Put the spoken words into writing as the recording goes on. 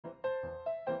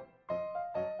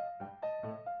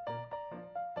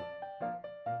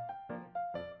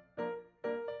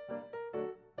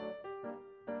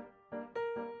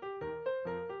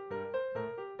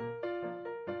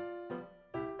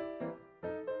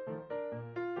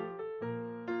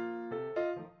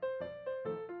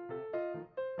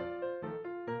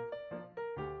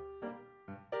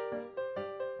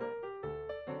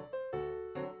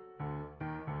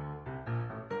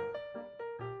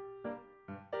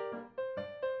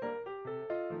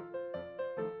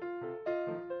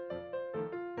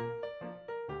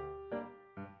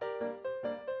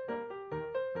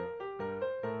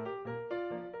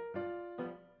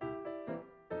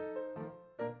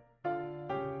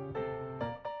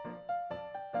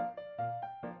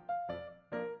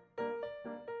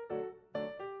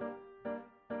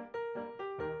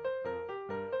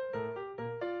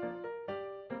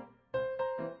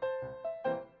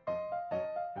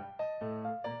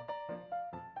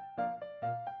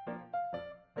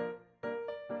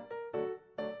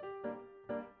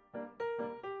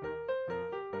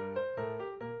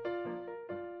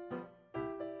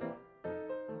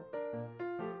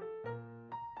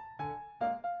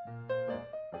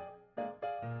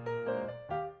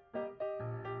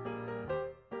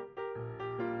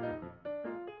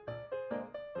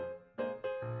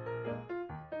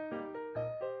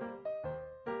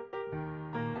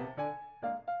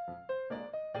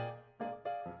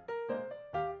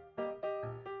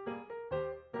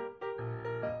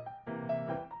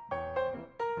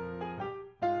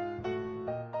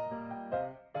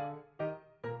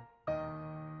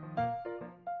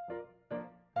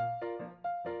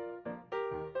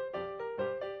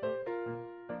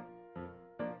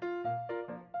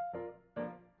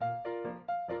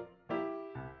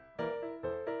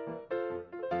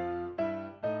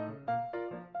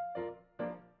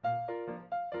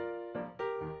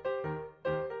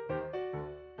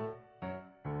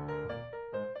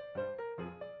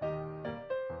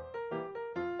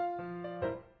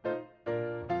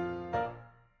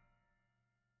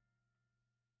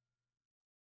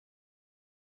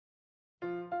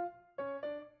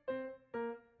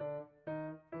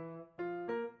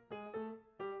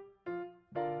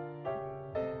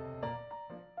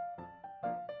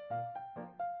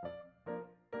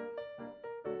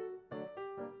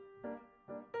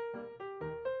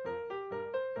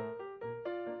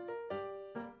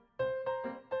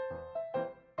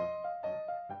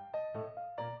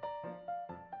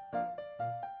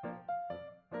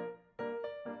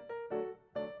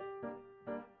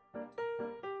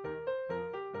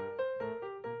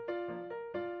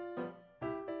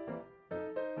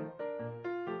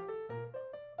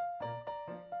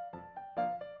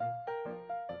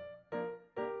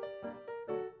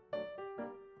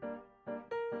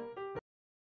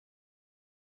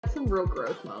some real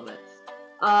growth moments.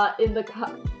 In the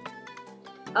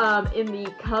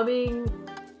coming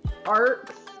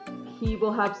arcs, he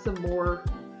will have some more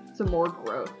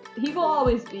growth. He will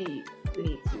always be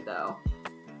Zenitsu, though.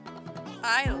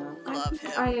 I love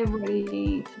him. I am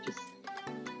ready to just.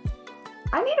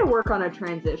 I need to work on a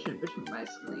transition between my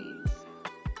screens,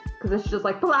 because it's just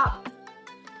like plop,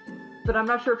 but I'm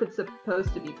not sure if it's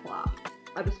supposed to be plop.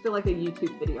 I just feel like a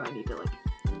YouTube video. I need to like.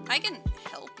 I can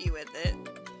help you with it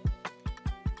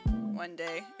one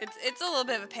day. It's a little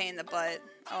bit of a pain in the butt.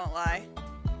 I won't lie.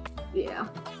 Yeah.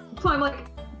 So I'm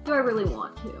like, do I really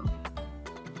want to?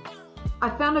 I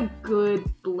found a good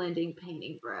blending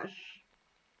painting brush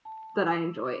that I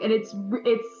enjoy, and it's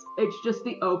just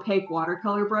the opaque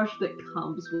watercolor brush that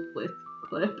comes with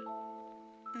clip.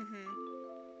 Mm-hmm.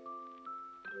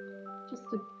 Just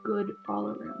a good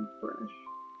all-around brush.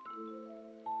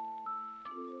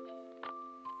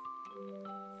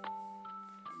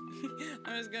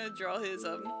 I'm just gonna draw his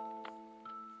like,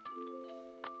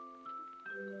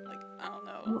 I don't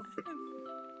know.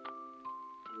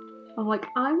 I'm like,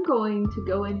 I'm going to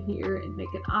go in here and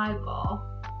make an eyeball,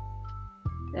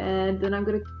 and then I'm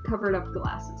gonna cover it up with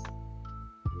glasses.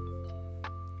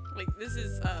 Like, this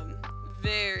is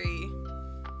very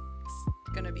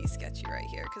gonna be sketchy right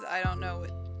here, because I don't know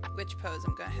which pose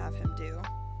I'm gonna have him do.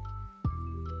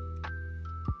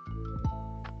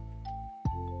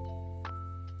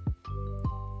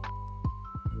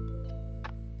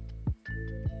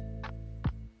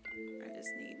 I just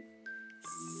need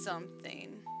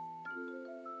something.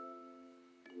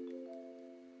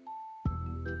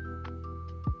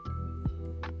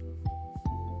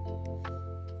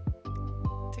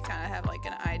 To kind of have like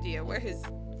an idea where his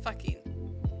fucking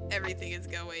everything is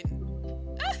going.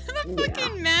 The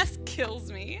fucking mask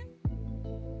kills me.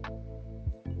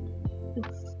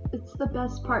 It's the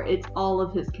best part. It's all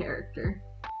of his character.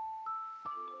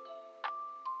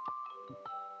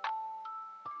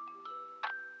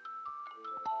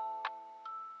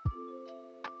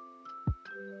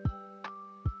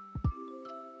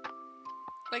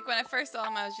 Like, when I first saw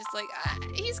him, I was just like,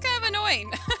 he's kind of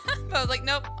annoying. But I was like,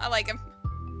 nope, I like him.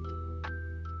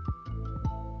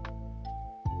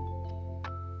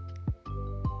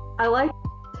 I like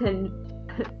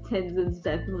Tengen's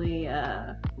definitely,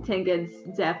 Tengen's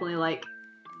definitely like,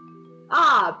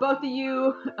 both of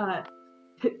you,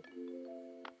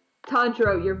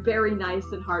 Tanjiro, you're very nice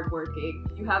and hardworking.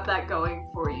 You have that going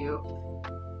for you.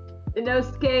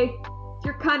 Inosuke,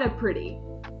 you're kind of pretty.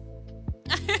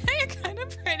 You're kind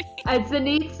of pretty. And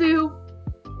Zenitsu,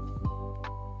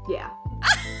 yeah,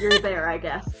 you're there, I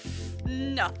guess.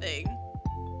 Nothing.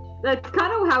 That's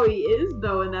kind of how he is,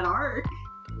 though, in that arc.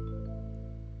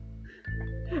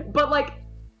 But like,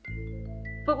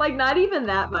 not even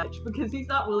that much, because he's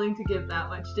not willing to give that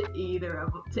much to either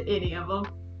of them, to any of them.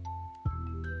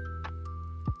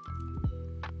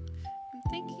 I'm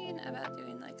thinking about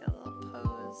doing like a little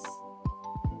pose.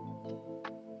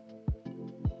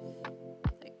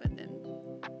 Like with him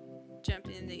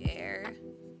jumping in the air.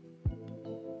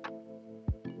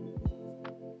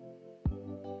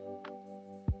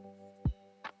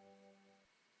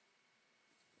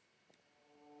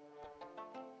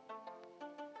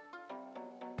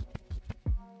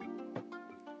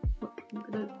 I'm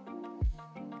gonna...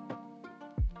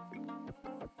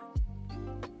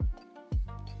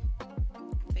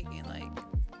 I'm thinking like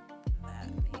that,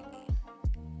 maybe.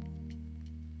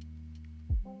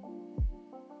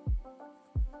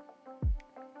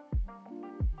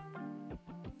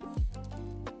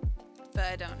 But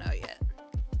I don't know yet.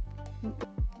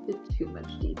 It's too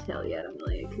much detail yet,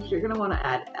 Amelia, because you're gonna want to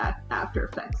add After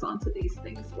Effects onto these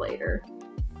things later.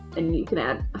 And you can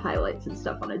add highlights and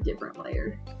stuff on a different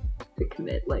layer to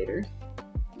commit later.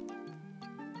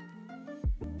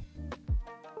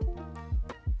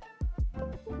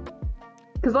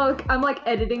 Because I'm like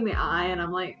editing the eye and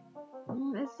I'm like,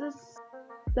 is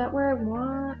that where I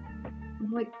want?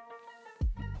 I'm like,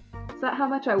 is that how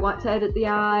much I want to edit the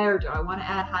eye, or do I want to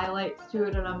add highlights to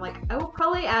it? And I'm like, I will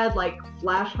probably add like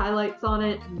flash highlights on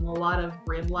it and a lot of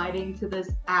rim lighting to this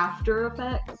After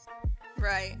Effects.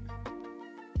 Right.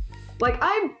 Like,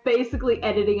 I'm basically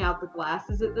editing out the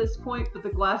glasses at this point, but the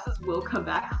glasses will come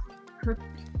back later.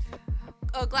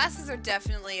 Oh, glasses are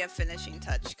definitely a finishing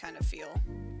touch kind of feel.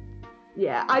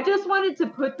 Yeah, I just wanted to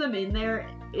put them in there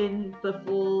in the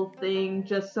full thing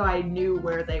just so I knew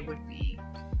where they would be.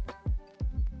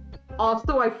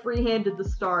 Also, I freehanded the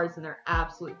stars and they're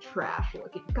absolute trash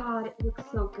looking. God, it looks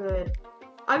so good.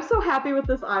 I'm so happy with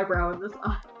this eyebrow and this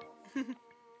eye.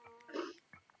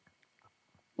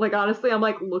 Like, honestly, I'm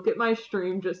like, look at my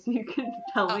stream just so you can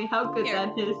tell me how good here.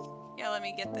 that is. Yeah, let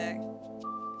me get there.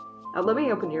 Let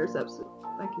me open yours up so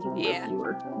I can give you a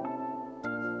viewer.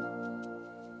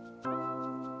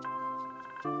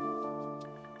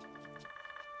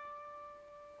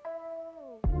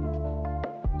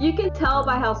 You can tell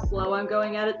by how slow I'm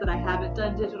going at it that I haven't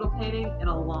done digital painting in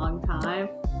a long time.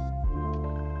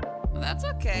 Well, that's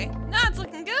okay. No, it's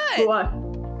looking good.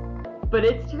 But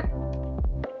it's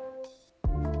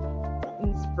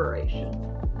inspiration.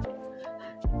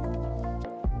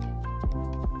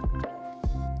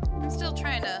 I'm still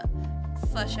trying to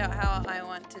flesh out how I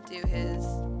want to do his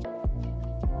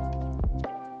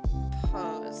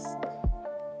pose.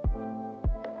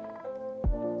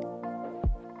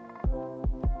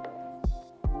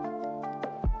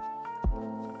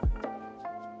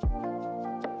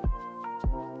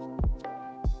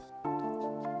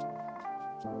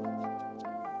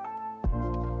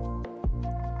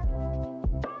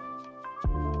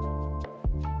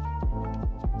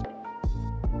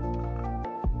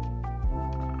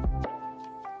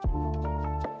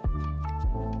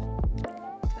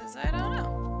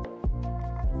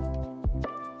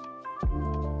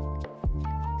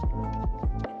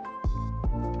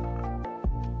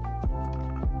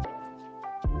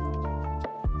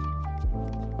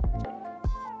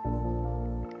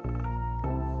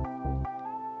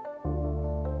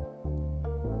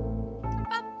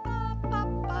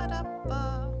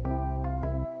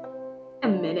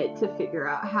 Minute to figure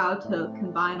out how to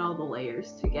combine all the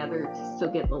layers together to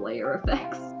still get the layer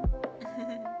effects.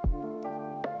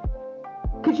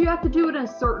 Because you have to do it in a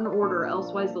certain order,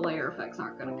 elsewise the layer effects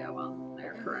aren't going to go on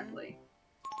there correctly.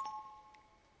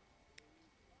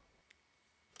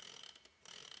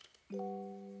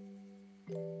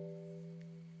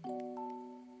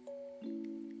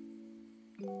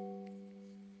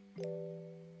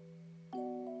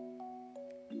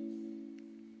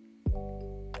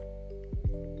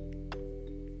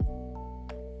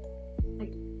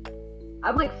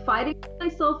 I'm like fighting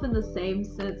myself in the same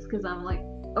sense because I'm like,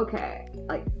 okay,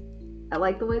 like I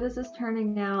like the way this is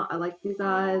turning out. I like these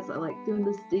eyes. I like doing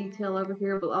this detail over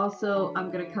here, but also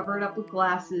I'm gonna cover it up with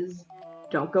glasses.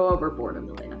 Don't go overboard,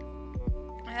 Amelia.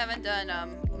 I haven't done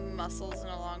muscles in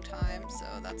a long time, so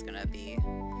that's gonna be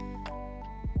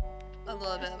a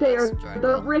little bit of a struggle.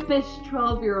 They're rippish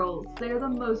 12-year-olds. They're the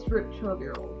most ripped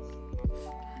 12-year-olds.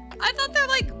 I thought they're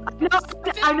like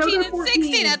 15 and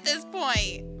 16 at this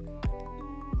point.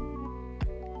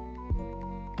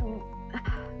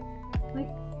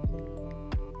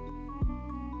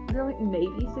 They're like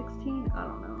maybe 16? I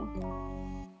don't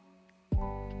know.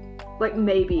 Like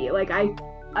maybe. Like I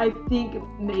think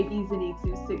maybe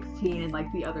Zenitsu's 16 and like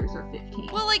the others are 15.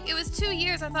 Well, like it was 2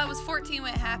 years. I thought it was 14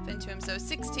 when it happened to him, so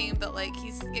 16, but like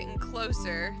he's getting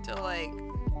closer to like...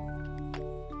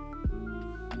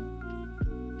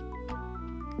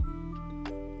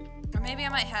 Or maybe I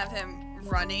might have him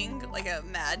running like a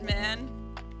madman.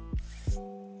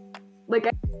 Like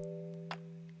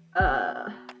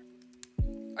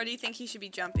Or do you think he should be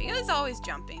jumping? He's always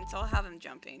jumping, so I'll have him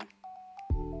jumping.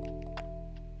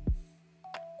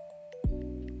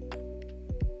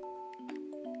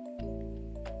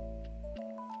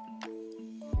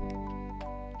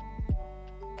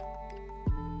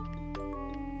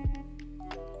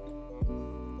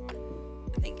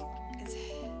 I think his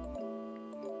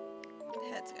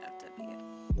head's gonna have to be it.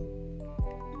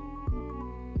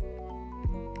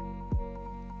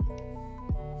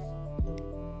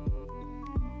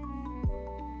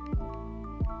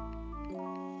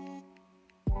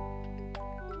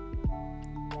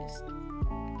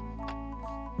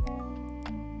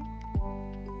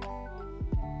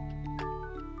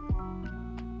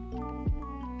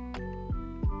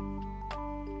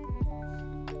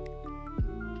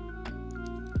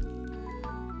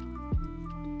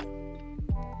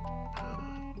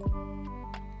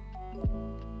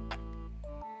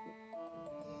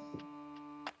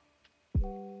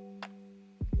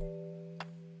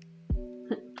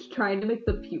 Trying to make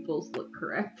the pupils look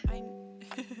correct.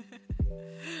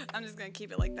 I'm just gonna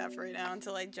keep it like that for right now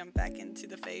until I jump back into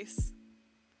the face.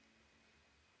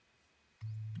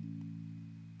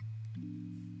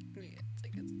 There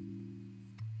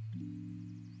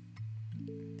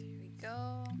we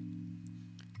go.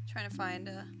 Trying to find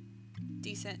a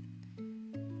decent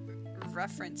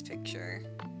reference picture.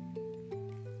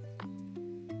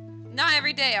 Not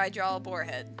every day I draw a boar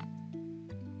head.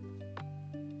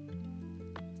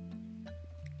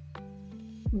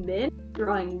 Men?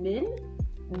 Drawing men?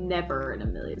 Never in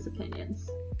Amelia's opinions.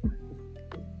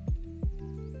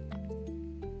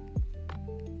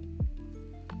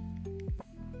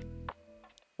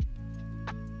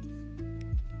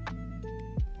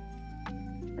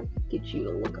 Get you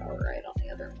to look alright on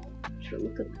the other one. extra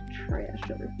look at the trash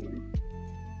over here.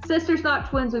 Sisters, not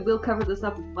twins, we will cover this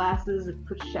up with glasses and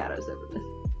put shadows over this.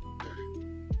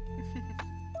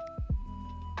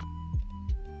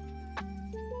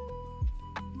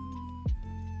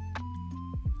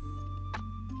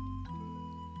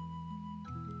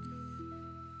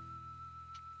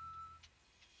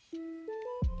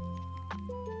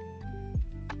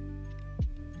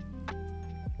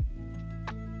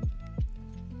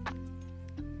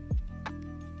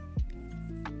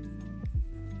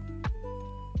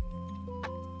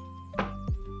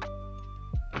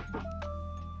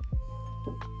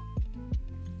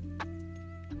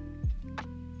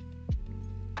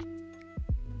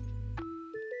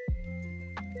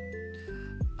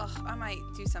 Ugh, I might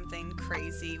do something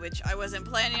crazy, which I wasn't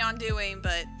planning on doing,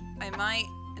 but I might,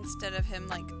 instead of him,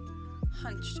 like,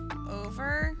 hunched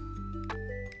over,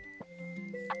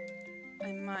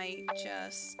 I might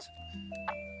just...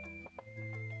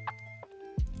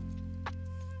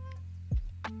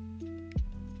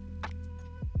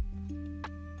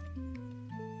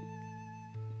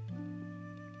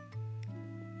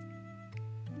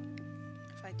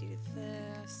 If I do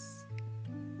this...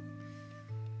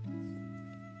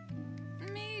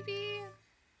 Maybe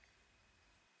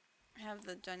have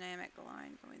the dynamic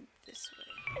line going this way.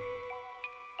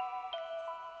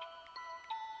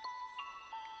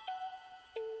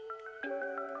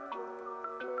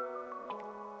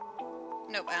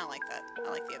 Nope, I don't like that. I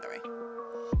like the other way.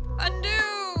 Undo!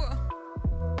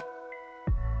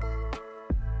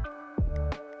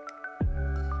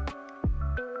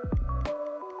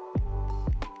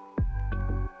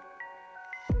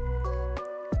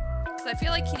 Because I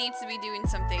feel like he needs to be doing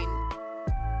something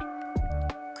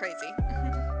crazy.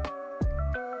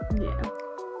 Yeah.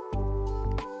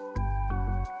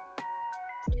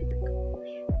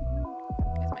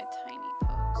 Here's my tiny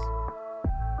pose.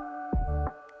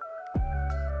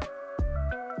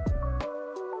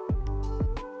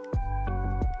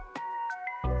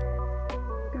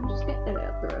 I'm just gonna edit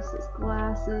out the rest of his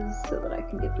glasses so that I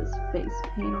can get this face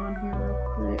paint on here real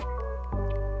quick.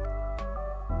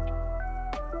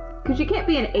 Because you can't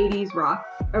be an 80s rock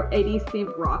or 80s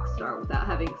themed rock star without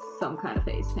having some kind of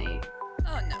face paint.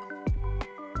 Oh no.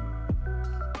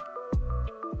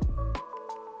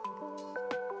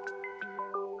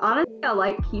 Honestly, I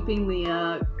like keeping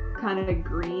the kind of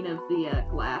green of the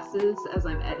glasses as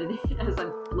I'm editing, as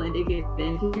I'm blending it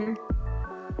into here.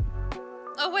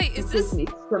 Oh wait, is this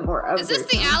some more is this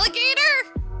the alligator?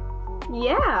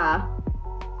 Yeah.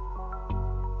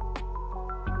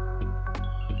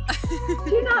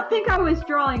 Do you not think I was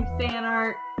drawing fan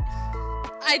art?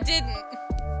 I didn't.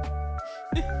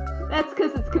 That's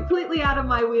because it's completely out of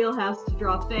my wheelhouse to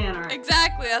draw fan art.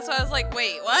 Exactly, that's why I was like,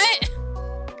 wait, what?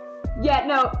 Yeah,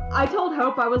 no, I told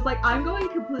Hope, I was like, I'm going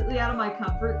completely out of my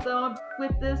comfort zone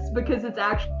with this because it's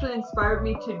actually inspired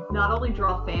me to not only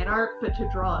draw fan art, but to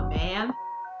draw a man.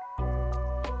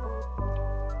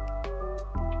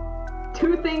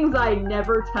 Two things I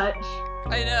never touch.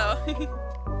 I know.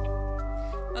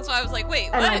 That's why I was like,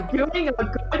 wait, what? And I'm doing a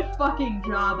good fucking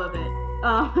job of it.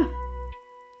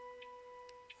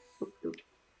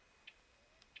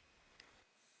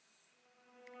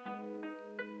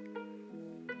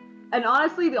 And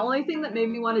honestly, the only thing that made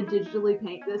me want to digitally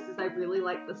paint this is I really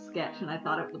liked the sketch and I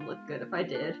thought it would look good if I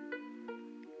did.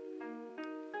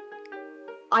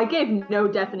 I gave no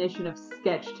definition of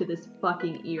sketch to this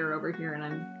fucking ear over here, and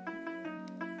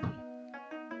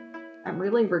I'm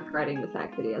really regretting the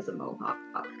fact that he has a mohawk.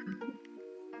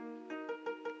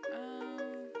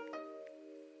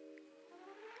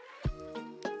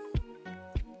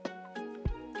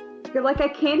 You're like, I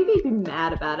can't even be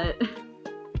mad about it.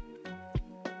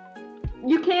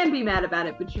 You can be mad about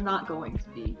it, but you're not going to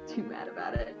be too mad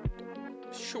about it.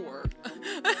 Sure.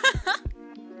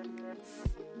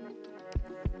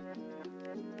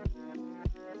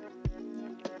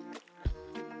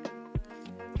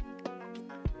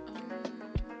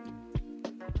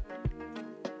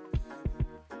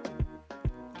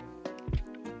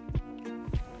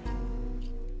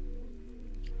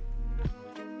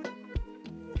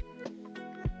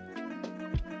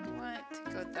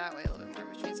 That way a little bit more,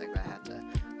 which means like I have to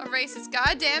erase his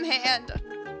goddamn hand.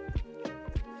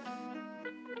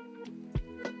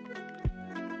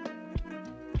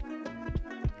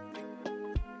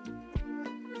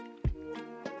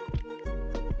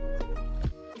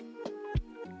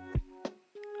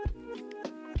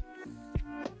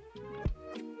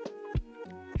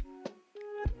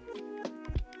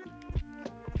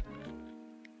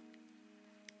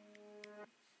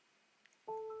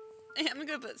 I'm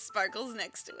gonna put sparkles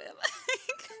next to him.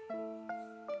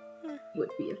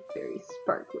 would be a very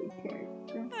sparkly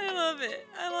character. I love it.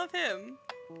 I love him.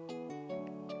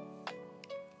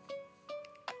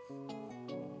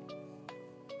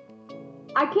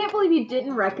 I can't believe you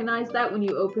didn't recognize that when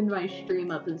you opened my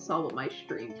stream up and saw what my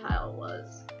stream title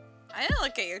was. I didn't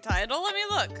look at your title. Let me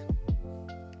look.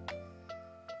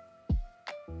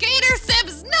 Gator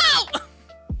Sims, no!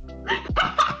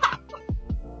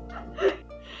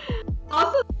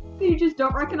 Also, you just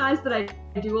don't recognize that I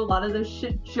do a lot of this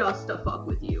shit just to fuck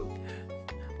with you.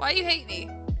 Why you hate me?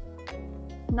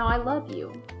 No, I love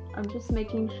you. I'm just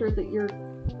making sure that you're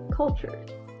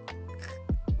cultured.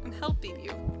 I'm helping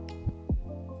you.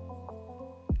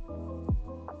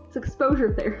 It's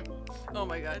exposure therapy. Oh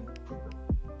my god.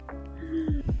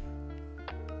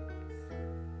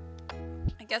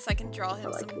 I guess I can draw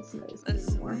him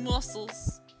some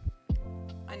muscles.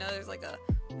 I know there's like a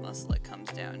muscle that comes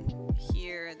down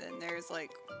here, and then there's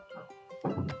like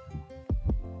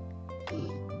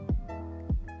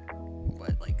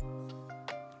what, like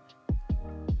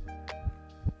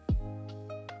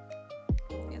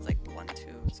it's like 1, 2,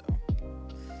 so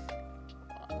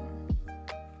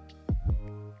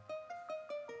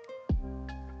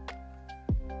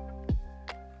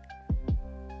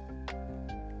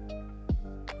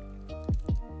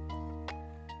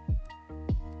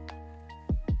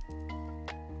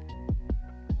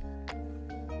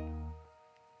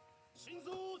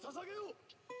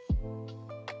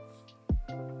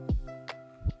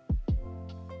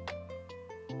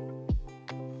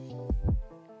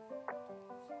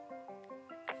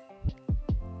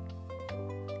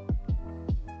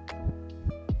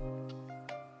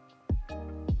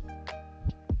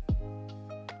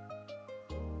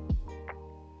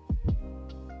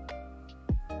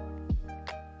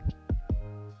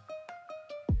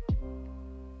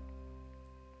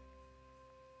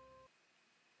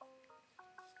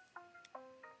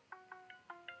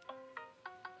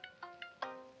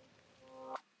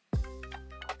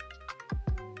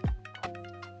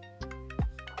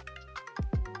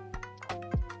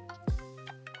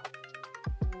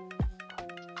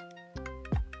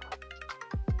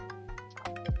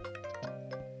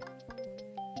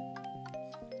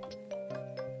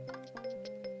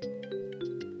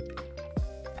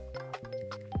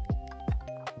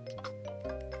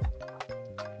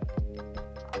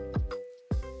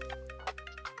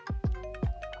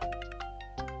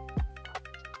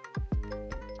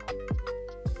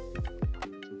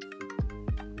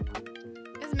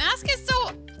his mask is so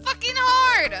fucking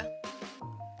hard!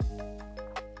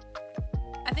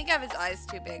 I think I have his eyes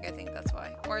too big, I think that's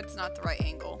why. Or it's not the right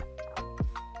angle.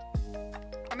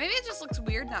 Or maybe it just looks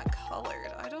weird not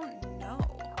colored. I don't know.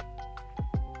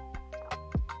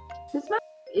 His mask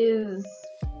is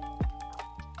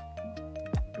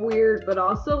weird, but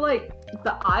also, like,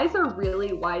 the eyes are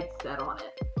really wide set on it.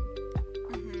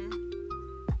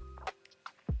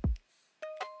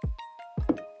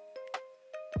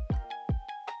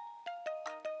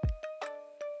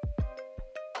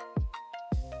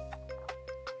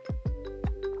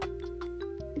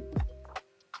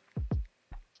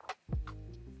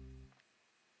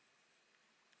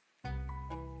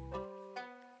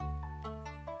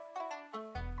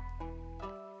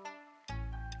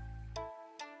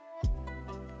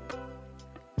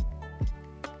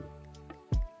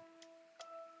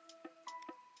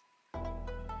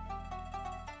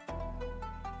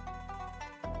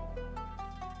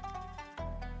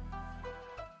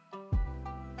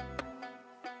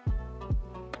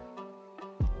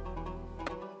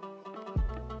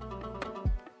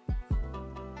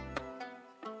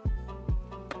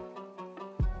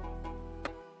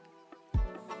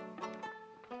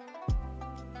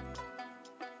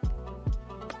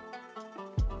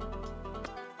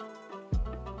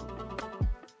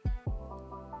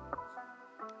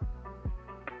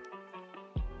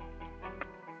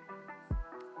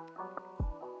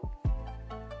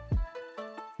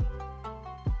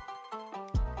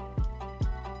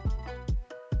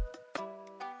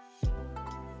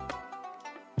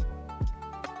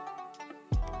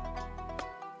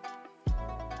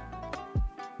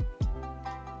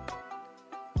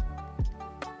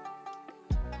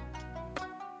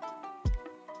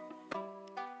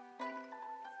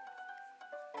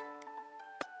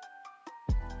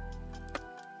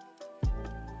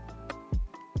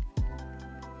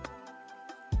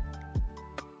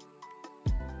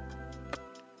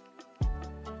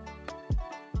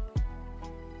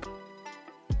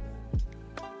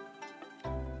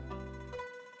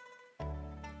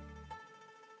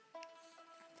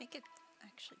 I think it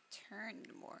actually turned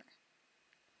more.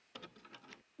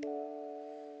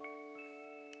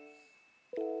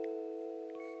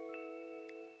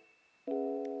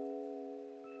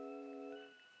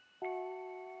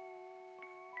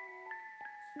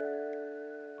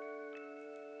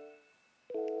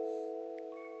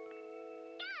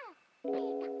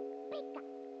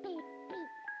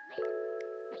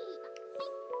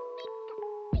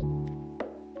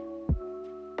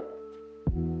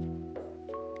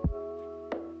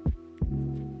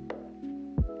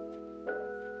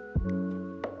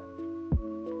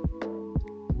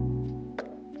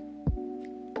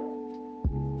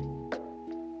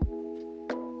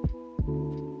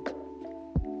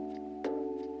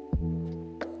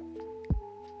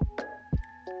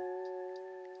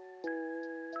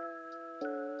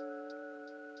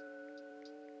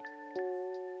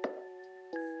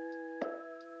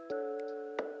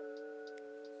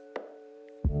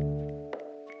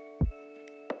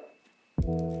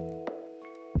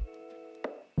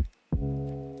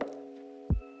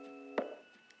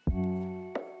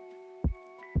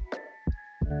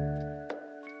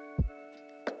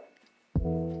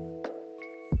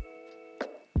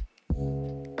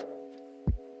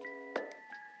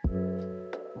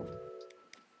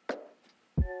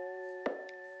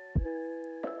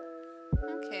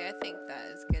 Okay, I think that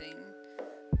is getting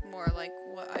more like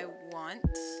what I want.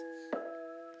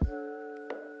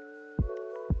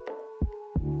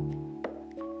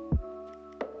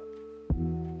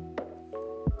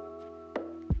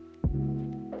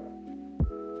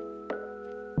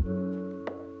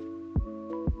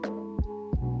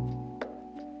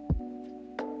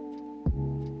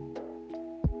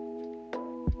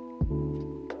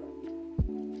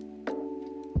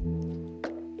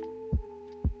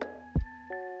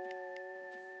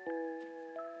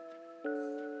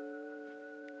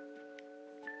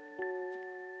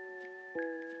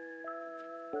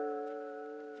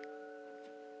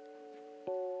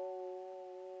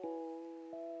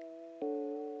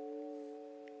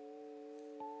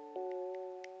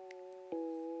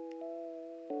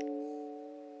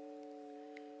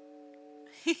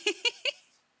 I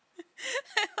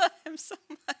love him so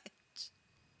much.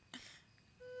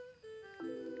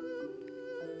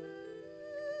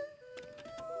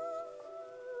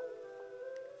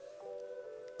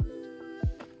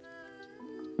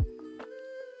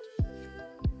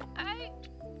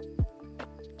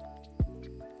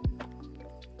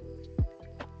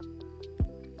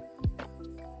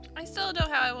 I still don't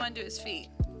know how I want to do his feet.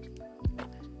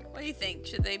 What do you think?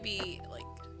 Should they be like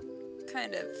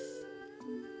kind of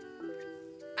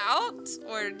out,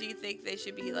 or do you think they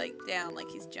should be like down, like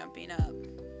he's jumping up?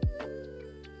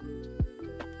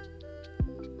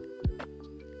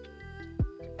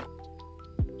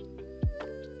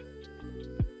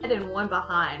 And one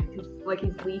behind, because like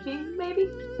he's leaping, maybe?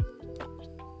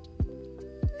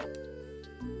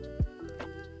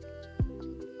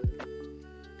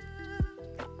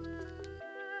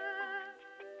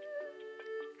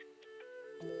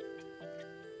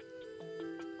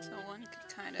 So one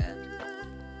could kind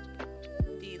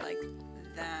of be like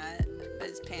that, but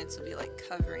his pants will be like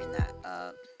covering that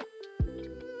up.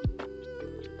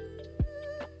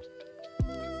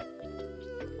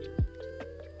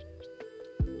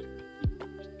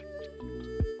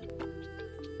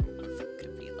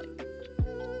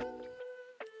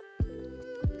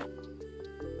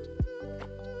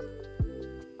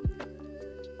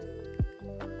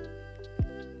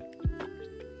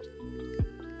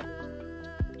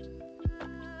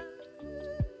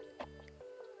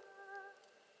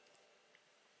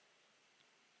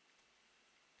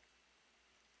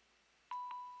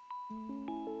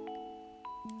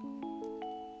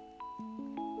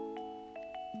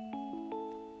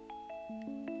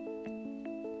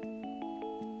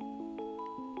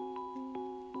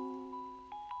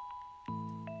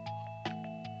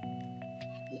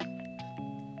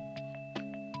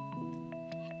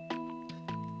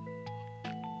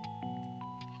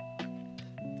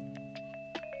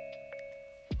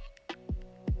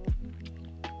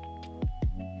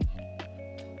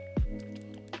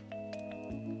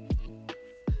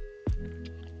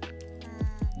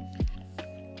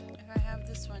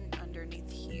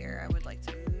 I would like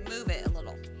to move it a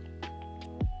little.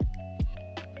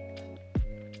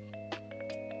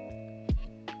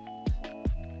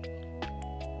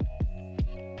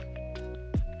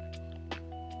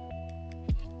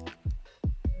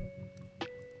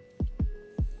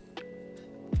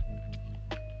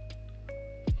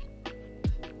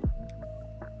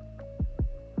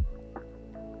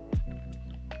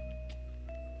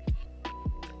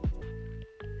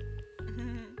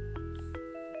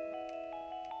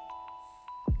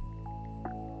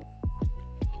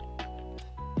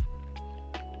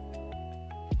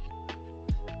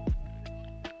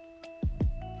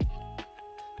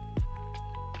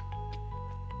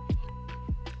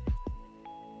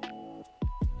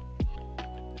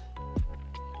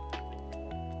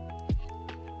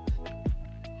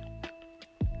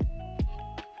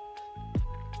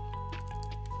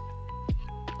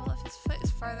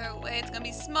 way, it's gonna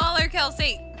be smaller,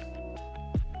 Kelsey.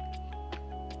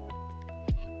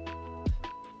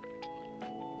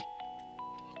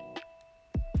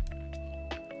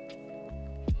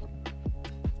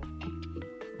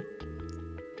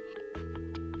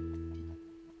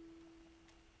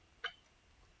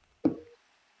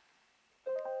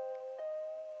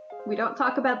 We don't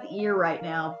talk about the ear right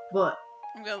now, but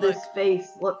this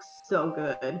face looks so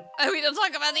good. Oh, we don't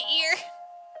talk about the ear.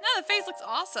 No, the face looks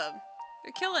awesome.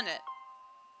 They're killing it.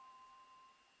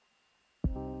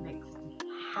 Makes me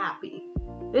happy.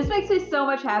 This makes me so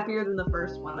much happier than the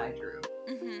first one I drew.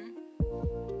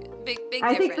 Big I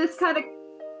difference. think this kind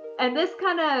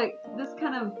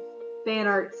of fan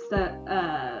art stuff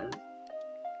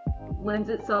lends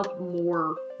itself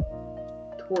more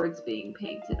towards being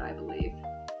painted, I believe.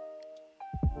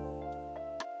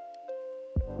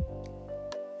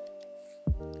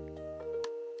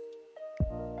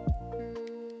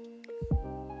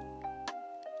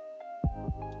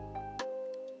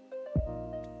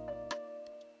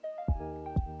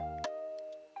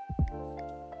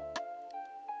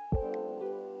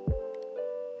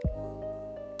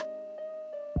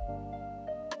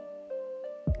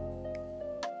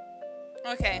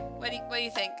 Okay, what do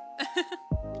you think?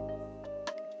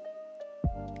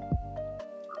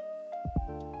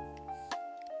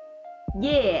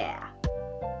 Yeah!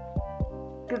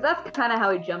 Because that's kind of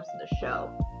how he jumps in the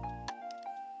show.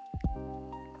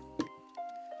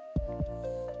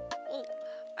 Well,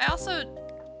 I also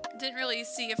didn't really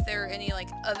see if there were any, like,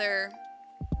 other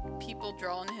people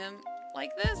drawing him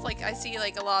like this. Like, I see,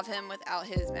 like, a lot of him without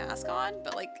his mask on,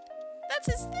 but, like, that's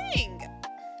his thing!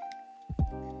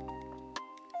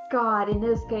 God,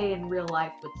 Inosuke in real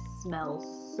life would smell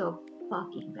so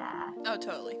fucking bad. Oh,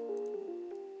 totally.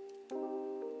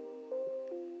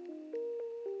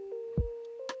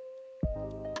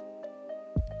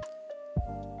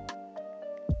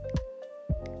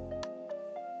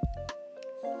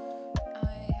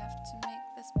 I have to make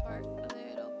this part a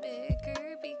little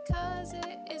bigger because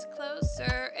it is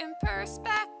closer in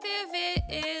perspective.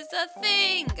 It is a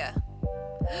thing!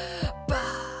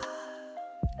 Bah!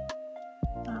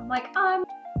 I'm like, I'm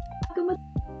fucking with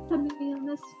me on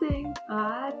this thing.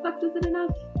 I fucked with it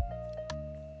enough.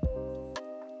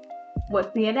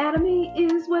 What the anatomy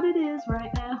is what it is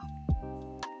right now.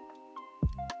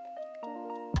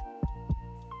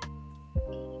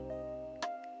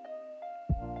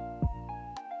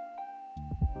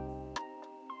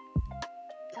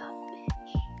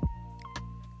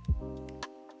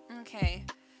 Okay.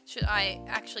 Should I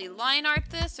actually line art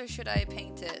this or should I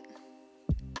paint it?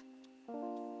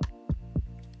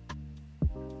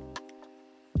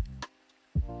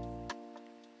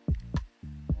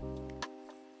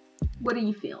 What are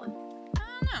you feeling? I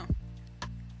don't know.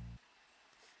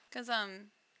 Cause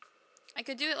I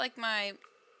could do it like my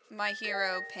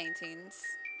hero paintings.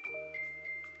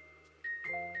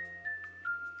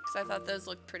 Cause I thought those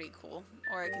looked pretty cool.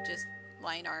 Or I could just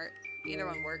line art. Either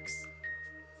one works.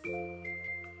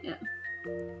 Yeah.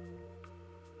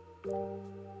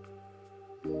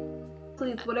 So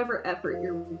it's whatever effort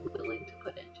you're willing to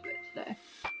put into it today.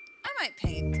 I might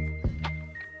paint.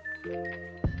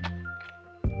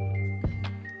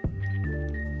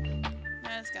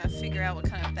 I just gotta figure out what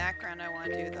kind of background I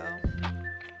want to do, though.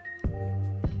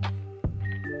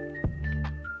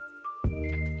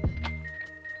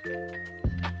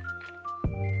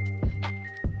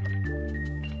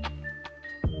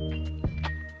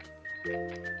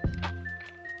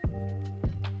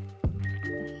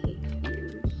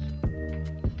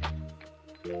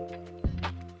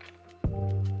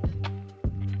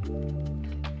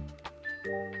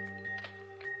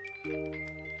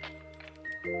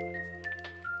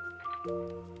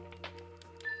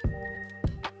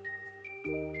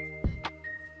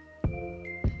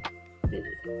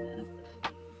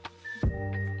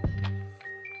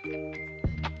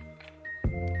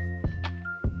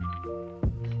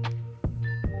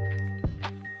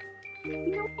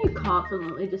 You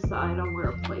confidently decide on where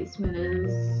a placement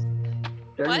is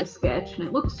during the sketch, and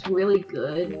it looks really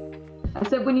good. I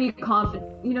said when you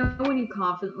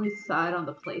confidently decide on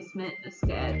the placement in a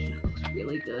sketch, and it looks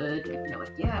really good, and you're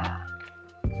like, yeah.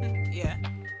 Yeah.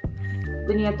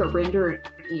 Then you have to render an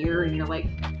ear, and you're like,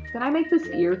 did I make this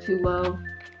ear too low?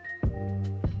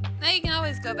 Now you can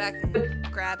always go back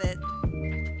and grab it.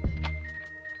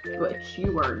 But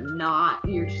you are not.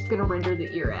 You're just gonna render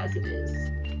the ear as it is.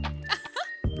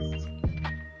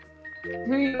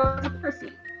 Who you are as a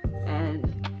person. And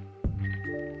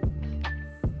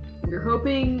you're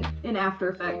hoping in After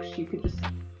Effects you could just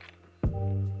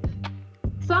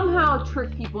somehow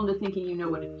trick people into thinking you know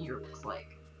what an ear looks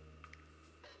like.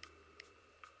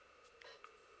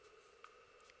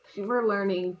 we're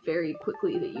learning very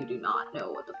quickly that you do not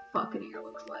know what the fuck an ear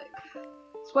looks like.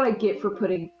 That's what I get for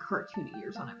putting cartoon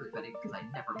ears on everybody, because I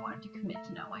never wanted to commit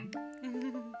to knowing.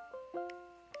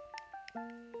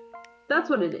 That's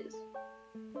what it is.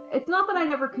 It's not that I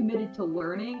never committed to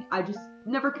learning, I just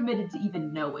never committed to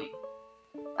even knowing.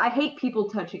 I hate people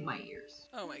touching my ears.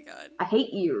 Oh my god. I hate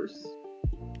ears.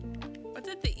 What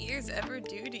did the ears ever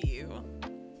do to you?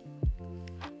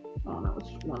 Oh, that was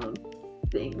just one of the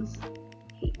things.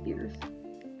 I hate ears.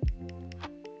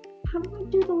 How do I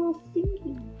do the little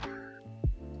thingy?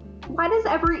 Why does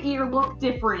every ear look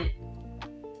different?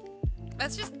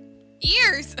 That's just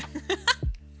ears!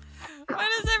 Why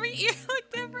does every ear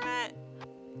look different?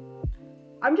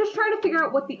 I'm just trying to figure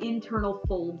out what the internal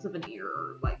folds of an ear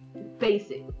are, like,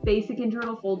 basic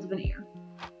internal folds of an ear.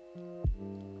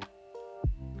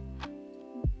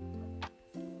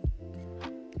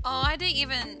 Oh, I didn't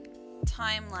even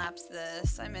time-lapse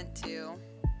this. I meant to.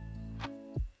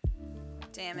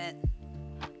 Damn it.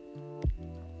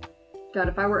 God,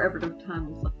 if I were ever to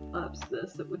time-lapse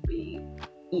this, it would be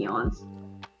eons.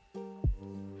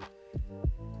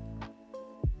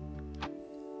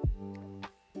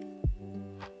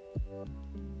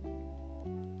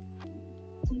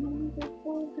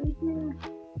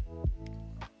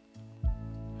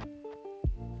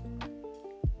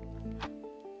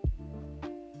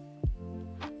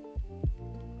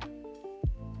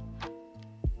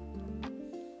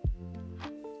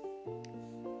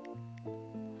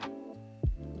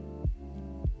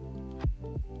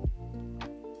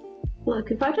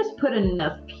 Look, if I just put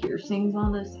enough piercings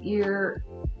on this ear,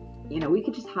 you know, we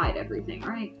could just hide everything,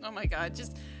 right? Oh my god,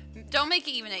 just don't make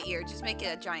it even an ear, just make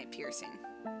it a giant piercing.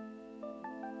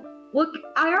 Look,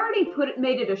 I already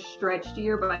made it a stretched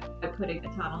ear by putting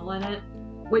a tunnel in it,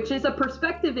 which is a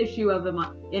perspective issue of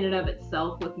in and of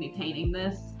itself with me painting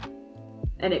this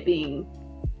and it being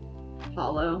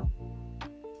hollow.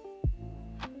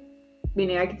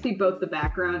 Meaning I can see both the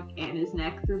background and his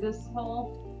neck through this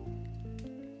hole.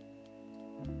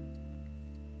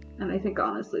 And I think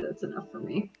honestly that's enough for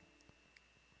me.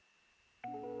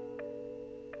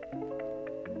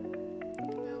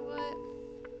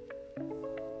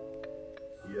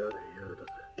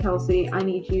 Kelsey, I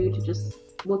need you to just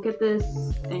look at this,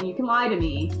 and you can lie to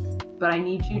me, but I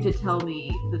need you to tell me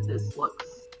that this looks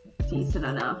decent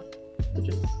enough to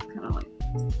just kind of like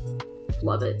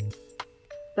love it.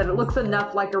 That it looks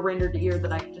enough like a rendered ear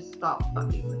that I can just stop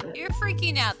fucking with it. You're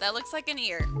freaking out. That looks like an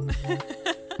ear.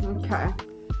 Okay.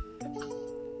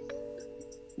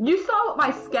 You saw what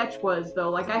my sketch was, though.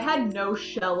 Like, I had no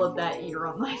shell of that ear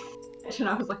on my sketch, and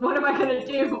I was like, what am I gonna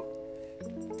do?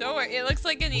 Don't worry, it looks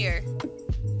like an ear.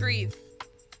 Breathe.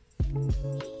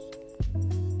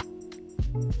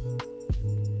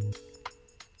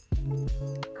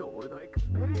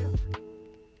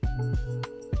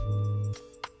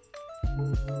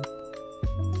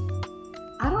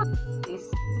 I don't think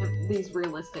these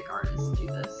realistic artists do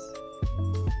this.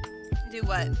 Do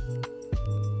what?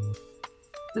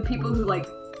 The people who, like,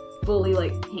 fully,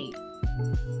 like, paint.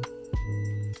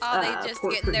 Oh, they just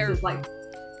get in their... like...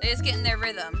 They just get in their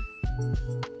rhythm.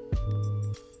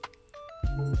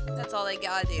 That's all they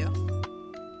gotta do.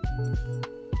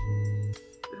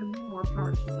 More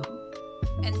power to them.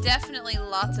 And definitely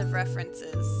lots of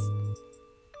references.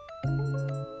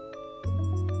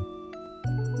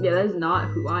 Yeah, that is not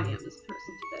who I am as a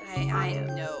person today. I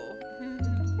know.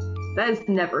 That is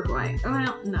never who I am.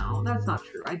 Well, no, that's not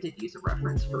true. I did use a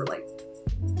reference for, like,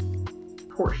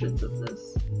 portions of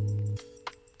this.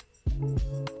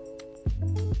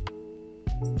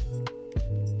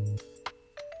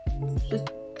 Just,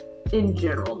 in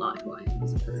general, not who I am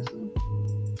as a person.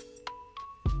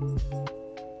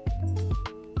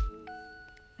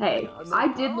 Hey, I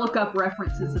did look up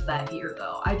references of that ear,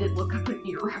 though. I did look up an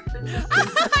ear reference.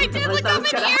 I did look up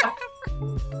an ear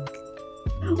reference!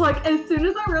 Like, as soon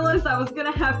as I realized I was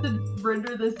gonna have to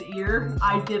render this ear,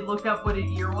 I did look up what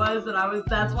an ear was, and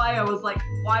that's why I was like,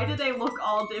 why do they look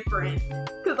all different?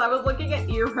 Because I was looking at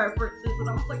ear references, and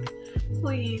I was like,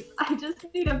 please, I just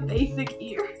need a basic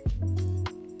ear.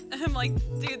 I'm like,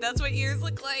 dude, that's what ears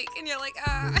look like, and you're like,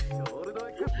 ah. I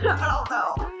don't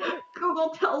know. Google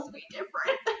tells me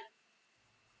different.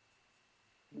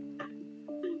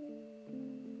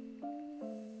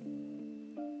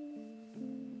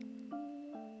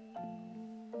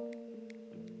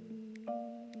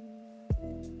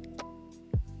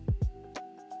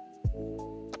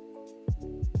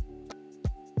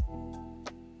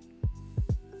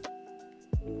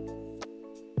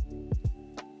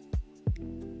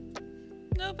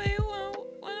 Nobody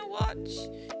wanna watch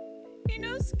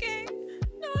Inosuke.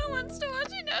 No one wants to watch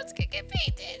Inosuke get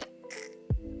painted.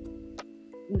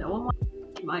 no one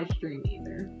watched my stream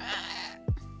either.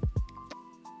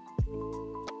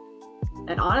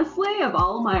 And honestly, of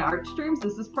all of my art streams,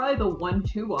 this is probably the one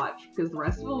to watch, because the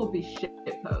rest of them will be shit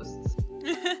posts.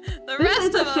 This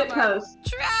is a shit post.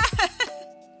 Trash!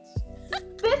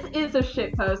 This is a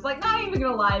shit post. Like, not even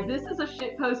gonna lie, this is a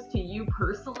shit post to you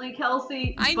personally,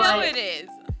 Kelsey. I know it is.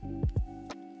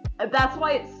 That's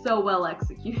why it's so well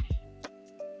executed.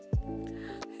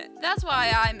 That's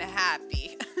why I'm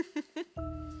happy.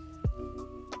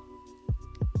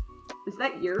 Is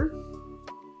that your?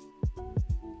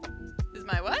 Is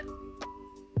my what?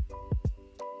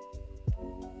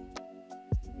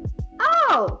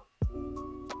 Oh!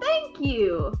 Thank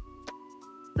you!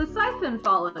 The siphon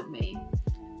followed me.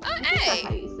 Oh, That's hey!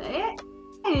 how you say it.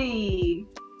 Hey!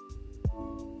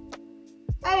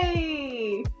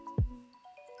 Hey!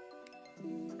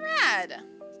 Rad!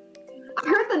 I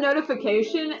heard the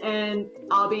notification, and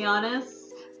I'll be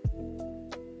honest,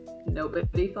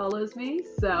 nobody follows me,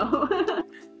 so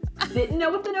didn't know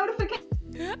what the notification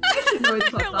noise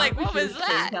was. You're like, what was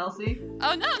that? Kelsey.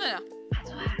 Oh, no.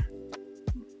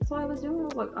 That's what I was doing. I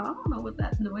was like, I don't know what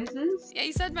that noise is. Yeah,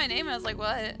 you said my name, and I was like,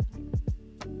 what?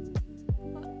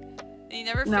 And you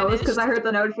never finished? No, it was because I heard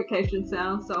the notification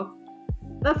sound, so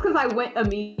that's because I went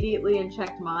immediately and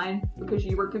checked mine because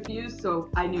you were confused, so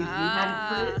I knew you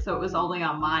hadn't put it, so it was only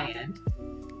on my end.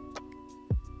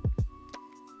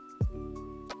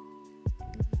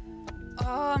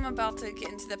 Oh, I'm about to get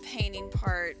into the painting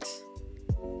part.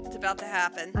 It's about to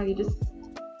happen. Oh, you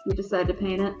decided to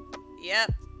paint it?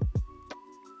 Yep.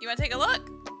 You want to take a look?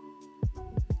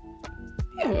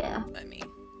 Yeah. Let me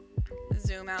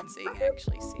zoom out so you can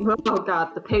actually see. Oh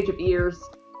god, the page of ears.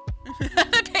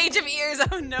 The page of ears,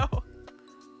 oh no.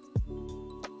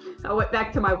 I went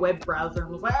back to my web browser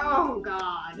and was like, oh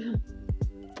god.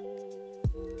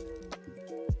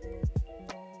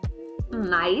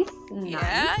 Nice.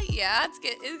 Yeah,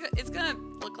 it's gonna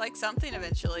look like something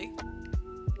eventually.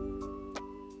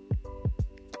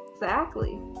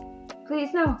 Exactly.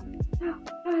 Please, no. No,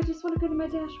 I just want to go to my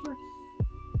dashboard.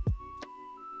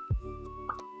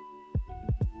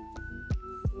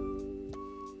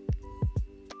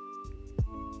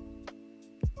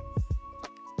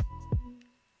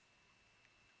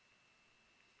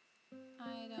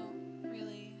 I don't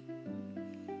really...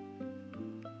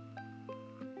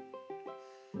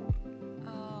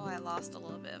 Oh, I lost a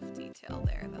little bit of detail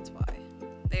there, that's why.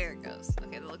 There it goes.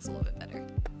 Okay, that looks a little bit better.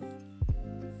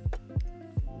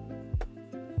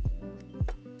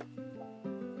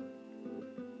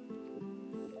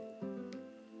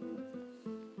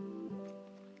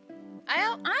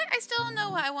 I still don't know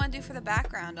what I want to do for the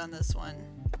background on this one.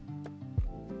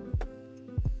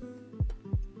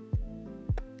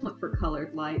 Look for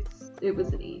colored lights. It was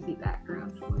an easy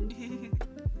background choice.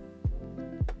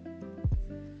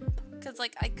 Because,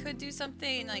 like, I could do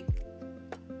something, like,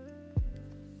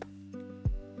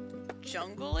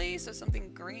 jungle-y, so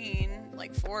something green,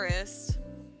 like forest.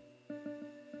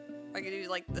 I could do,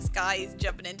 like, the skies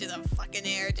jumping into the fucking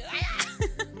air.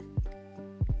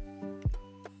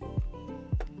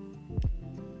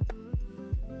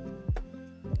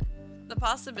 The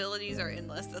possibilities are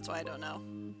endless, that's why I don't know.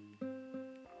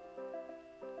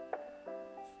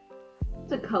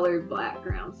 The colored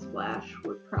background splash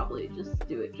would probably just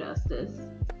do it justice.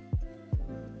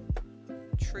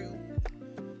 True.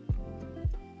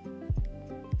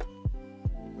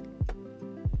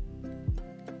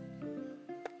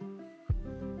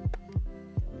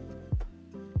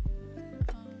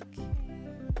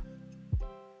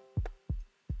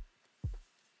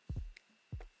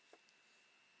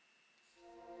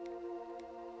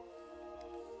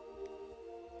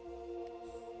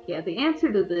 Yeah, the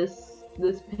answer to this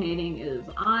painting is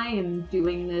I am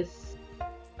doing this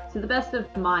to the best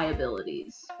of my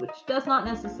abilities, which does not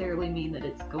necessarily mean that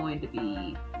it's going to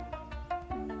be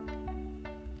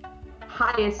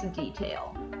highest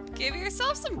detail. Give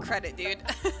yourself some credit, dude.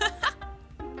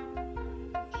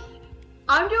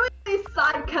 I'm doing these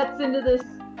side cuts into this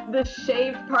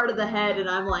shaved part of the head, and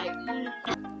I'm like,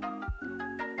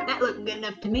 that looked good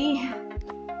enough to me.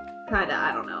 Kinda,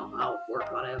 I don't know. I'll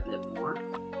work on it a bit more.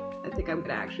 I think I'm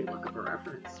gonna actually look up a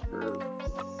reference for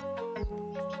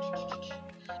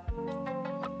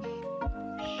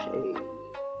shave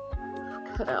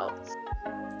cutouts.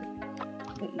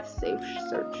 Maybe safe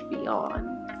search beyond.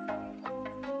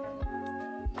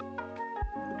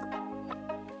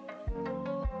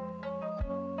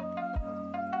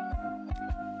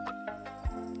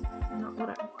 Not what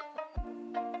I want.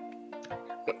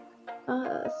 Okay.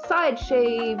 Side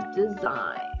shave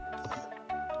designs.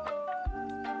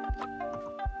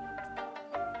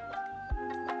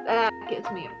 That gives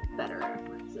me a better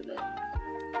reference of it.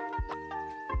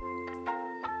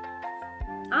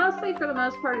 Honestly, for the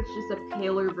most part, it's just a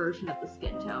paler version of the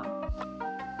skin tone.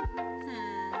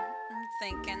 I'm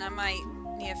thinking I might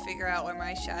need to figure out where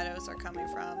my shadows are coming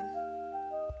from.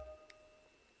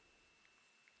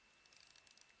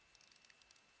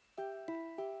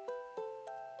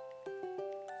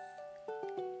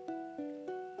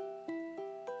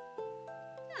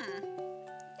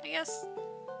 I guess.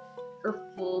 Or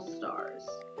full stars.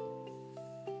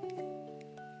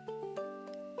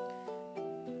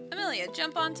 Amelia,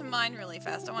 jump onto mine really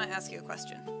fast. I want to ask you a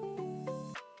question.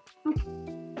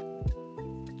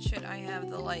 Should I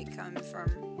have the light come from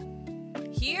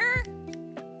here?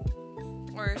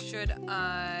 Or should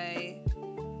I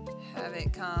have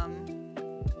it come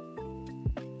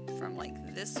from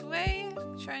like this way?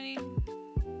 Shining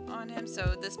on him.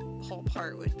 So this whole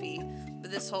part would be, but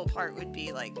this whole part would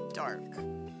be like dark.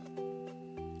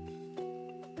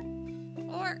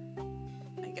 Or,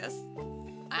 I guess,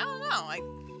 I don't know. I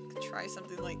could try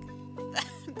something like that.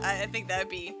 I think that'd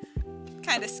be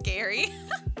kind of scary.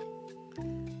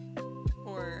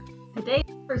 Or Today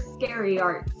for scary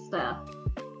art stuff.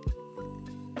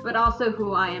 But also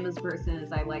who I am as a person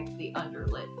is I like the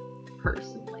underlit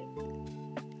personally.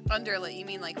 underlit, you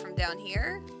mean like from down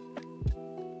here?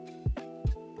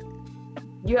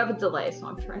 You have a delay, so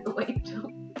I'm trying to wait till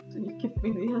you give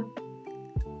me the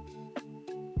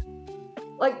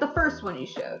like the first one you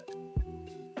showed.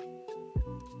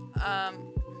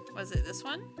 Was it this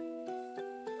one?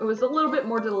 It was a little bit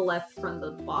more to the left from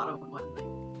the bottom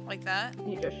one Like that?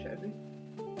 you just showed me.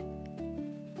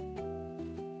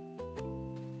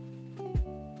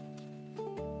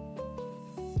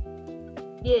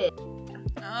 Yeah.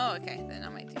 Oh, okay. Then I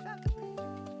might do that.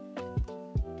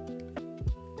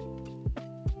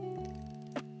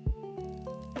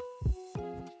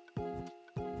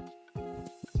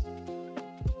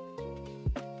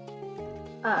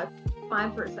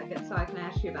 Fine for a second so I can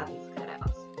ask you about these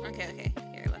cutouts. Okay.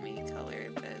 Here, let me color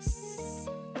this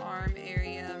arm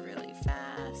area really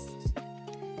fast.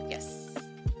 Yes.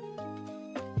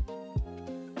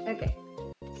 Okay.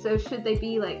 So should they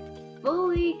be like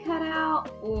fully cut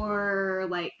out or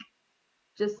like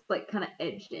just like kind of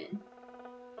edged in?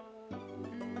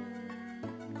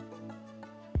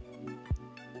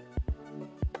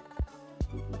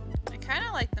 I kind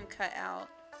of like them cut out.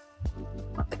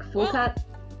 Like full cut?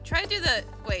 Try to do the,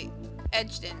 wait,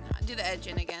 edged in. Do the edge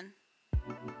in again.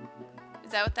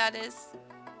 Is that what that is?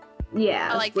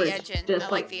 Yeah. I like the edge in. I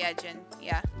like like the edge in.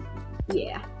 Yeah.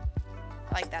 Yeah.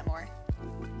 I like that more.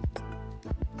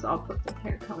 So I'll put the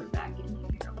hair color back in here.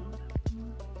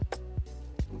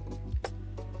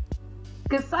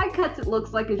 Because side cuts, it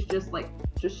looks like it's just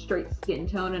straight skin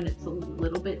tone and it's a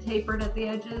little bit tapered at the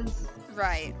edges.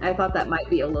 Right. I thought that might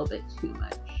be a little bit too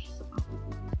much. So.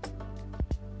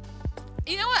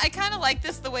 You know what? I kind of like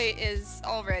this the way it is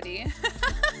already.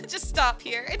 Just stop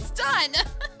here. It's done!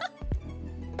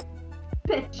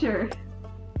 Picture.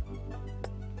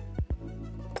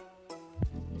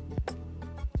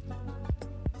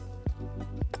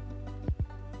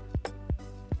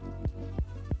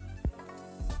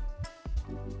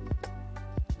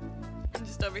 I'm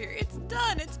just over here. It's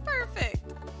done! It's perfect!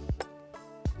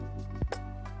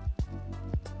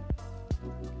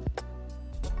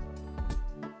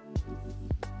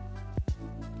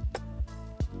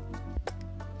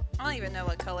 I don't even know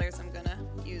what colors I'm gonna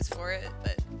use for it,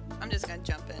 but I'm just gonna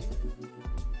jump in.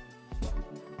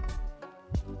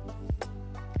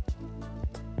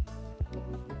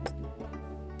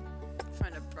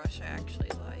 Find a brush I actually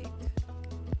like.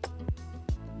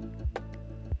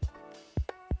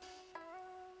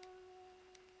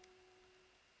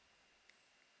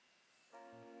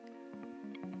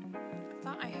 I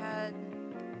thought I had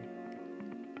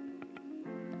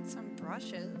some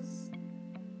brushes.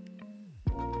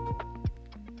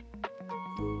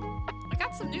 I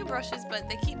got some new brushes, but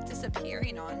they keep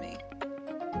disappearing on me.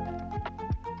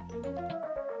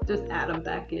 Just add them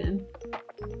back in.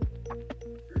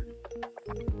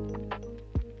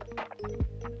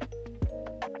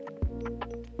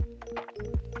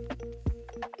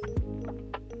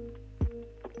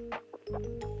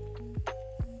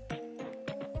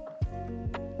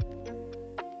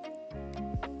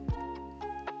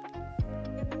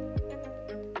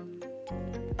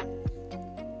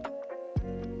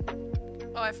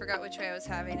 Oh, I forgot which way I was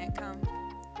having it come.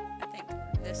 I think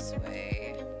this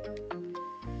way.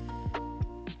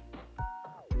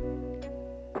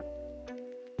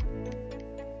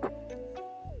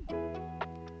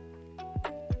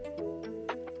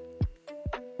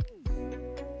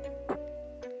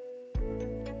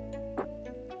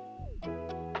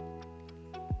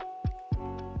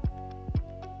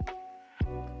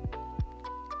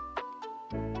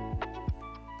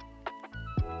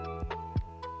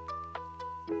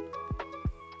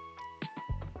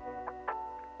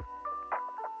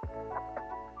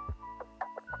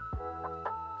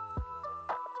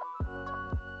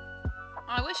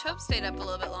 I wish Hope stayed up a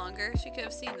little bit longer. She could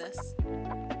have seen this.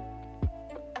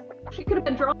 She could have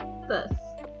been drawing this.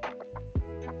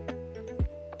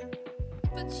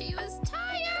 But she was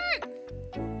tired!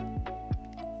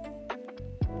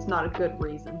 It's not a good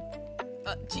reason.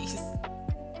 Jeez.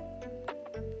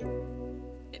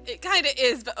 It kinda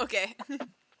is, but okay.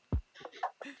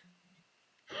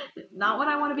 Not when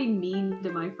I want to be mean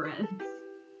to my friends.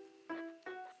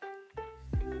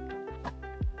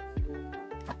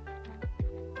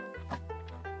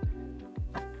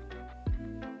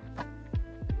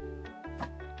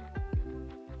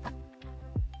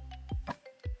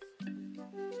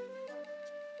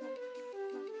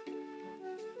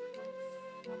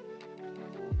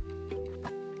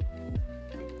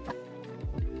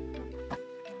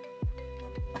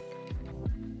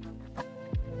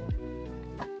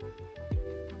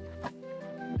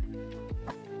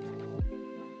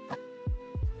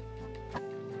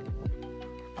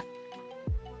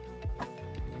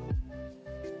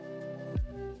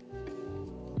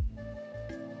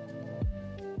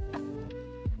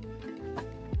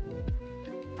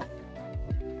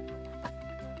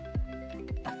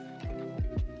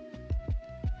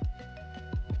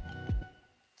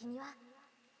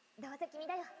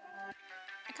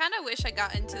 I kind of wish I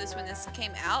got into this when this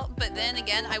came out, but then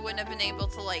again, I wouldn't have been able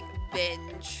to, like,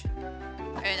 binge.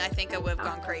 And I think I would have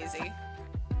gone crazy.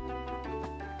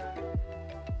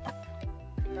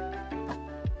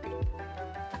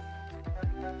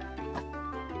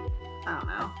 I don't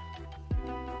know.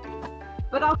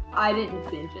 But also, I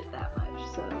didn't binge it that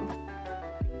much, so...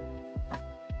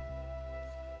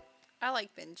 I like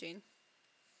binging.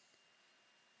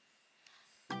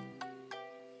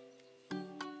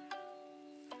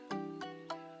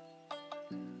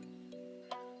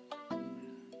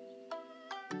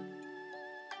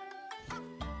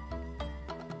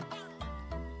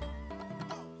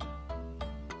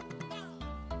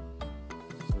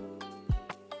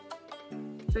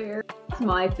 Fair. That's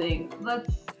my thing.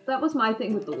 That was my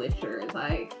thing with The Witcher, is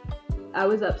I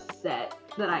was upset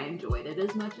that I enjoyed it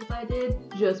as much as I did,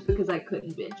 just because I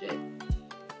couldn't binge it.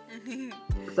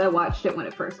 Because I watched it when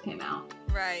it first came out.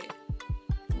 Right.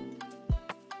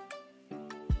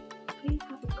 We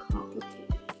have a complicated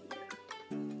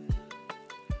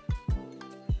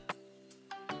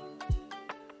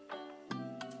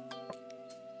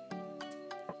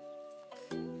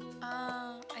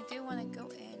I do want to go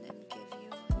in and give you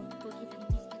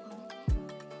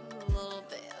a little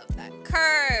bit of that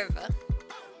curve.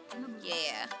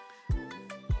 Yeah.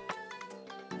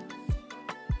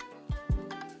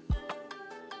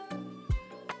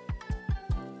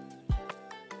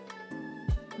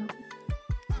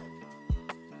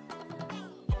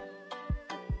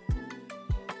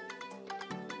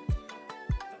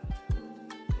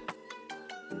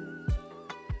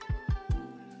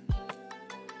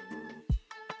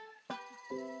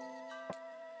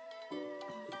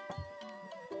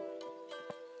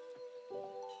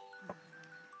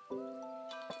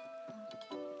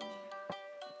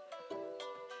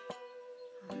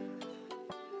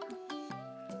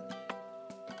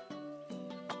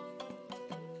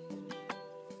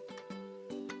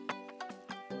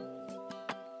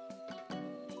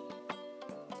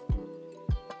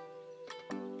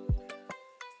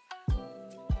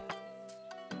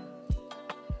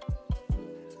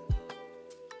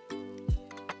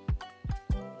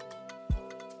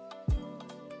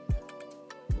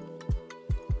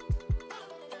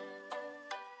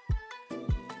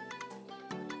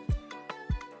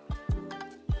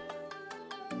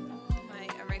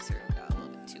 Got a little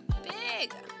bit too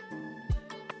big.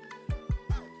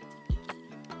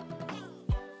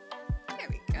 There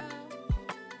we go.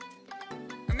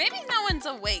 Or maybe no one's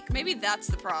awake. Maybe that's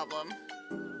the problem.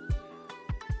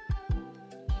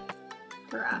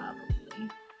 Probably.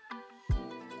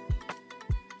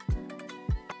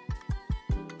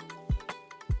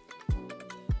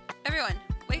 Everyone,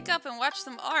 wake up and watch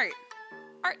some art.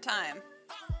 Art time.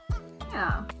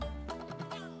 Yeah.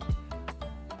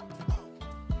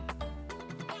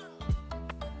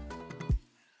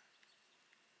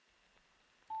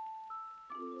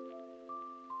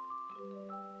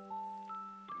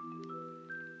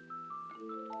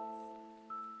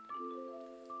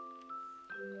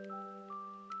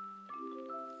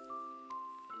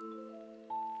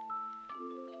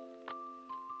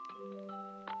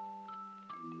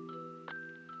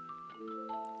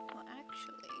 Well,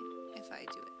 actually, if I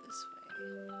do it this way.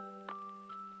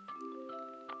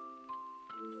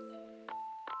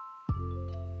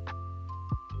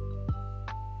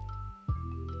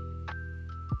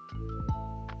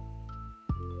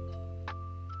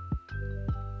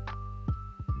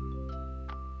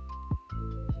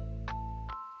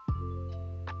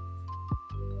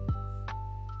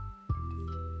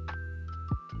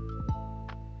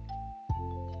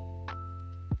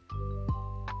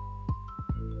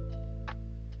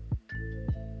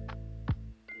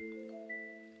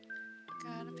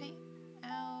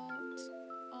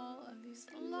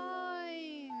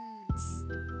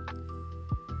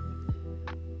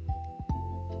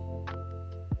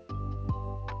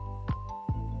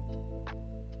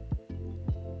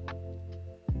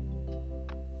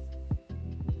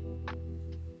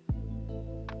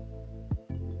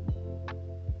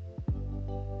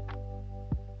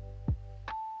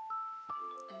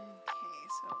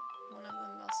 So one of the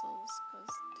muscles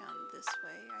goes down this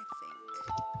way, I think.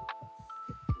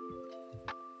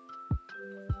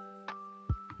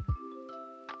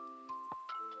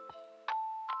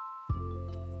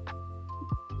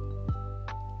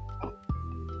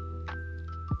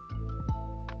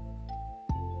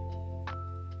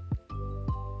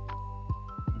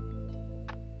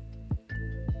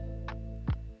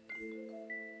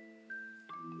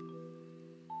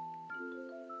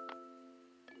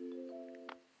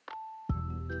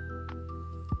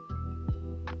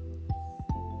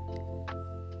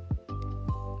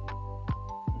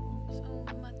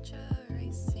 So much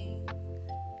erasing.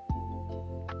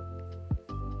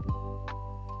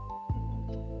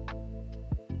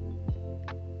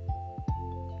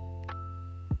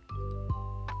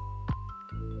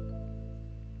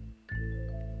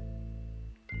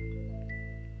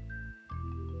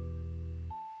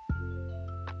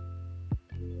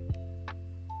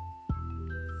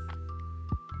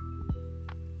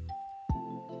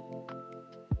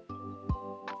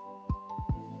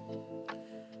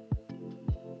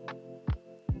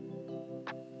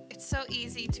 It's so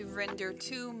easy to render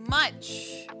too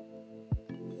much.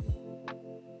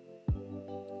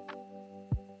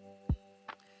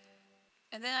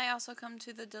 And then I also come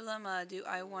to the dilemma, do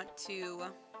I want to,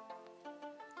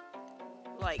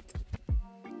 like,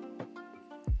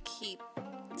 keep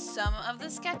some of the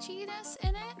sketchiness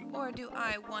in it? Or do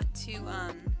I want to,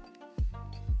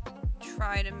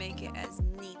 try to make it as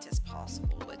neat as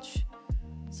possible, which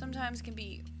sometimes can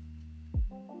be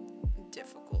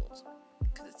difficult.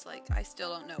 Because it's like, I still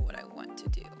don't know what I want to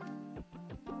do.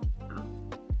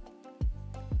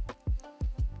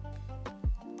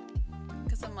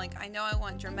 Because I'm like, I know I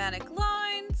want dramatic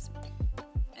lines,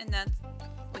 and that's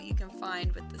what you can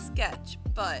find with the sketch,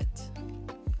 but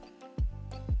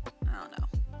I don't know.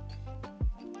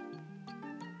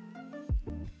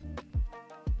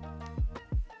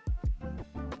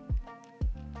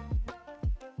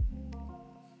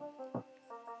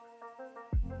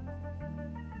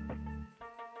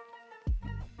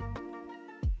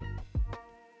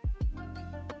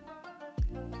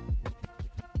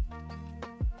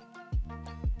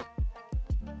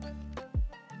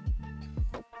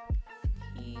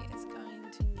 He is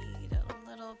going to need a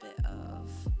little bit of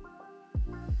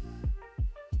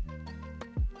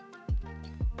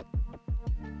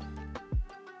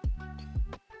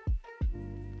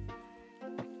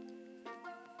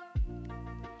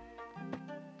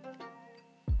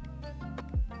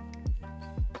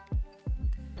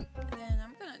and then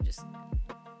I'm gonna just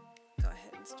go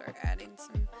ahead and start adding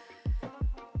some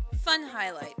fun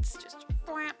highlights. Just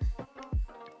bwah.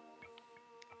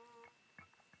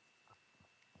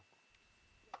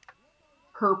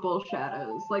 Purple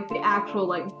shadows, like the actual,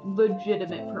 like,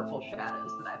 legitimate purple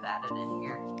shadows that I've added in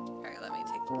here. Alright, let me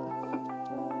take a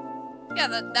look.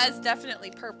 Yeah, that's definitely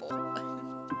purple.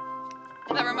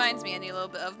 That reminds me, I need a little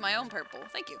bit of my own purple.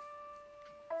 Thank you.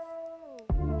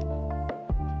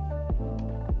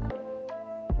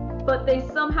 But they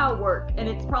somehow work, and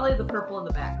it's probably the purple in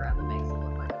the background that makes it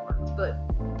look like it works, but...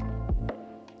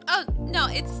 Oh, no,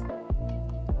 it's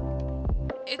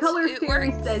Color it theory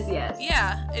works. says yes.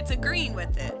 Yeah, it's a green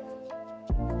with it.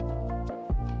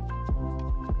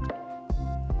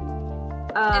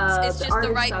 It's just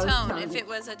the right tone. If it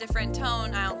was a different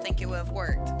tone, I don't think it would have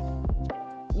worked.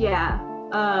 Yeah.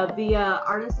 The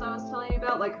artist I was telling you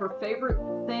about, like, her favorite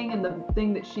thing and the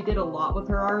thing that she did a lot with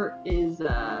her art is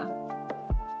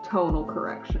tonal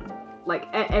correction. Like,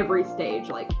 at every stage,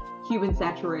 like, hue and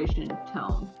saturation,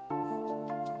 tone.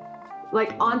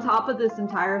 Like, on top of this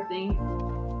entire thing,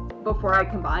 before I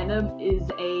combine them, is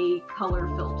a color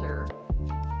filter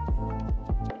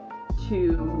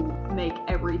to make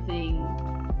everything,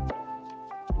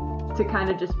 to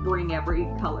kind of just bring every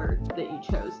color that you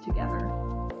chose together.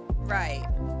 Right.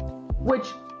 Which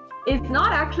is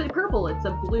not actually purple, it's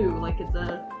a blue, like it's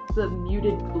a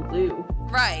muted blue.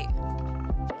 Right.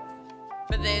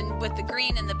 But then with the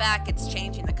green in the back, it's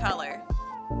changing the color.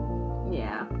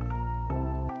 Yeah.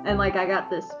 And like I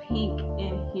got this pink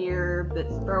in here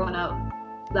that's throwing up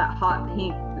that hot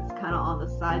pink that's kind of on the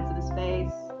sides of his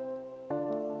face.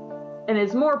 And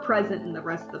is more present in the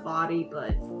rest of the body,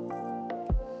 but...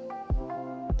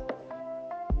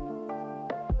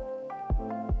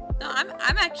 No,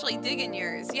 I'm actually digging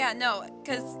yours. Yeah, no,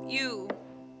 because you...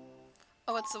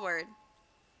 Oh, what's the word?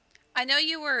 I know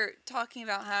you were talking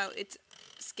about how it's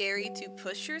scary to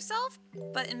push yourself,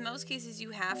 but in most cases you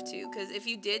have to, because if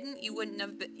you didn't, you wouldn't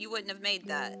have made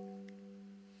that.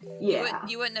 Yeah.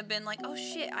 You wouldn't have been like, oh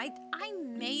shit, I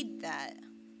made that.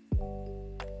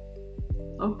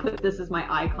 I'll put this as my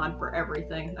icon for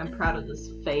everything. I'm proud of this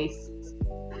face.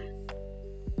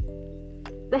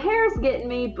 The hair's getting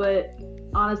me, but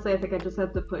honestly, I think I just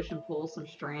have to push and pull some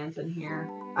strands in here.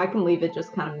 I can leave it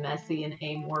just kind of messy and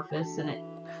amorphous, and it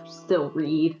still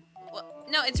read. Well,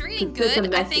 no, it's reading It's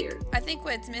good. a I think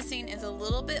what's missing is a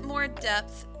little bit more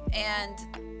depth, and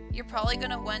you're probably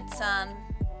gonna want some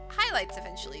highlights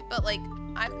eventually. But like,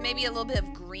 maybe a little bit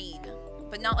of green,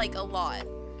 but not like a lot.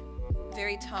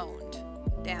 Very toned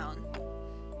down.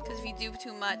 Because if you do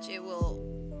too much,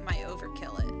 might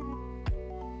overkill it.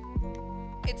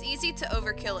 It's easy to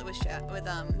overkill it with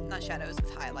not shadows,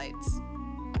 with highlights.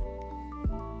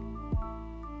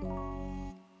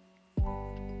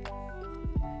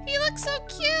 He looks so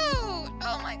cute!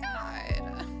 Oh my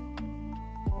god.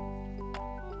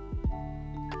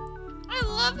 I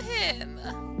love him.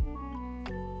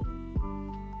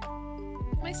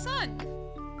 My son.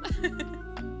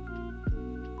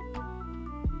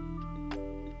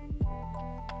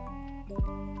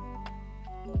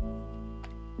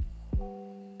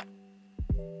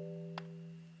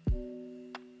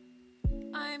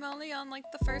 I'm only on like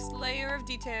the first layer of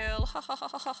detail. Ha ha ha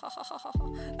ha ha ha ha ha.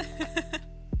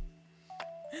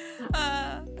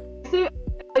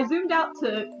 I zoomed out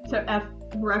to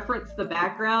reference the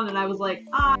background, and I was like,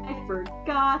 I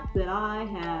forgot that I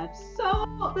have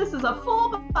this is a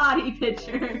full body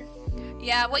picture.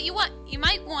 Yeah, what you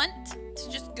might want to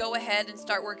just go ahead and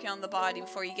start working on the body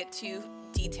before you get too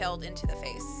detailed into the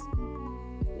face.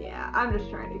 Yeah, I'm just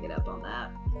trying to get up on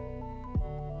that.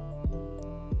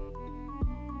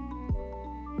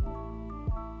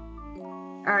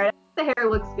 Alright, the hair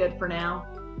looks good for now.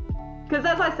 Because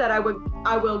as I said, I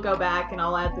will go back and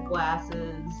I'll add the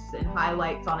glasses and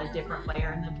highlights on a different layer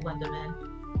and then blend them in.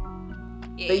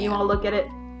 Yeah. But you want to look at it?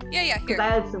 Yeah, here. Because I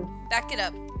had some... Back it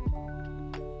up.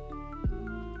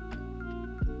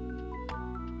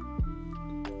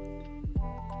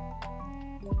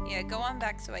 Yeah, go on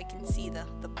back so I can see the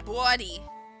body.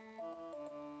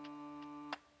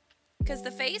 Because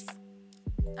the face,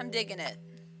 I'm digging it.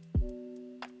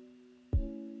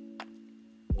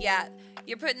 Yeah,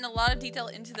 you're putting a lot of detail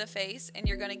into the face and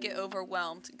you're going to get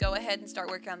overwhelmed. Go ahead and start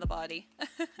working on the body.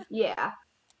 Yeah.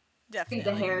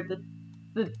 Definitely. The hair,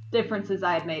 the differences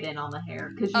I had made in on the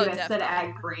hair. Because you had said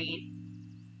add green.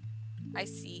 I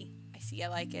see. I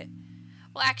like it.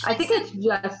 Well, actually, I think it's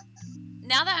just...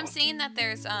 Now that I'm seeing that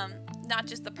there's not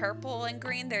just the purple and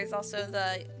green, there's also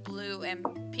the blue and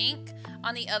pink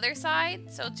on the other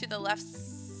side. So to the left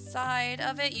side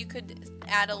of it, you could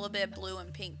add a little bit of blue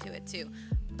and pink to it too.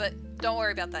 But don't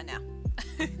worry about that now.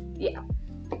 Yeah.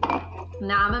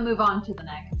 Now I'm gonna move on to the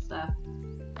neck and stuff.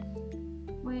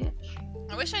 Which...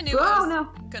 I wish I knew what I was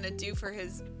gonna do for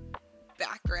his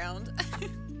background.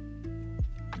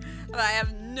 But I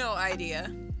have no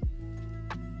idea.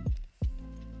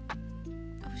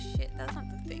 Oh shit, that's not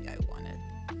the thing I wanted.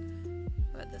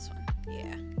 What about this one?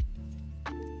 Yeah.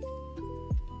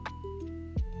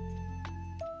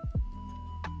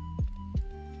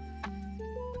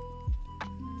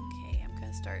 Okay, I'm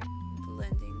gonna start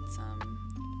blending some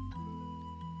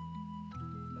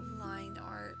line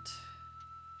art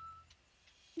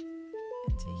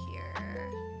into here.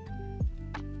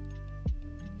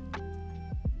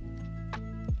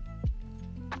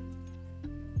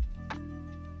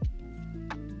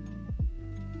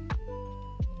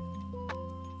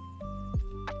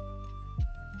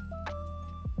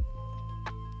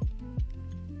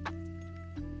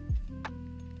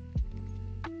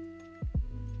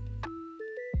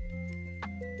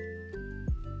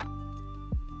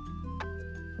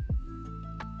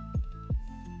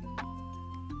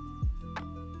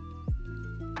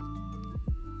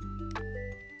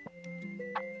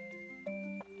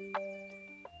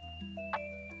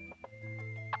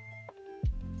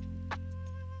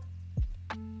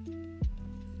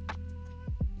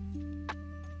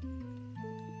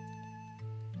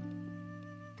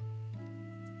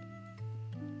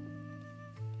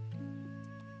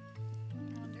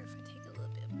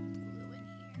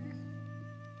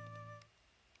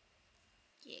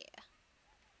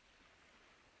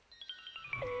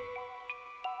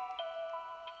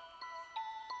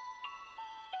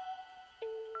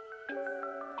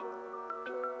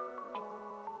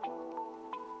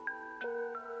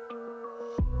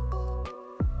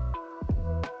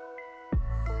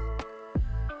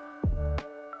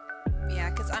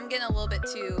 Because I'm getting a little bit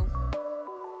too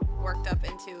worked up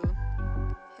into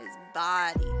his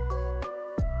body.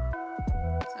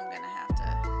 So I'm going to have to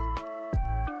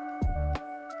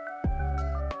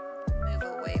move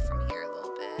away from here a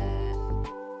little bit.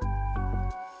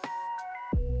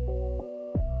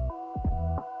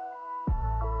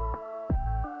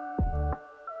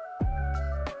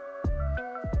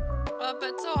 Oh, but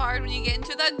it's so hard when you get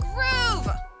into the groove!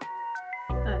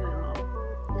 I know.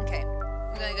 Okay,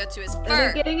 I'm gonna go to his And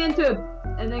fur. then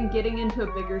getting into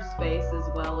a bigger space as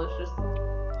well is just,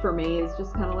 for me, is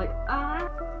just kind of like,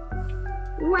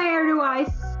 where do I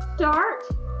start?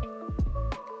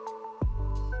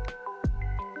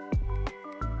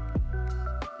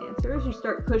 The answer is you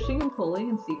start pushing and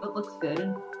pulling and see what looks good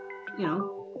and, you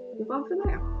know, move on from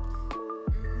there.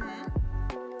 Mm-hmm.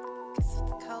 Guess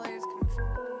the colors come from...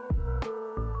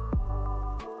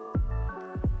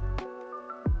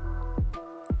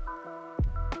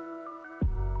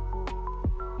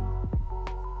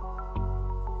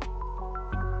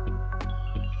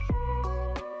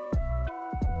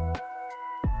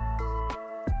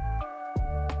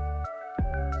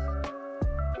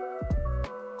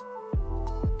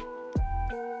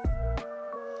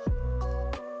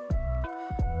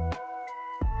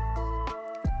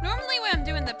 Normally when I'm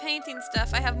doing the painting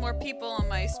stuff, I have more people on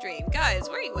my stream. Guys,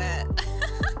 where you at?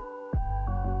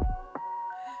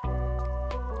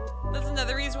 That's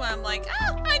another reason why I'm like,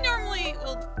 I normally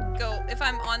will go, if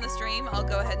I'm on the stream, I'll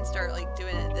go ahead and start like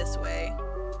doing it this way.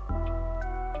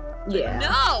 Yeah.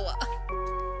 No!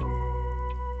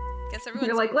 Guess everyone's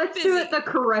You're like, let's busy. do it the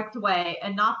correct way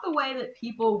and not the way that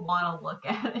people want to look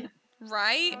at it.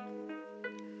 Right?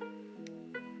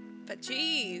 But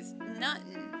geez,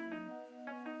 nothing.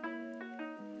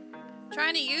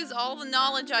 Trying to use all the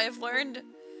knowledge I've learned,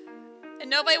 and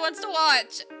nobody wants to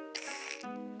watch.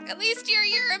 At least you're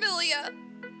here, Amelia.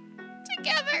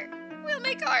 Together, we'll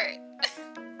make art.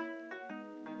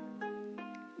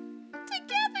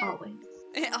 Together. Always.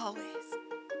 Always.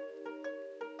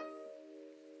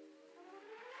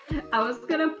 I was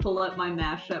gonna pull up my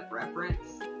mashup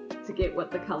reference to get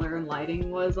what the color and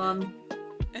lighting was on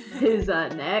his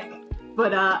neck,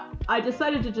 but I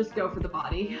decided to just go for the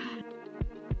body.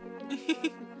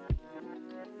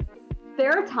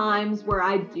 There are times where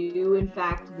I do, in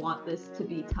fact, want this to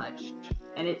be touched,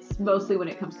 and it's mostly when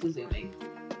it comes to zooming.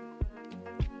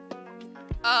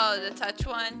 Oh, the touch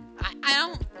one? I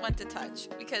don't want to touch,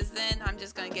 because then I'm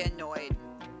just gonna get annoyed.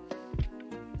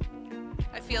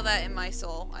 I feel that in my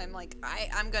soul. I'm like,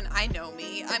 I know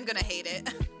me. I'm gonna hate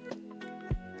it.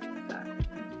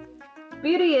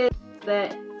 Beauty is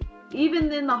that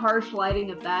even in the harsh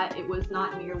lighting of that, it was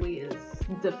not nearly as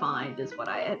defined as what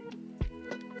I had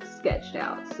sketched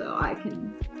out, so I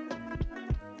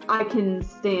can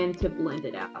stand to blend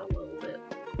it out a little bit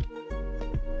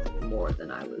more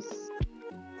than I was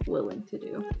willing to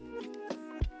do.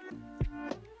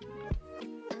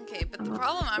 Okay, but the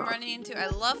problem I'm running into, I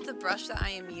love the brush that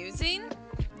I am using,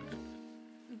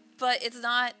 but it's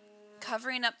not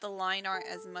covering up the line art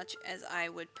as much as I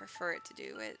would prefer it to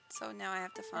do it. So now I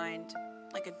have to find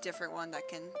like a different one that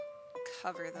can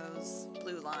cover those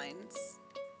blue lines.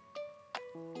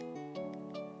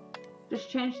 Just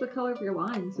change the color of your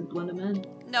lines and blend them in.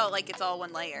 No, like it's all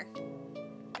one layer.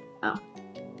 Oh.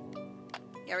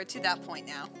 Yeah, we're to that point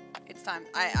now. It's time.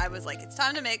 I was like, it's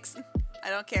time to mix. I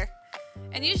don't care.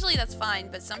 And usually that's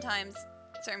fine, but sometimes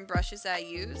certain brushes that I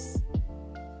use,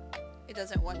 it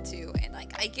doesn't want to. And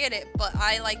like, I get it, but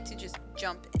I like to just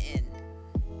jump in.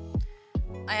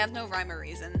 I have no rhyme or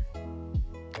reason.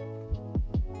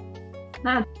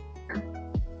 Nah.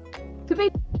 To be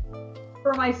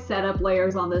for my setup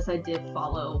layers on this, I did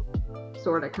follow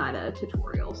sort of kind of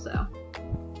tutorial, so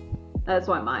that's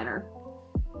why mine are.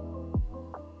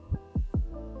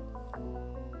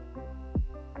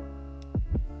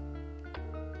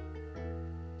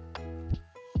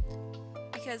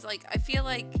 Because like, I feel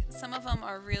like some of them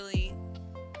are really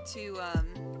too,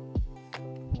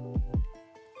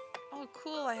 oh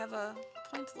cool, I have a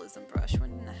pointillism brush.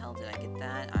 When in the hell did I get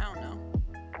that? I don't know.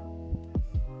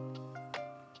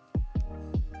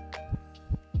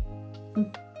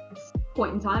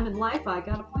 Point in time in life, I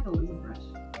got a pointillism brush.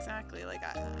 Exactly, like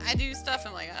I do stuff,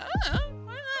 I'm like, I don't know,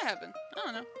 why did that happen? I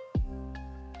don't know.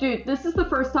 Dude, this is the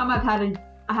first time I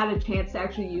had a chance to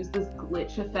actually use this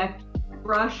glitch effect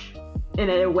brush in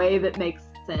a way that makes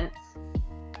sense.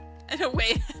 In a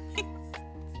way.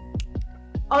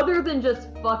 Other than just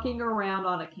fucking around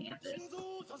on a canvas.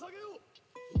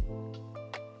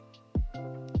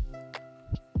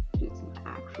 Do some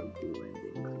actual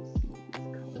blending to see these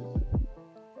colors.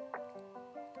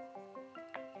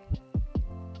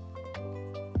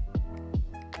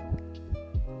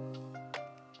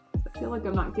 I feel like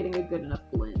I'm not getting a good enough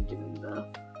blend doing the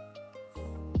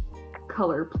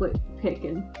color pick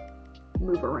and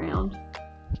move around.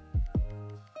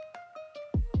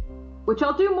 Which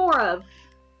I'll do more of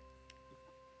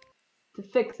to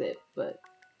fix it, but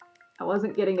I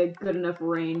wasn't getting a good enough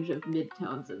range of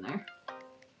midtones in there.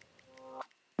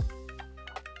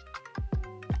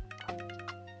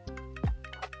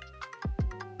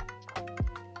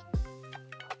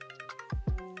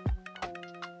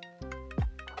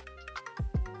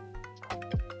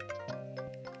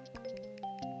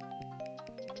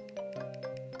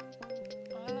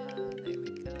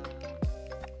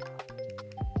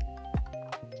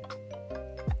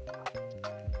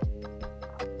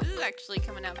 actually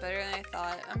coming out better than I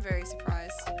thought. I'm very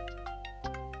surprised.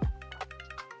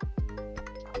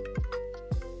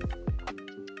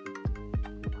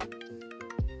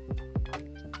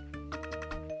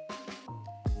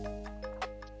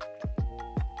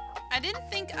 I didn't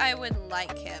think I would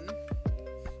like him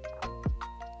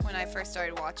when I first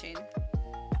started watching.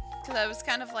 Because I was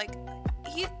kind of like,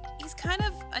 he's kind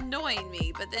of annoying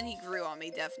me, but then he grew on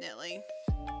me, definitely.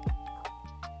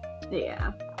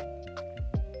 Yeah.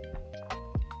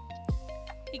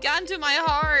 He got into my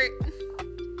heart.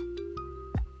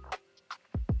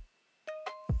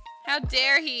 How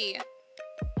dare he?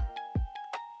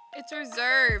 It's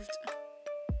reserved.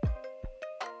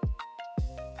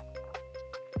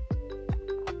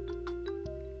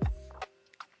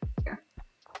 Yeah.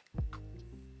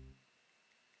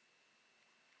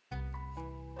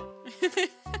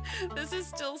 This is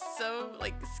still so,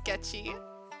 like, sketchy.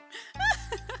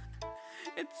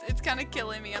 It's kind of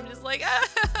killing me. I'm just like,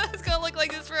 it's gonna look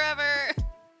like this forever.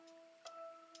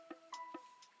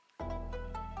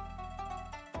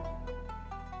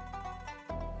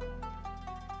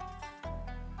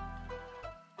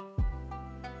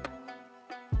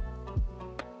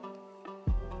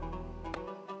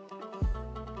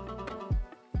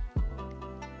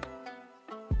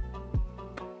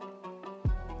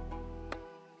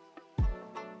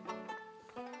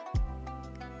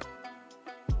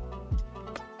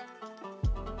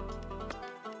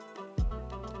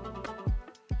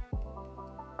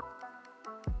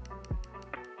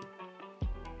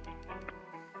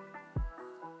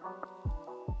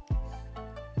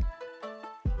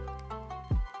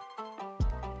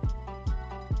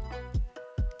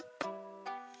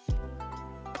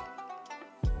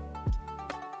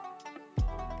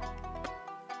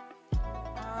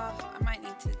 I might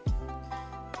need to do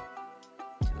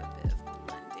a bit of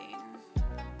blending.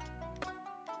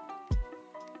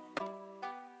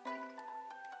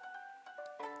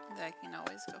 That I can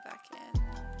always go back in.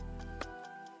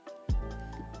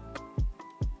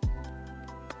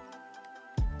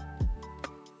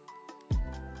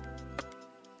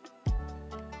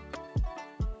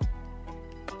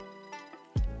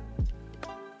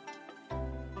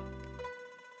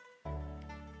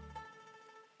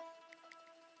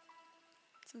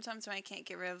 Sometimes when I can't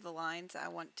get rid of the lines I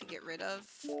want to get rid of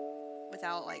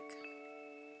without like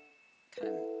kind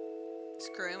of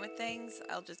screwing with things,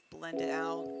 I'll just blend it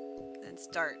out and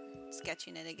start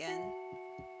sketching it again.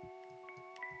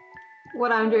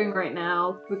 What I'm doing right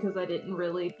now, because I didn't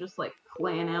really just like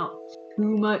plan out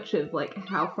too much of like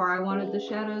how far I wanted the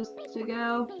shadows to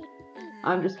go,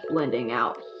 I'm just blending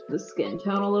out the skin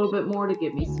tone a little bit more to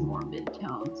give me some more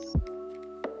mid-tones.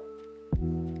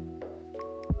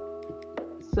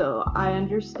 So I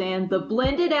understand the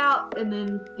blend it out and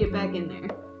then get back in there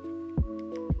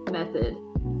method.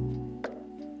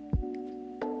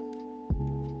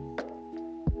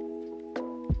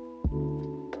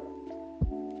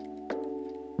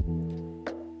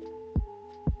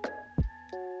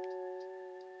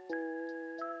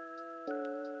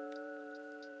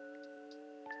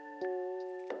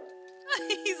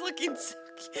 He's looking so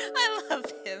cute. I love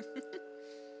him.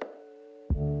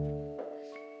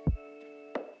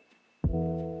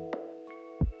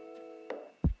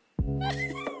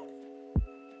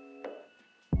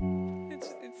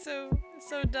 It's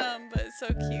so dumb, but it's so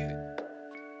cute.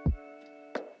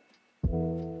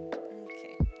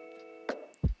 Okay.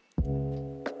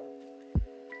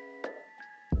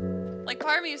 Like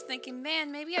part of me was thinking,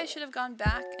 man, maybe I should have gone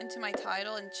back into my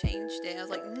title and changed it. I was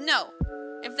like, no.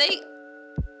 If they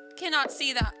cannot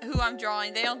see that who I'm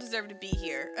drawing, they don't deserve to be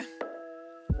here.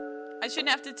 I shouldn't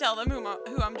have to tell them who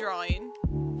I'm drawing.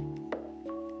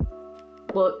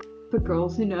 Look, the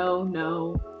girls who know,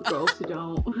 the girls who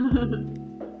don't.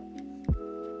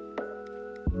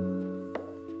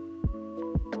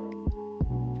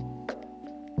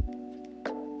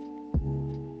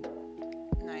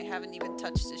 And I haven't even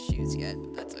touched his shoes yet,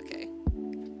 but that's okay.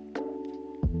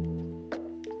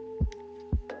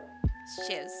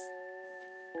 Shoes.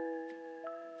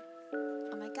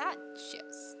 Oh my god,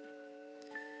 shoes.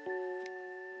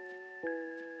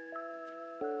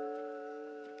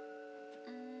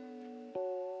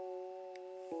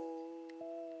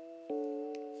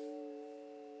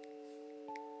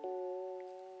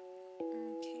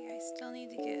 Okay, I still need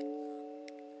to get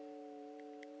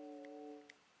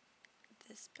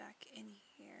this back in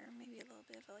here. Maybe a little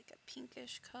bit of like a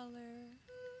pinkish color.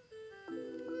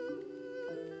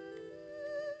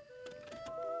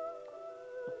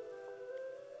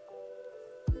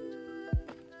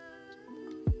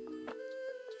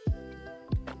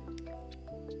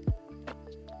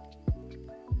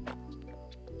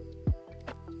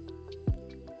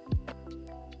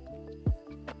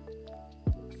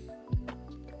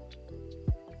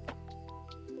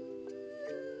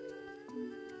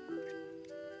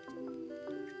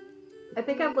 I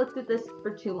think I've looked at this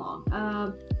for too long.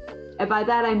 And by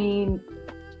that I mean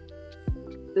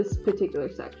this particular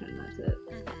section. That's it.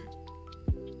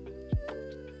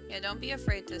 Yeah, don't be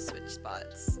afraid to switch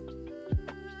spots.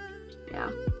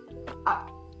 Yeah.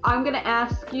 I'm gonna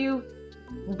ask you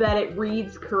that it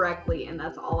reads correctly, and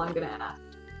that's all I'm gonna ask.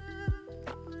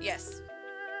 Yes.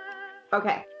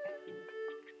 Okay.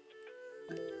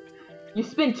 You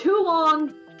spend too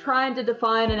long trying to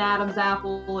define an Adam's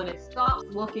apple, and it stops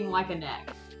looking like a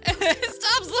neck. It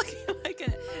stops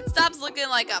looking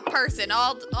like a person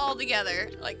all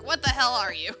together. Like, what the hell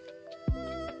are you?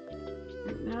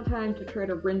 Now time to try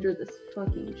to render this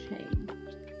fucking chain.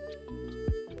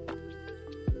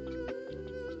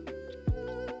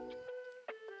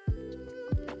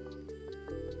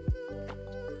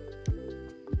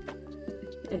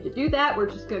 And to do that, we're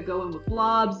just gonna go in with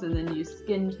blobs and then use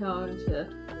skin tone to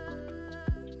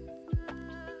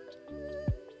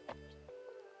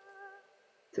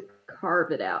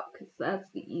carve it out, because that's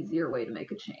the easier way to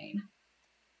make a chain.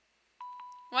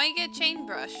 Why you get chain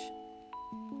brush?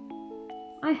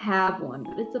 I have one,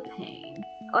 but it's a pain.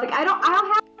 Like I don't have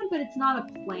one, but it's not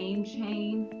a plain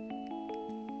chain.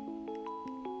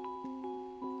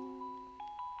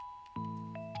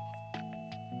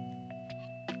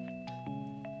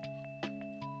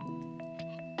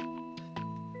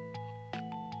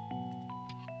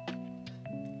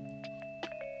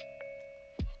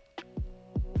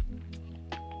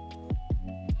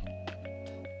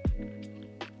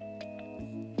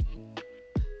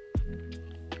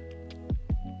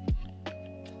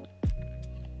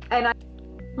 And I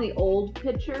the old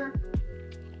picture,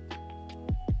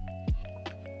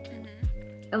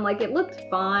 and like it looked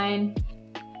fine,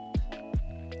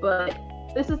 but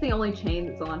this is the only chain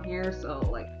that's on here, so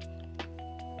like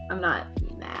I'm not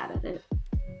mad at it.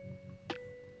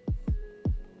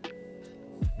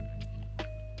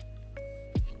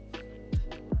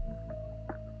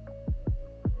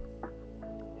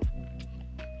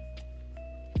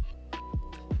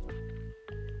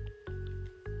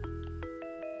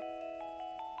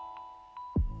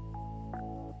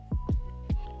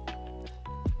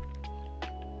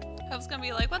 I was gonna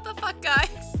be like, what the fuck,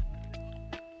 guys?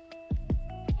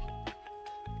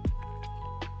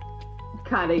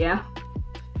 Kinda, yeah.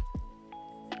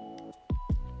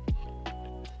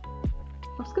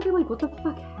 I was gonna be like, what the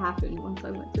fuck happened once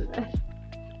I went through that?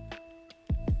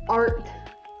 Art.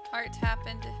 Art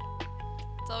happened.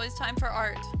 It's always time for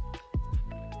art.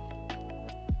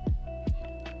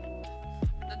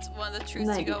 That's one of the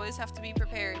truths. You always have to be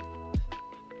prepared.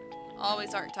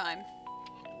 Always art time.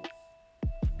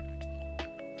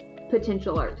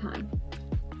 Potential art time.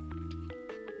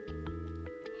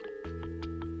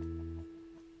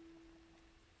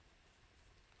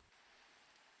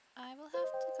 I will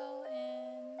have to go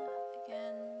in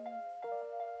again.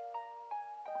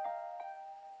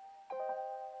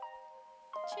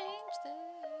 Change this.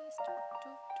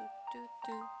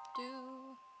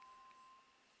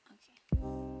 Okay.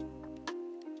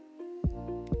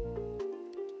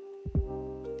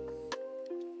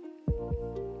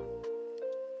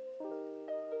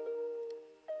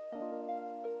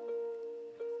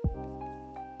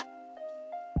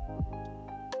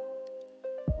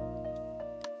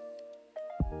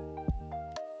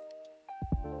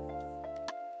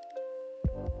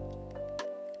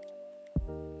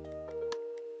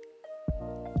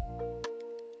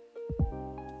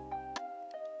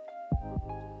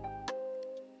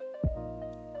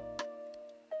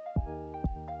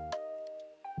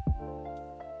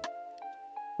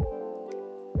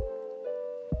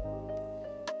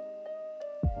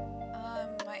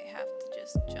 Might have to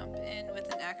just jump in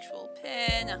with an actual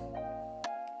pen.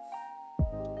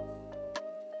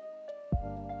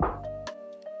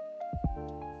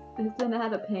 Isn't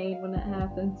that a pain when it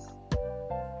happens?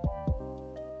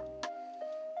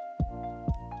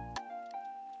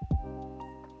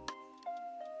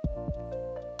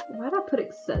 Why'd I put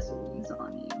accessories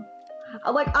on you?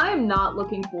 Like, I am not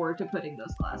looking forward to putting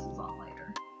those glasses on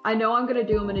later. I know I'm gonna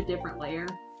do them in a different layer,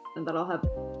 and that I'll have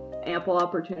ample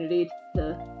opportunity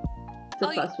to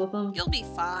fuss with them. You'll be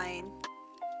fine.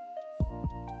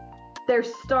 They're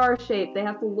star-shaped. They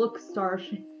have to look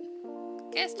star-shaped.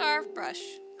 Get a star brush.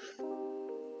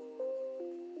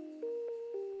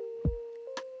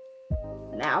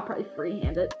 Now I'll probably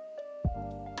freehand it.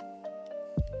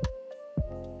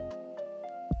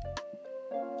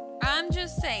 I'm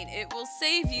just saying, it will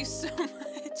save you so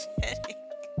much headache.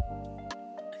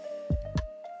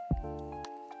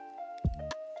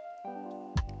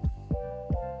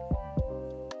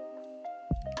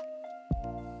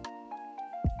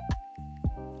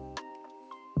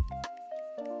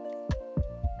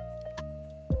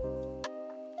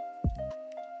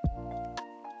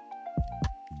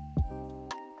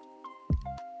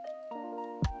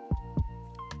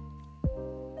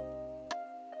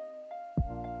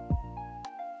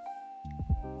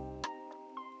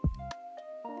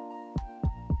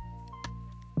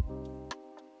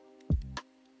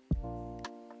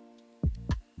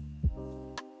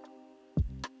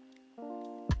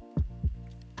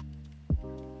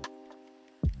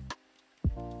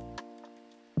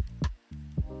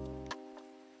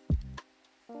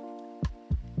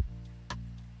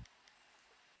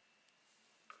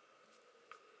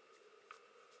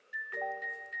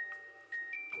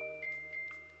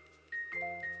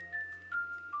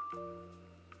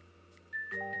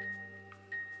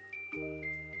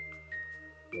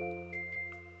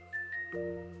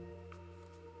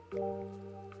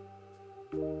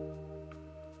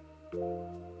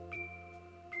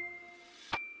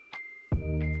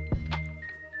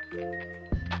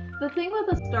 The thing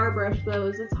with a star brush, though,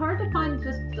 is it's hard to find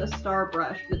just a star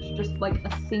brush that's just like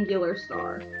a singular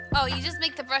star. Oh, you just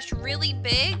make the brush really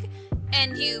big,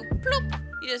 and you bloop,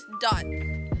 you just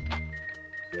done.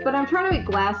 But I'm trying to make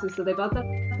glasses, so they both have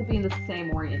to be in the same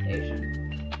orientation.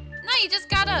 No, you just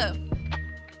gotta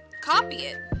copy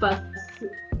it. But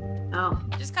oh,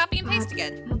 Just copy and paste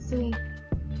again. let's see.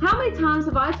 How many times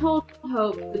have I told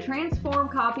Hope the transform,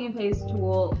 copy, and paste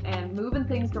tool and moving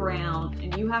things around,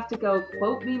 and you have to go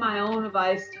quote me my own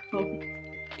advice to Hope?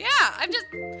 Yeah,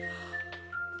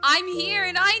 I'm here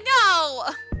and I know.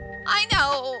 I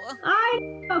know. I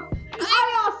know.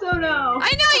 I also know.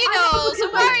 I know you know. So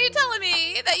why are you telling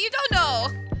me that you don't know?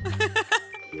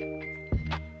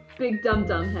 Big dum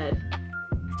head.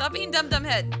 Stop being dumb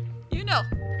head. You know.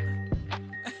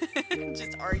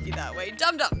 Just argue that way.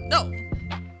 Dumb. No.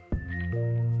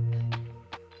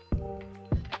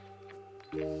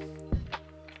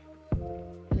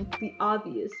 Make the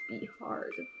obvious be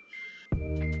hard.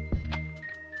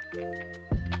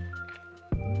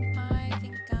 I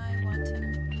think I want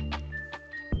him.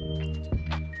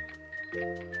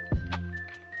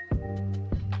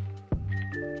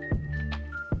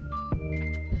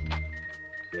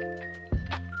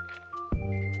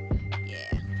 Yeah.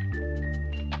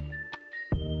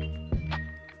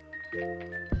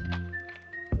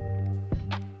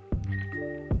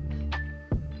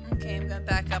 Okay, I'm gonna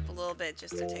back up a little bit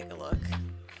just to take a look.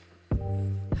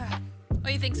 What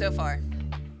do you think so far?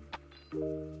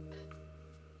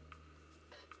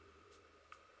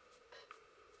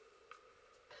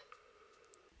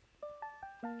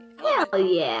 Hell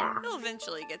yeah. He'll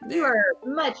eventually get there. You are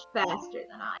much faster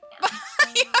than I am.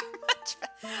 You are much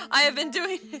I have been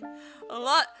doing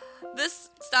this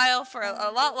style for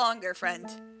a lot longer, friend.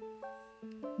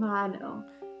 I know.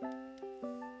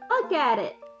 Look at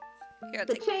it. Here,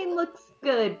 The chain looks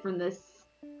good from this.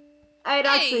 It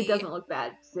actually Hey. doesn't look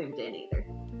bad zoomed in either.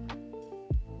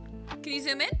 Can you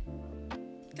zoom in?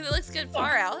 Because it looks good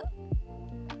far out.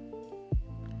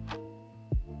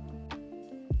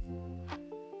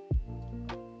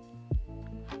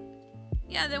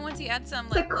 Yeah, then once you add some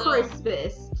The like little,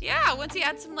 crispest. yeah, once you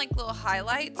add some like little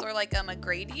highlights or like a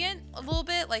gradient a little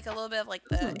bit of like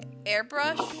the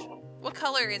airbrush. What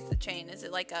color is the chain? Is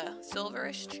it like a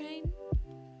silverish chain?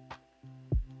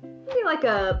 Maybe like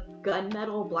a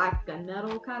gunmetal, black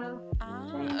gunmetal kind of.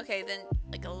 chain. Okay, then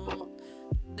like a little,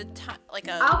 like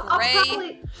a I'll gray probably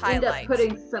end up highlight.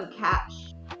 putting some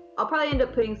catch. I'll probably end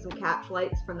up putting some catch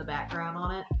lights from the background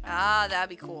on it. Ah, that'd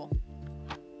be cool.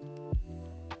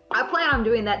 I plan on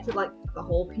doing that to like the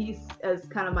whole piece as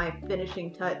kind of my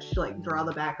finishing touch, to, like draw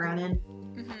the background in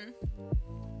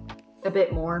a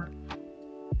bit more.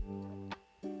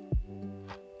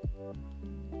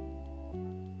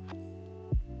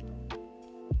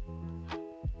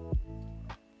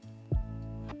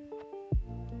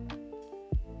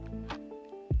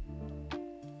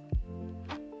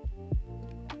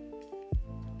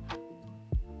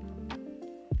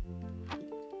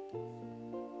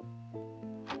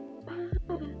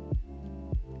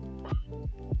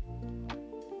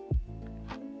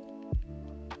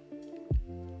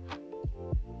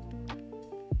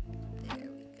 There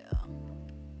we go.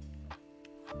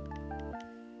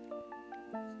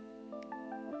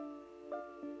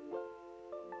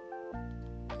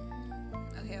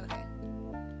 Okay.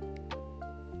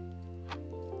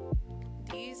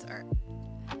 These are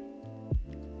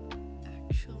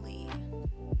actually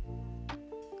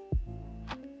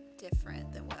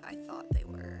different than what I thought they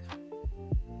were.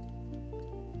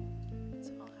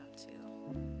 So I'll have to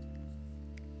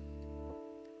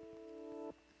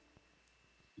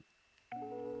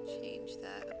change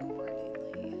that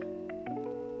accordingly.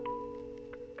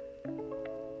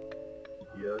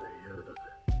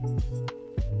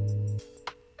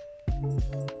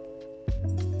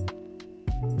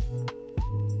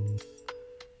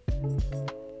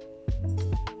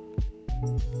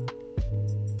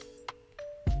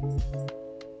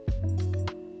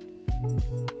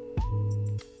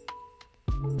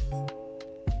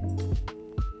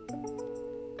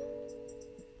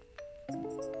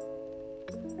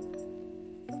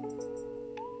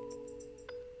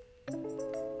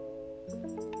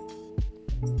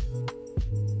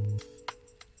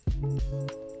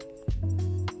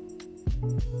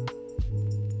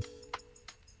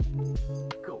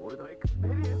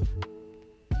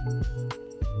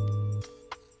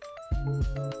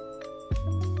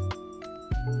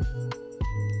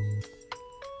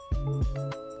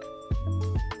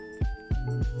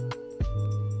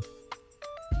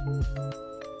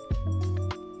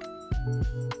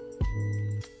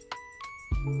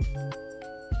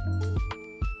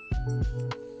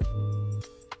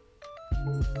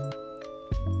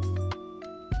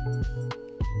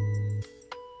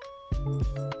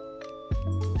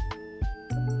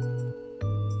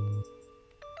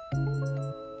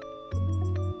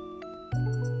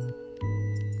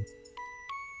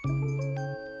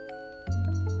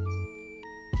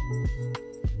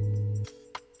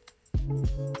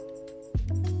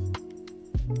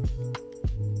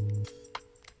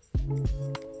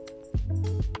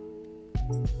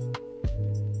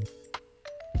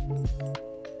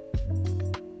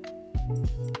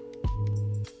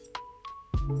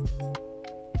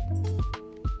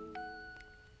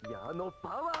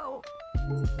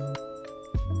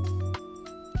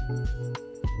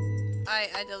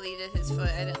 I deleted his foot.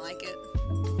 I didn't like it.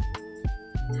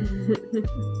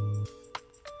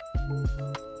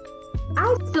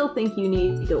 I still think you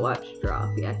need to watch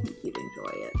Drawfee. I think you'd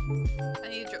enjoy it. I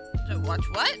need to watch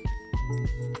what?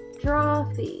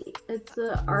 Drawfee. It's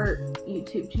an art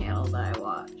YouTube channel that I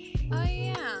watch. Oh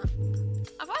yeah.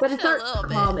 I've watched But it's it a art little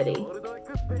comedy. bit.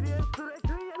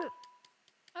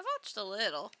 I've watched a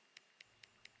little.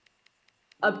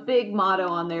 A big motto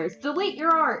on there is delete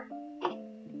your art.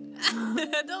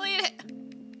 Delete it.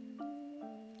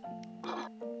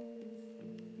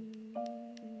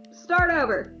 Start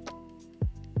over.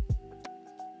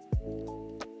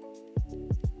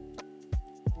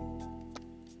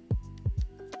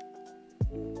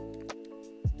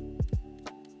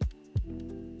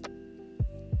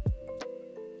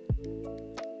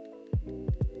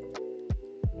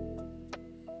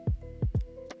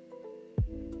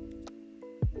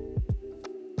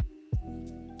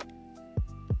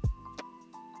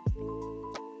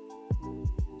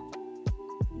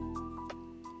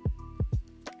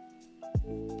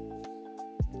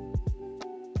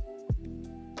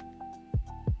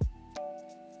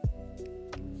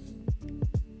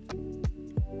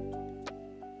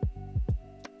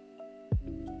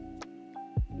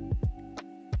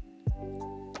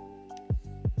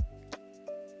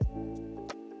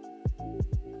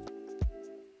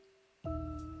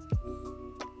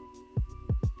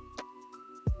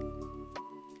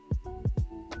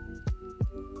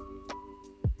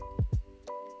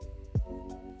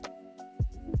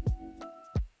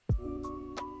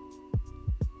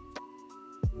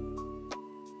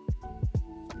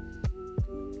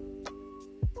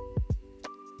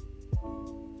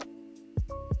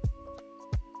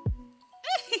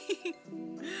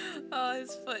 Oh,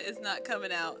 his foot is not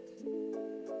coming out.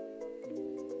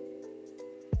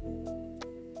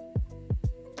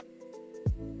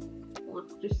 Well,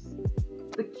 just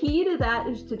the key to that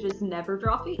is to just never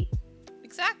draw feet.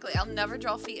 Exactly. I'll never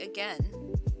draw feet again.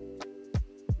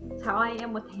 It's how I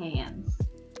am with hands.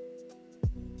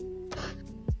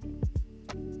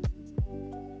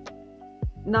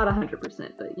 Not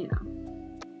 100%, but you know.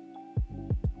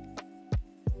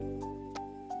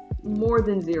 More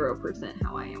than 0%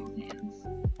 how I am with hands.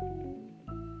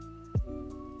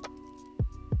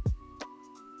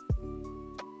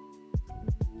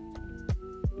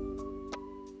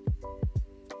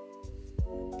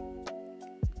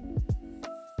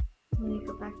 Let me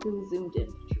go back to the zoomed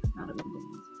in picture. Not a zoomed in,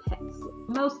 it's text.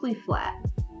 Mostly flat.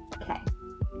 Okay.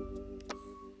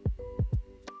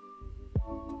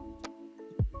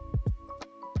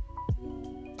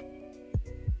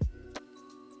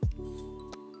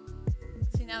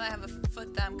 See, now that I have a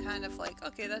foot that I'm kind of like,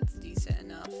 okay, that's decent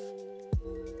enough.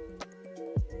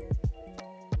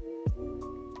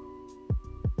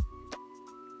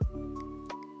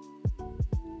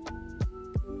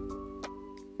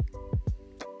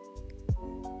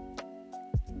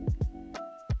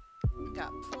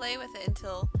 Got play with it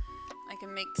until I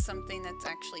can make something that's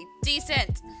actually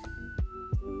decent.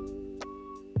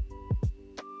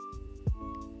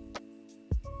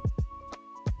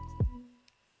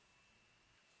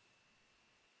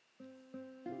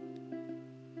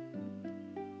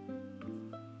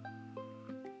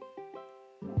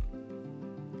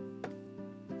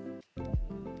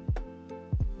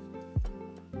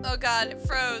 Oh god, it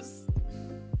froze.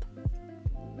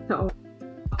 Oh,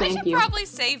 I thank should you. probably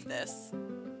save this.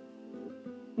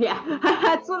 Yeah,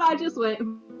 that's what I just went.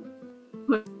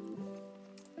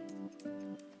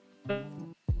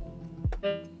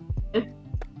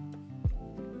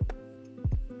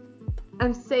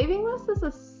 I'm saving this as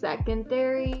a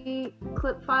secondary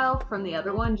clip file from the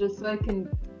other one just so I can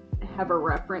have a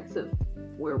reference of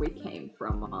where we came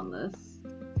from on this.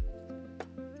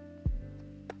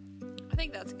 I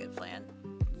think that's a good plan.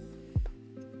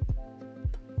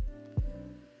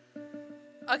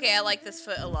 Okay, I like this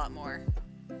foot a lot more.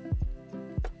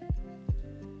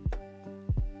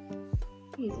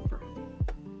 Easy for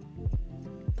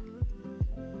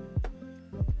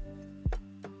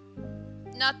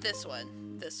Not this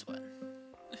one. This one.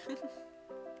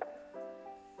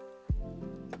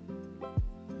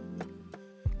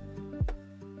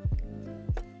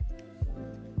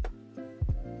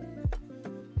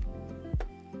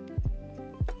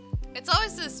 It's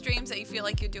always the streams that you feel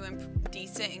like you're doing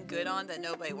decent and good on that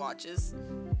nobody watches.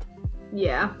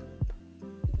 Yeah.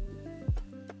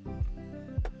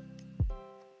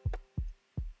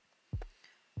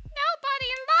 Nobody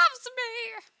loves me!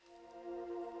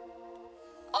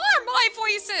 Or my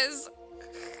voices!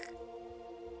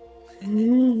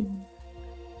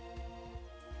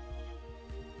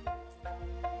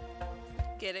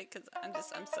 Get it? Because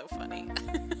I'm so funny.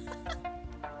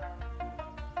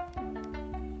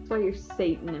 That's why you're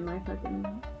Satan in my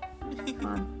fucking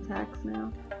contacts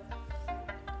now.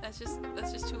 That's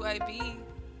just who I be.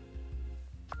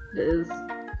 It is.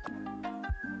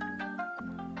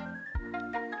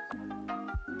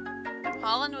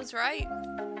 Holland was right.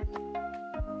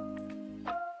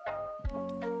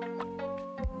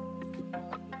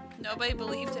 Nobody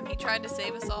believed him. He tried to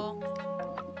save us all.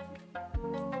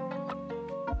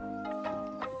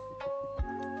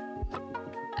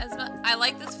 I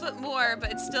like this foot more,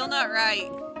 but it's still not right.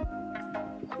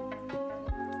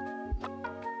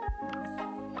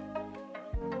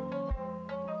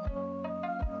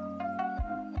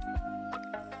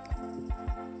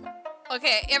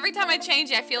 Okay, every time I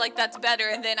change it, I feel like that's better,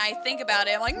 and then I think about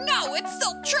it, I'm like, no, it's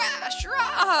still trash!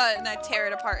 Rah! And I tear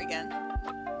it apart again.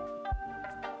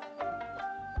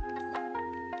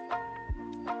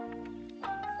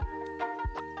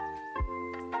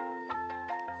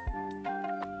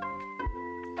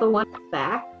 The one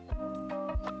back?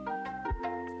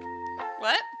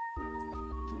 What?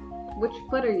 Which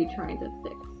foot are you trying to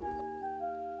fix?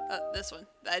 This one.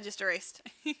 I just erased.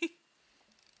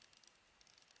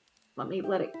 Let me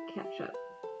let it catch up.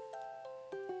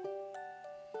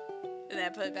 And then I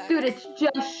put it back. Dude, it's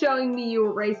just showing me you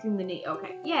erasing the knee.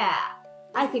 Okay, yeah.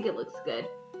 I think it looks good.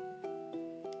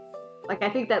 Like, I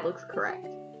think that looks correct.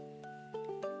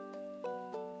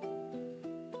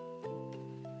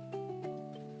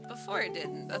 Before it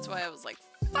didn't. That's why I was like,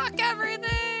 fuck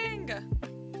everything!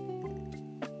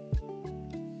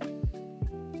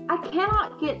 I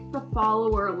cannot get the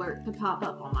follower alert to pop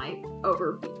up on my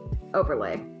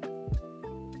overlay.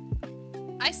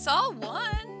 I saw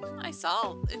one. I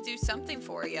saw it do something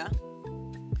for you.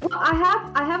 Well, I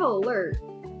have an alert,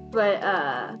 but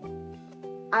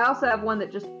I also have one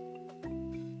that just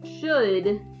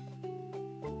should.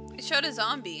 It showed a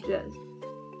zombie. Just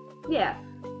yeah,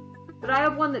 but I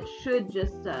have one that should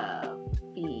just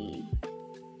be.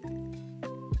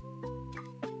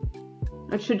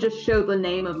 It should just show the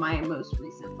name of my most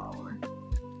recent follower.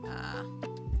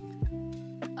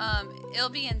 It'll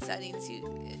be in settings.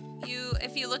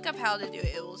 If you look up how to do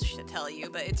it, it will tell you,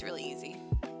 but it's really easy.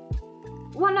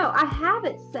 Well, no, I have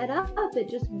it set up. It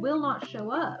just will not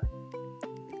show up.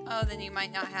 Oh, then you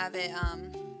might not have it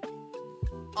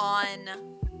on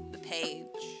the page,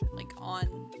 like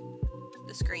on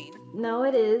the screen. No,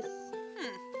 it is.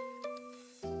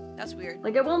 That's weird.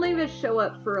 Like, it won't even show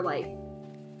up for like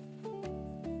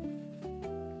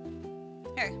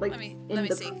Here, like let me in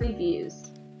the see. previews.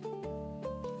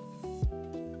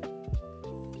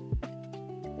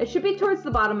 It should be towards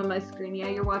the bottom of my screen. Yeah,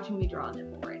 you're watching me draw a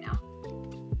nipple right now.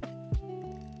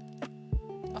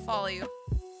 I'll follow you.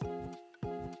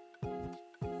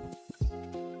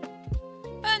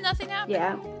 Nothing happened.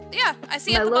 Yeah. Yeah, I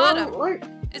see My at the little bottom. alert.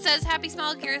 It says Happy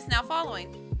Smile Gear is now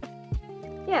following.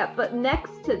 Yeah, but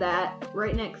next to that,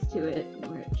 right next to it,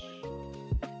 which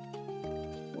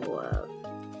will,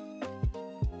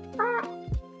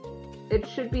 it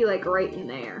should be like right in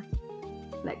there,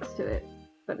 next to it,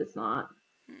 but it's not.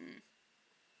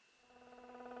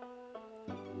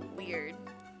 Weird.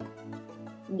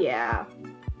 Yeah.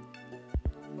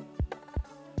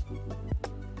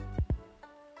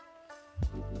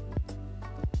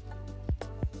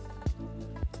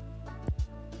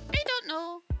 I don't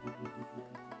know.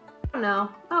 I don't know.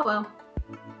 Oh well.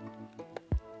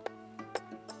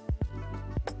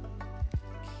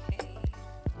 Okay.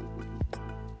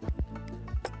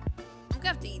 I'm gonna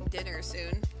have to eat dinner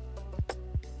soon.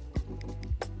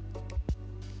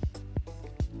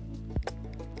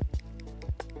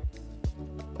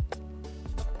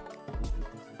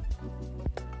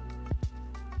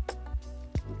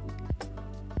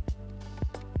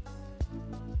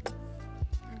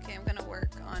 Okay, I'm gonna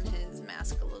work on his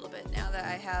mask a little bit now that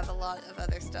I have a lot of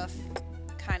other stuff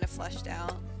kind of fleshed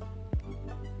out.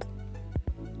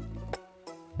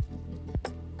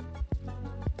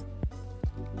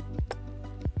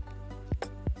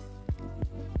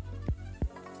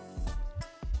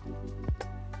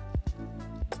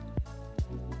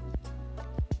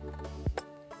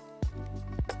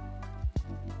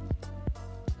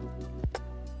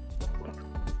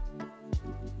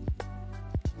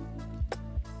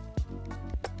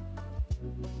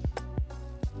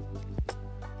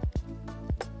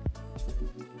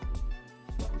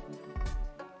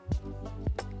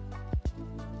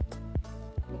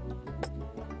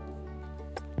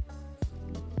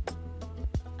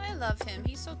 love him.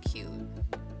 He's so cute.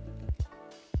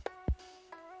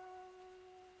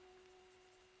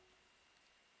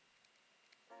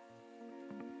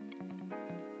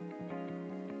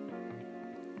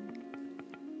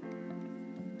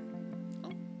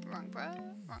 Oh, wrong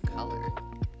color.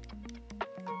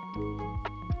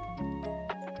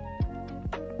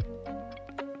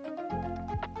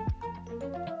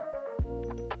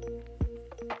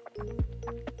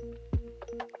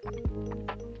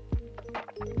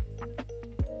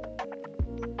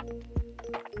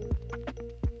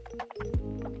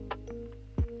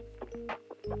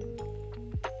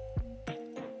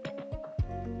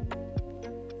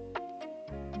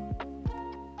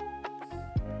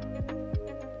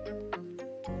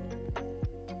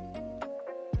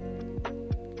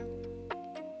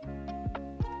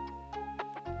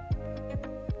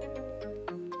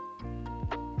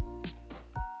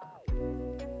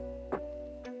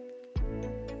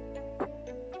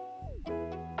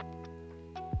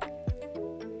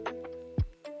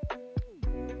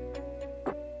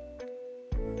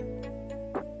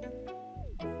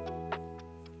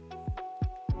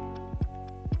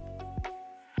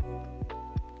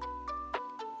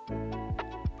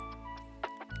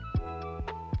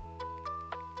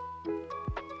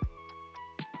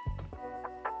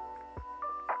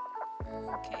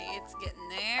 Okay, it's getting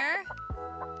there.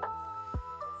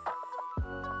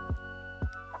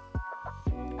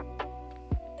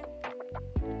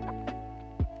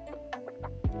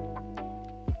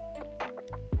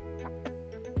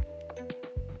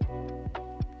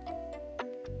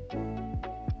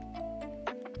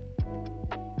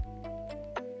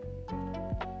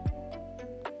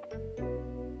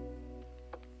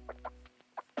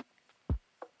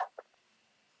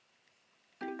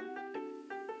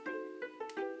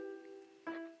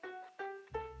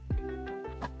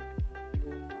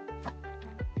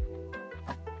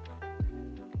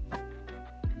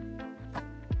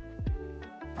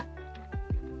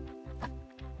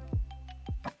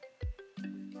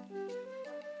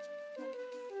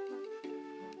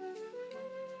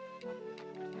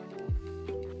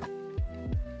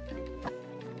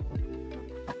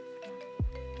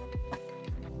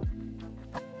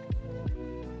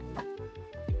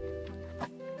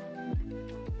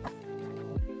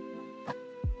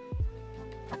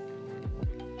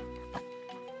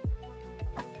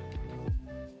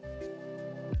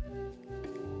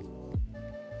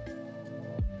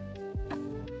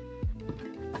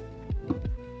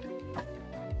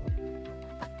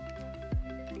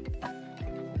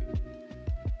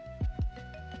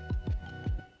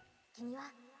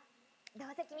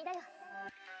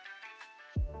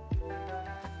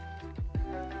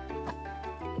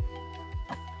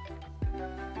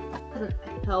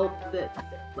 Doesn't help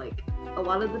that, like, a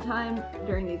lot of the time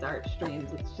during these art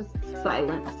streams, it's just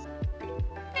silence.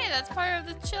 Hey, that's part of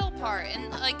the chill part.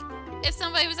 And, like, if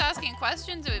somebody was asking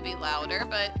questions, it would be louder,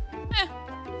 but,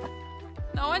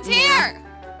 no one's here!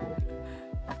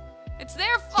 It's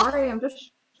their fault! Sorry, I'm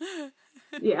just...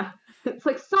 Yeah. It's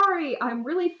like, sorry, I'm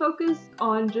really focused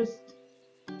on just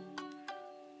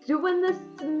doing this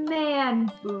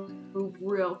man boob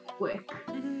real quick.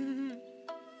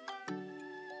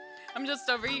 I'm just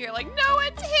over here like, no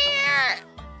one's here!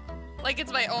 Like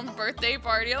it's my own birthday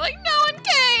party. I'm like, no one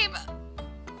came!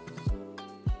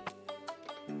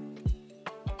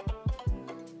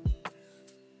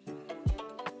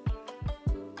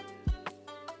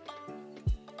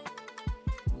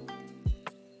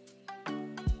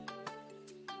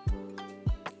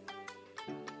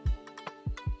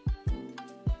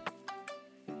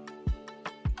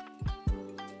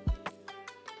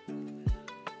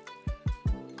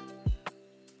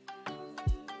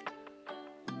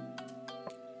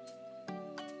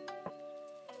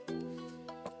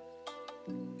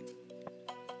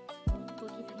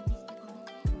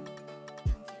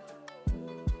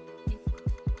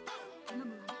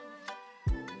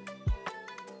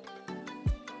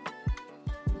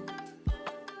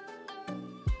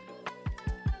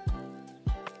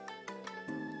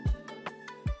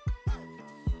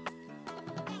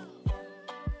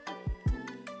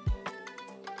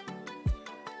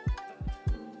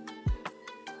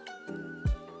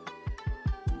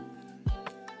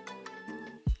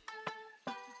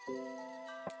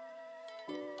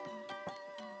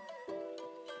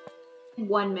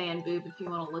 One man boob if you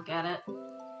want to look at it.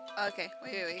 Okay,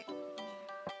 wait.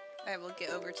 I will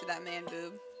get over to that man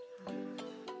boob.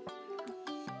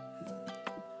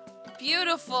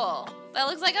 Beautiful! That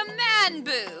looks like a man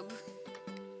boob!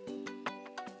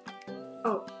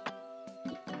 Oh.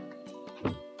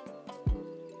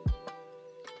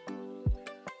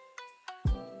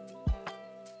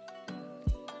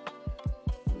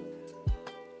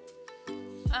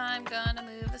 I'm gonna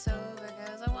move this over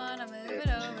because I wanna move it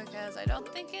over because I don't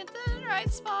think it's in the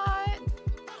right spot.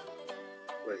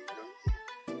 Wait,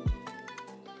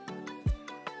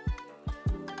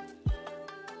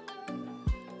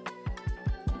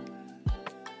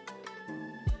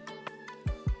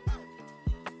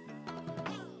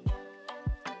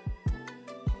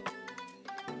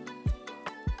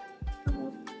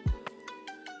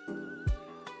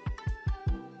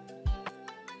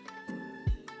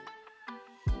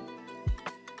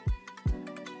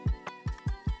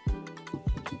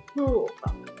 Oh.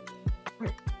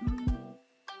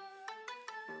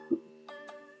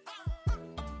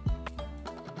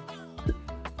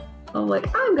 I'm like,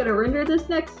 I'm gonna render this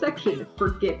next section.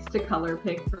 Forgets to color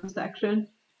pick from section.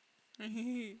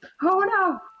 Oh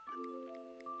no!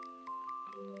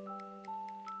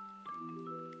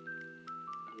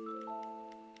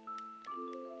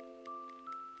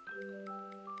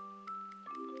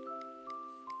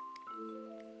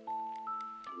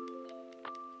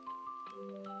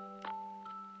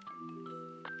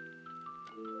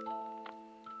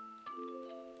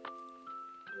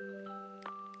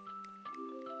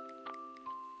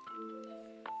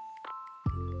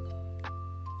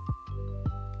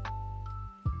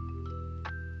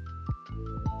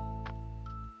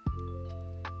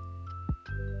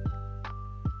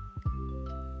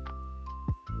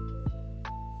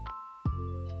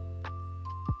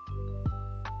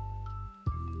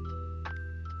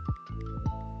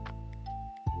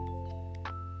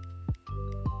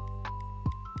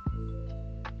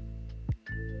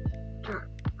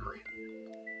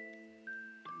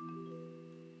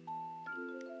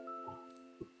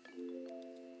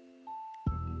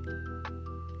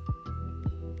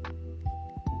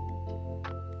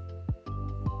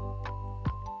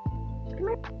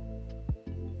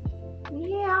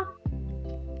 Yeah.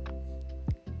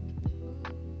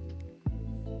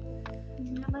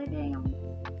 Lay down.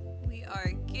 We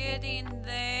are getting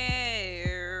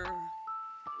there.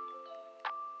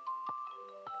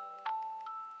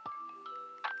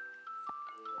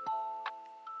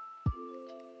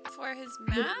 For his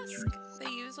mask,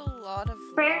 they use a lot of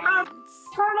lines.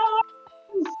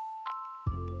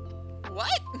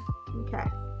 What? Okay.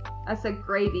 I said,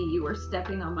 Gravy, you were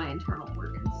stepping on my internal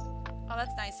organs. Oh,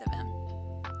 that's nice of him.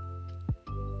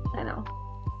 I know.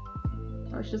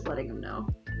 I was just letting him know.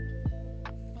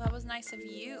 Well, that was nice of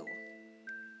you.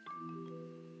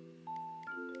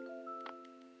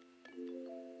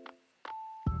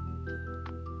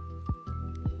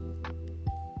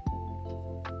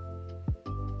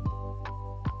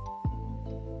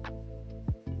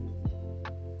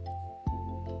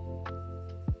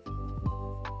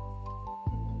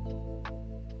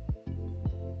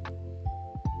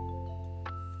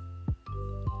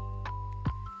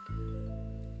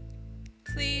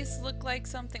 Please look like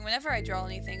something. Whenever I draw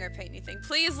anything or paint anything,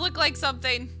 please look like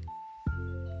something.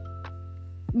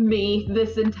 Me,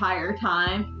 this entire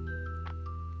time.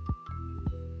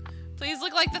 Please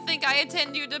look like the thing I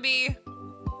intend you to be.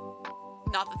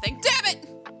 Not the thing. Damn it!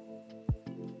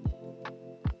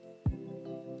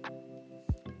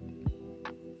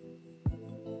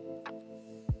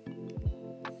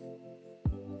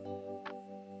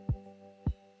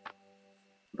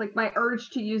 Like my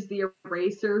urge to use the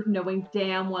eraser, knowing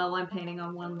damn well I'm painting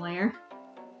on one layer.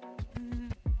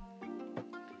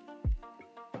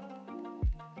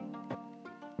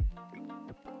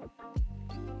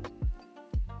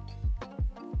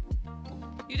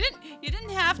 You didn't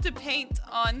have to paint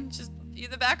on just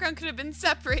the background could have been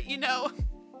separate, you know.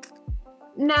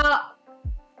 No,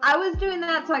 I was doing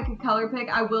that so I could color pick.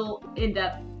 I will end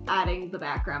up adding the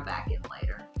background back in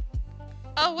later.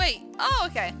 Oh wait. Oh,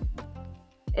 okay.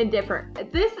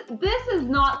 Indifferent. This is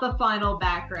not the final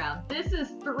background. This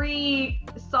is 3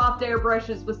 soft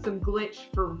airbrushes with some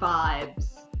glitch for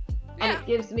vibes, and it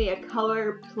gives me a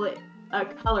color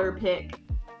pick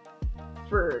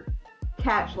for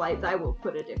catch lights. I will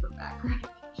put a different background.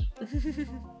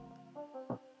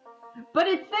 But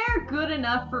it's there good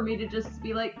enough for me to just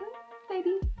be like,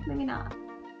 maybe, maybe not.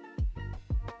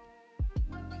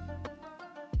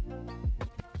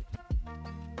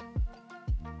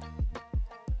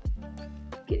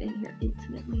 Get in here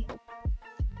intimately.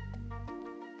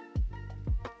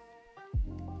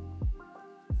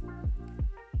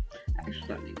 I actually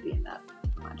don't need to be in that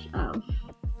much.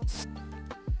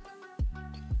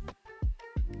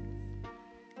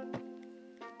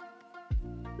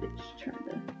 Let's try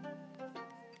to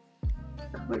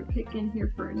color pick in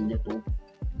here for a nipple.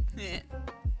 Nip.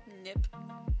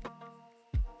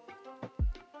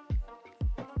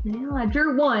 Well, I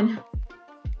drew one.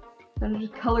 Gotta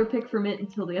just color pick from it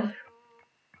until the other.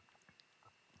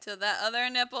 Till that other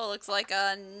nipple looks like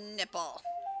a nipple.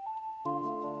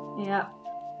 Yeah.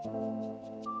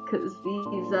 Because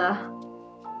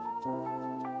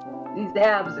these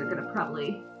abs are gonna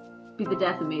probably be the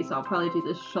death of me, so I'll probably do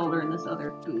this shoulder and this other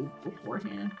boob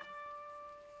beforehand.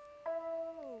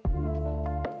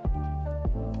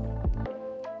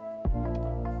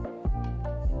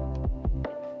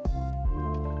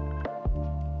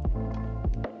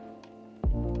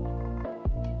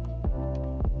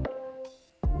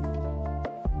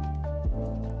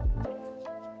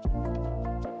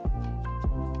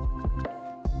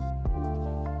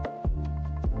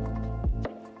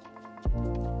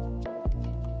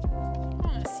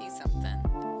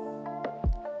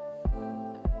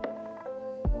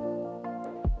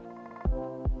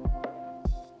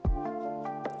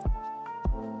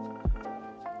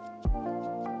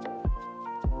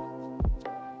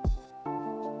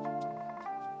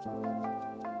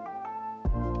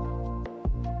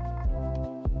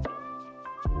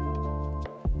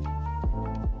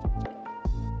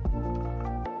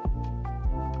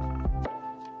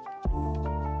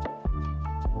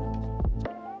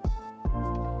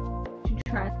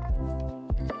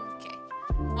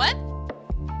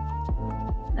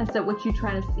 I said, what you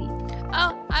trying to see?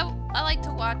 Oh, I like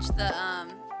to watch the,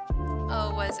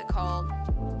 oh, what is it called?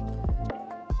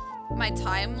 My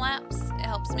time lapse. It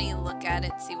helps me look at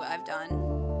it, see what I've done.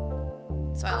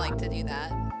 So I like to do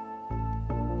that.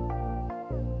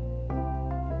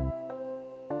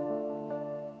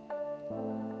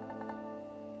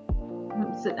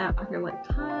 I'm sitting out here like,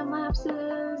 time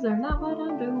lapses are not what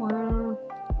I'm doing.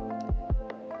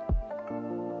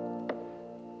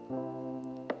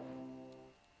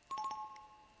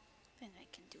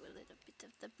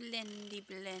 Blendy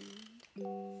blend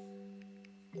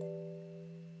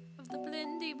of the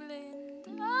blendy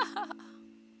blend. Ah.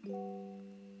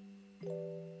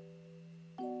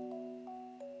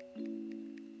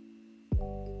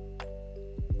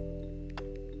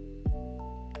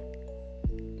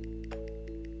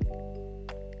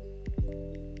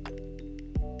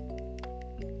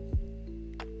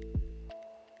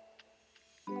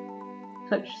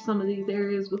 Touch some of these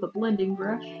areas with a blending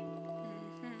brush.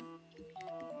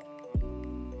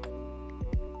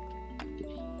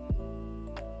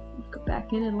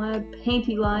 Back in and add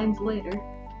painty lines later.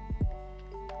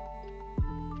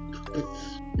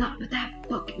 Not with that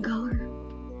fucking color.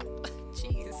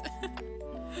 Jeez.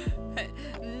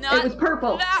 It was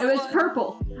purple. It was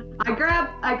purple. I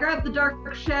grabbed the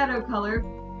dark shadow color,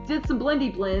 did some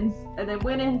blendy blends, and then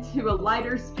went into a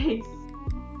lighter space.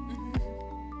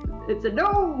 It's a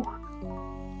no!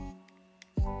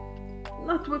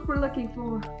 Not what we're looking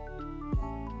for.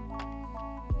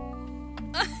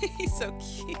 He's so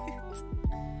cute.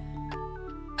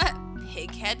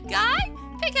 Pighead guy?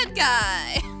 Pighead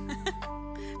guy!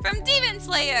 From Demon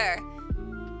Slayer!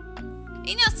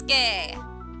 Inosuke!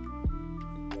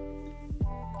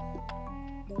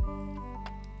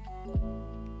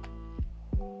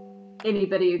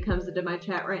 Anybody who comes into my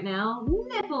chat right now,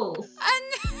 nipples!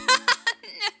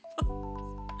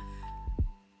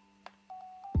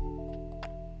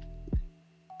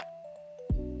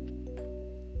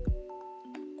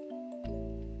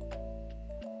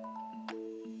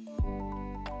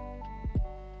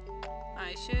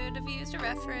 I should have used a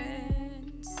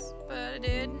reference, but I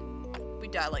didn't. We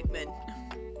die like men.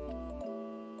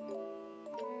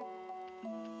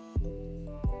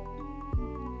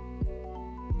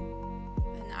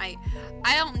 And I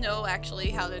don't know actually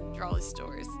how to draw his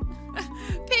stores.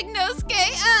 Pignosuke!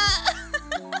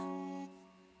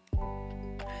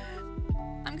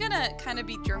 I'm gonna kind of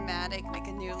be dramatic, make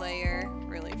a new layer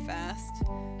really fast.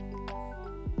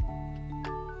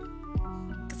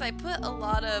 Because I put a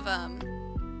lot of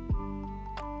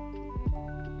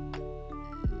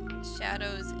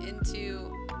shadows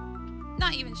into,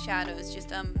 not even shadows,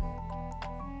 just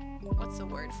what's the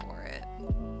word for it?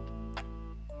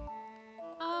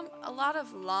 A lot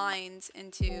of lines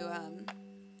into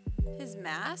his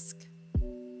mask,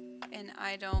 and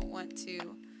I don't want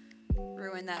to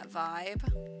ruin that vibe.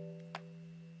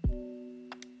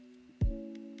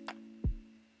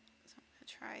 So I'm gonna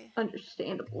try.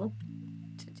 Understandable.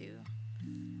 To do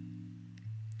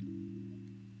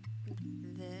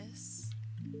this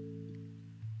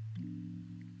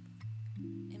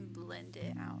and blend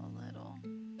it out a little.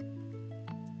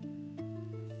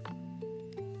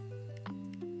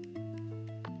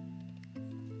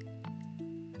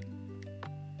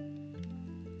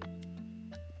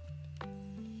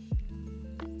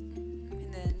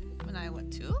 And then when I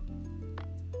went to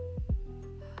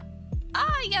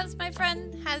yes, my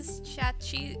friend has chat.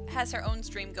 She has her own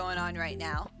stream going on right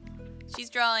now. She's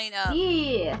drawing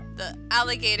Yeah. the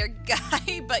alligator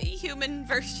guy, but human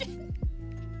version.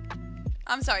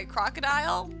 I'm sorry,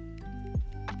 crocodile?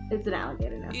 It's an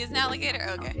alligator now. He is an alligator?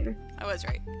 Okay. Alligator. I was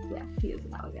right. Yeah, he is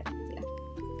an alligator.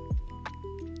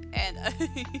 Yeah. And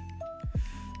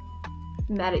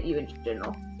Mad at you in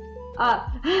general. what?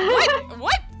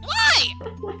 What? Why?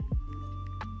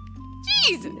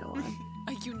 Jeez! You know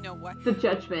why. You know what? The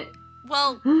judgment.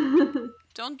 Well,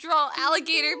 don't draw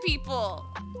alligator people.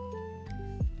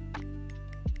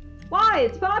 Why?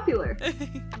 It's popular.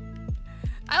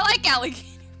 I like alligators.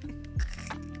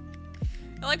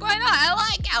 Like, why not? I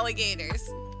like alligators.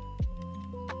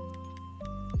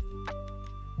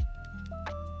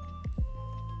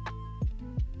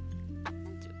 Do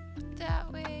it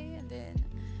that way and then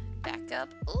back up.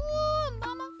 Ooh,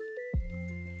 mama.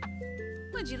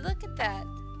 Would you look at that?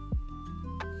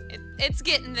 It's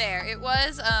getting there. It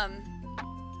was,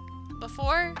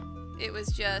 before, it was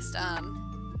just,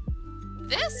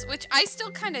 this, which I still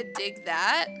kind of dig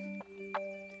that.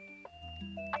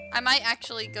 I might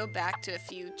actually go back to a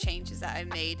few changes that I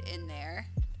made in there.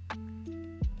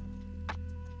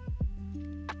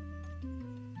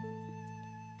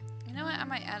 You know what? I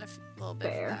might add a little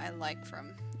bit Fair. that I like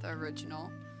from the original.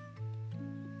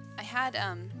 I had,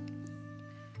 I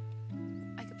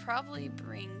could probably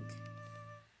bring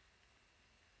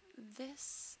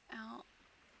this out.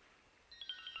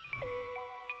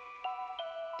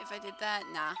 If I did that,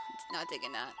 nah, it's not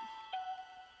digging that.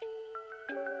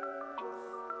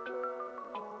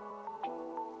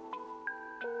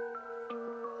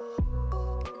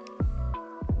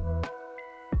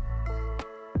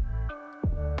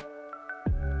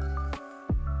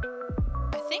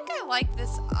 I think I like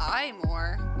this eye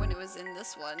more when it was in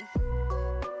this one.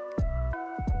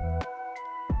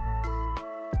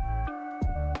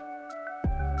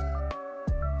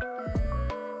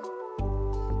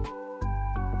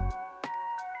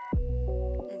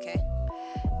 Okay.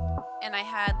 And I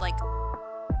had like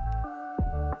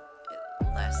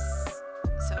less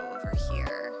so over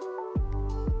here.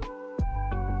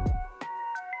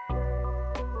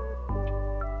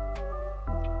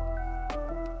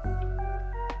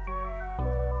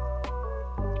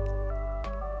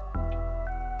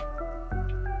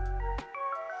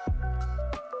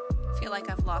 I feel like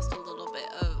I've lost a little bit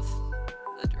of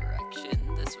the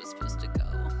direction this was supposed to go.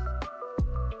 I'm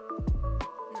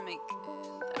gonna make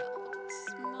that a little bit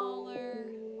smaller.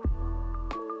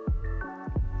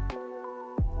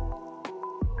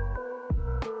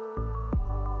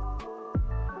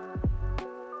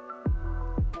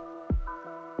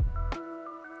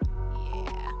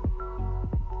 Yeah.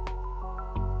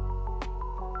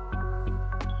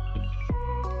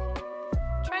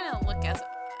 Trying to look as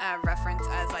a reference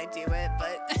as I do it,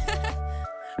 but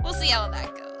we'll see how that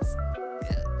goes.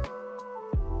 Good.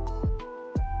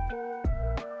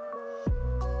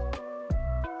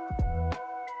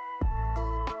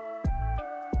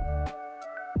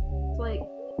 It's like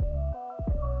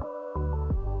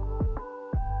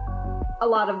a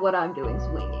lot of what I'm doing is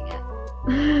winging it.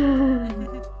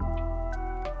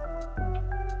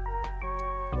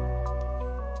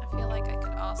 I feel like I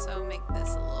could also make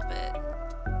this a little bit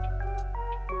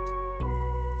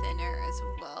thinner as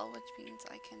well, which means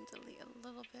I can delete a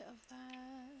little bit of that.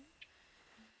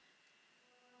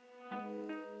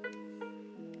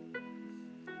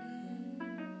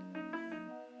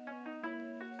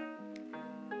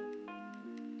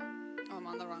 Oh, I'm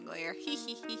on the wrong layer. Hee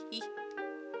hee hee hee.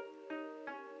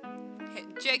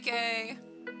 Hit JK.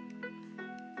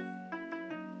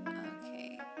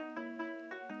 Okay.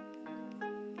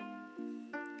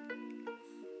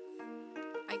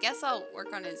 I guess I'll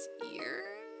work on his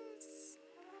ears,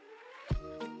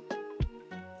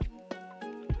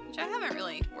 which I haven't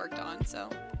really worked on, so.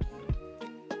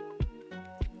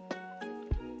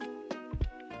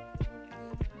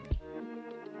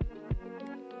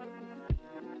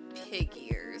 Pig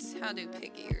ears. How do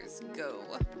pig ears go?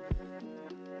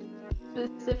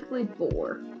 Specifically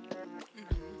boar.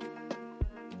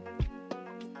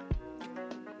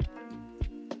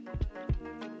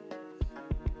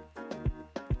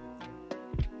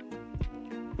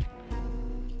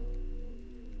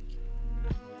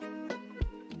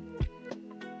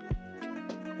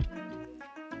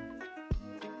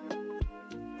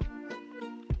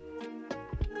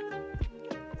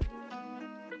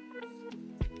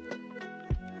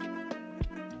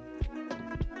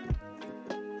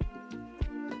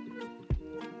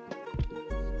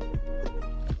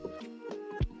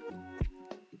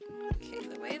 Okay,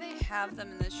 the way they have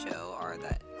them in the show are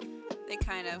that they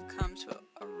kind of come to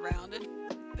a rounded,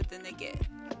 but then they get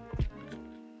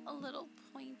a little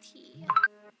pointy.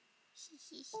 Hee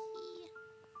hee hee.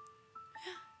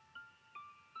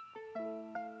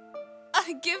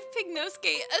 Give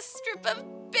Pignosuke a strip of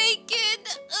bacon!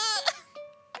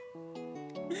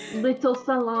 Little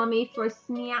salami for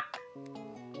snack.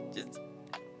 Just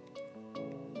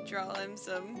draw him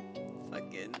some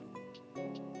fucking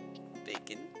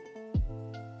bacon.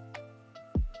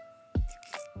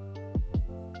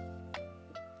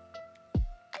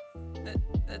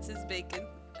 That's his bacon.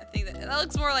 I think that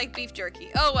looks more like beef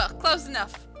jerky. Oh well, close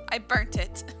enough. I burnt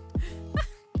it.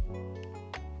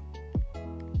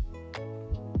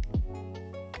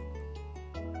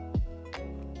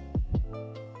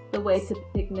 The way to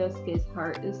Pignosuke's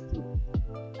heart is to...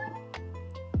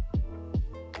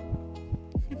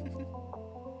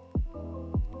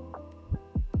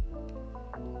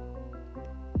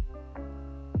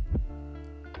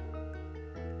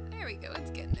 There we go, it's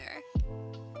getting there.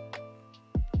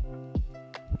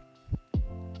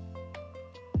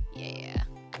 Yeah.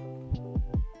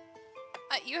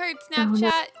 You heard Snapchat? Oh,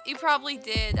 no. You probably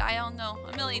did. I don't know.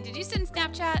 Amelia, did you send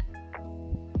Snapchat?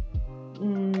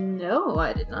 No,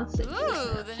 I did not say.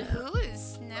 Ooh, then who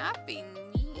is snapping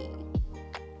me?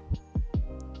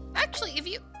 Actually, if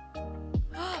you...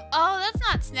 Oh, that's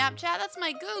not Snapchat. That's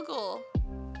my Google.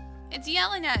 It's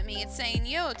yelling at me. It's saying,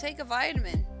 yo, take a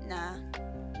vitamin. Nah.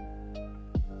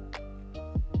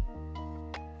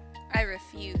 I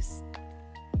refuse.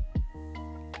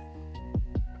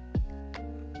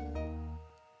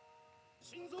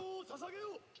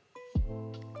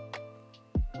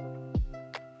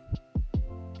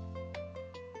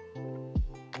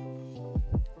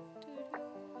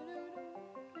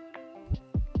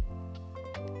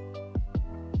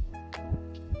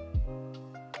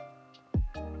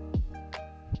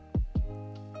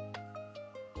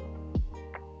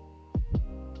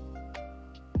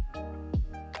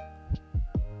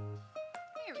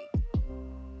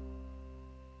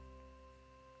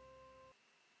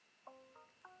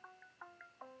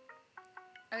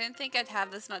 I didn't think I'd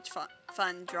have this much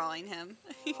fun drawing him.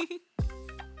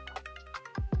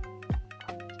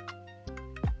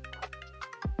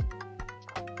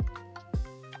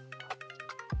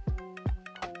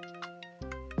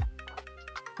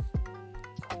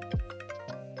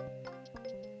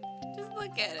 Just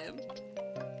look at him.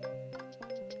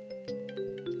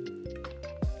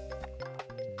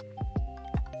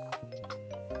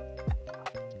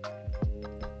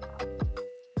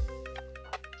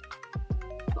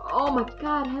 Oh my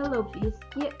god, hello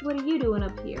Biscuit. What are you doing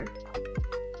up here?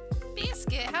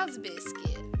 Biscuit? How's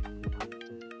Biscuit?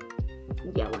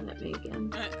 Yelling at me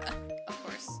again. Of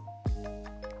course.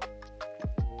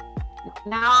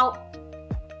 Now!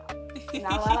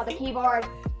 Not allowed on the keyboard!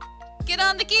 Get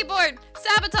on the keyboard!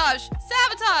 Sabotage!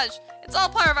 Sabotage! It's all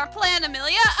part of our plan,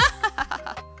 Amelia!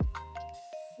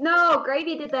 No,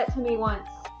 Grady did that to me once.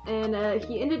 And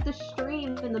he ended the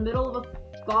stream in the middle of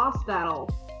a boss battle.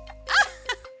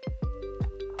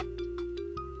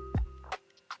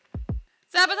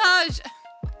 Sabotage!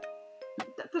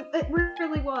 It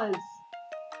really was.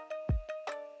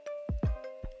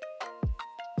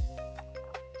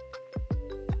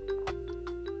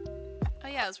 Oh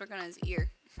yeah, I was working on his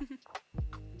ear.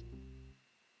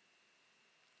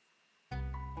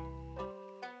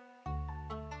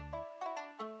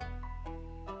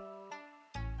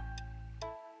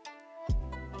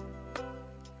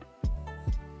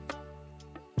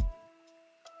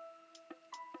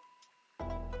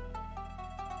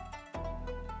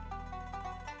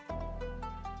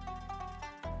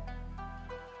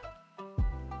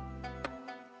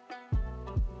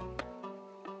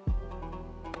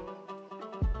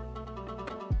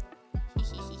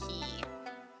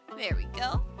 There we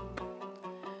go.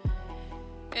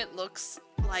 It looks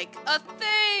like a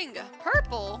thing!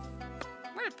 Purple?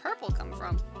 Where did purple come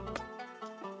from?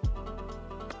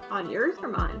 On yours or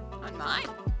mine? On mine.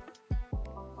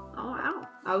 Oh wow.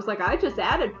 I was like, I just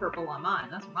added purple on mine.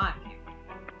 That's mine.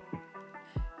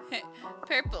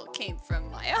 Purple came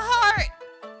from my heart!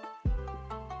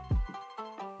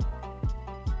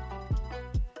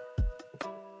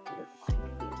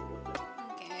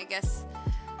 Okay, I guess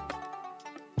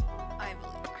I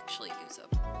will actually use a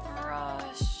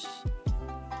brush.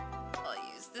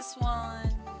 I'll use this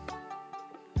one.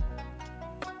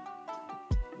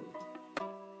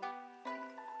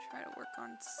 Try to work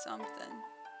on something.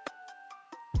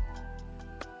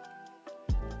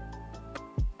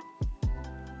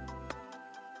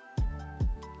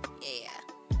 Yeah.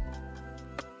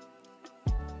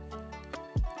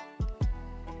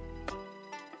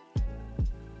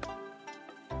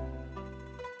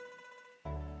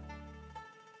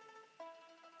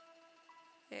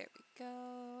 There we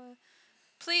go.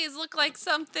 Please look like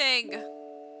something.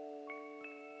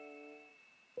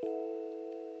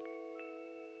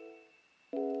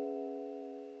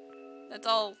 That's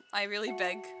all I really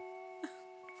beg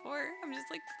for. I'm just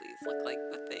like, please look like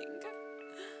the thing.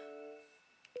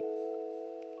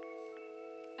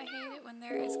 I hate it when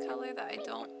there is color that I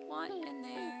don't want in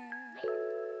there.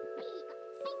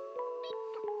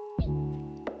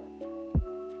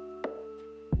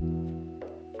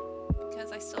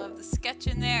 Because I still have the sketch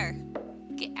in there.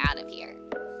 Get out of here.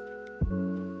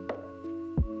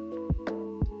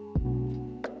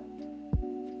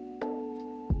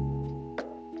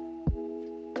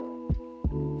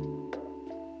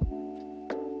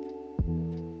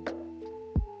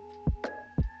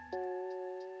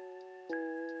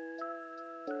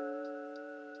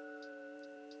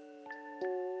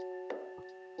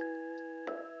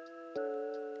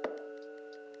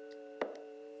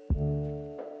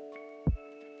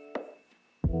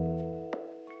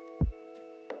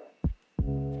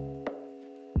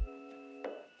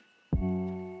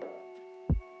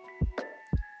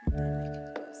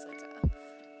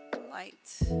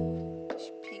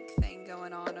 Pink thing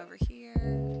going on over here.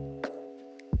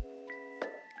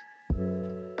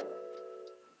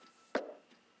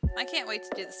 I can't wait to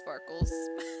do the sparkles.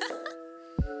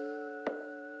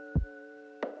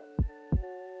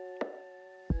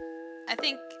 I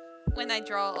think when I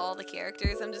draw all the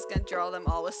characters, I'm just gonna draw them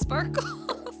all with sparkles.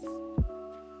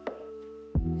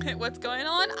 What's going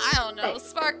on? I don't know.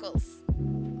 Sparkles.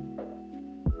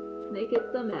 Make it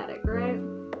thematic, right?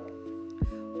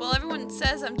 Well, everyone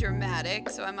says I'm dramatic,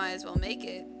 so I might as well make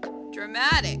it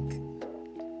dramatic.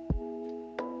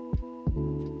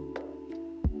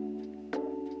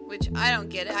 Which I don't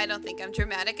get it. I don't think I'm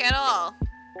dramatic at all.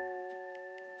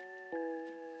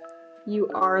 You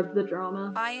are the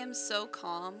drama. I am so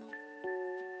calm.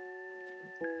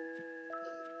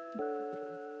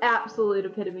 Absolute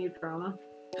epitome of drama.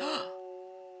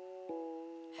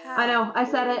 How, I know, I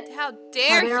said it. How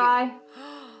dare you? I?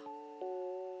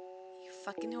 You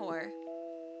fucking whore.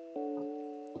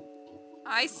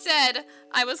 I said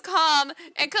I was calm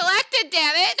and collected,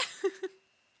 damn it!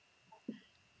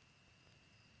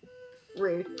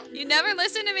 Rude. You never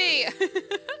listen to me! Calm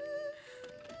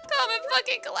and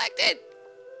fucking collected!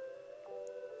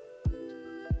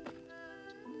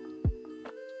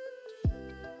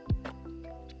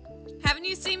 Haven't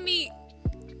you seen me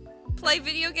play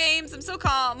video games? I'm so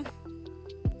calm.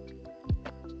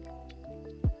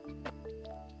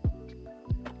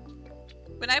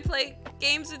 When I play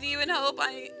games with you and Hope,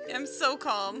 I am so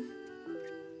calm.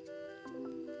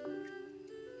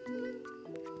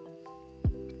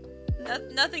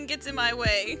 Nothing gets in my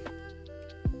way.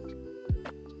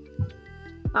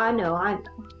 I know. I'm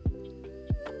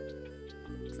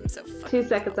so fucking... 2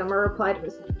 seconds, I'm gonna reply to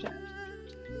his chat.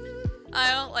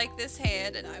 I don't like this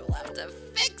hand and I will have to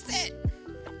fix it!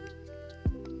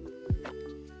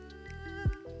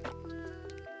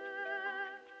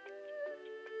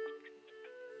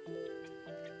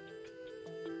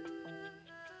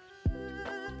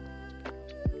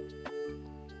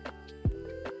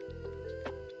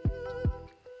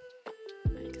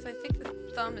 Because I think the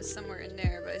thumb is somewhere in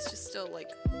there, but it's just still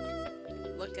like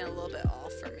looking a little bit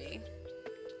off for me.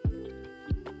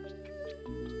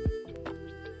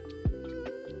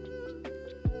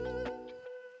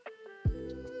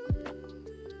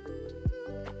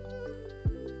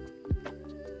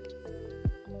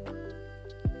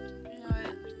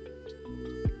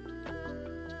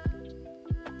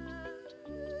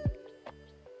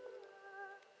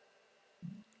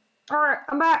 Alright,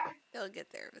 I'm back. They'll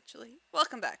get there eventually.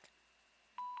 Welcome back.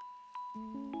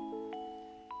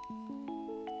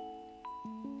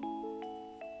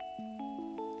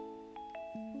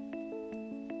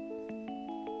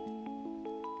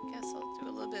 Guess I'll do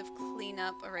a little bit of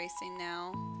cleanup erasing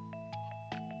now.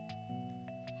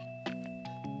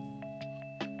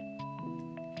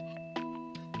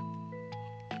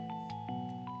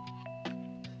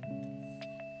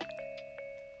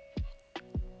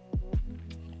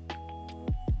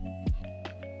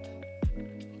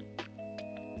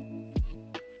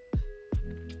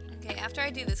 After I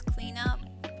do this cleanup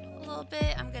a little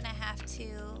bit, I'm gonna have to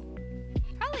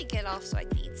probably get off so I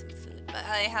can eat some food. But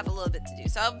I have a little bit to do,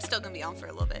 so I'm still gonna be on for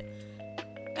a little bit.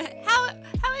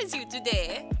 How is you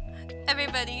today?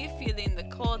 Everybody feeling the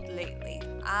cold lately?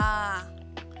 Ah.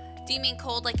 Do you mean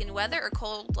cold like in weather or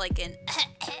cold like in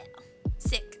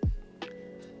sick?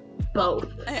 Both.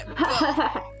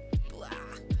 Blah.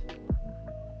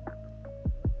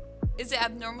 Is it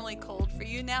abnormally cold for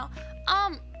you now?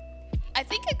 I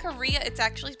think in Korea it's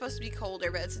actually supposed to be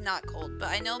colder, but it's not cold. But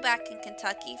I know back in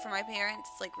Kentucky for my parents,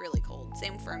 it's like really cold.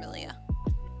 Same for Amelia.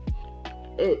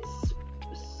 It's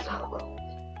so cold.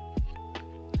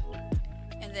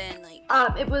 And And then,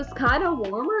 like... It was kind of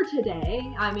warmer today.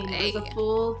 I mean, it was Hey. a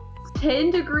full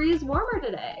 10 degrees warmer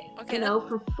today. Okay, you know,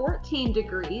 from 14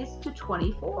 degrees to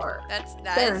 24. That is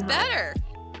Fahrenheit. better.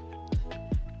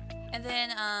 And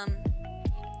then,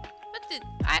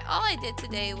 all I did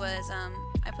today was,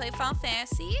 I played Final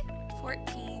Fantasy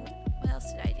 14. What else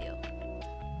did I do?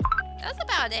 That was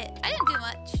about it. I didn't do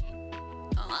much.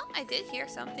 Oh, I did hear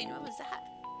something. What was that?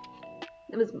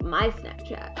 It was my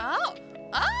Snapchat. Oh.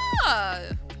 Oh!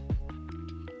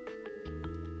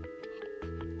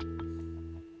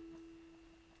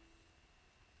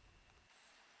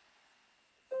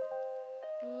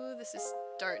 Ooh, this is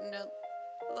starting to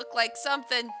look like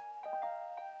something.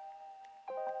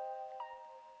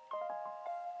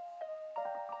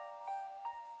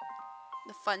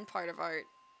 The fun part of art.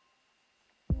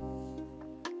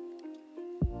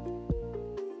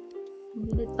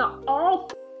 And it's not all.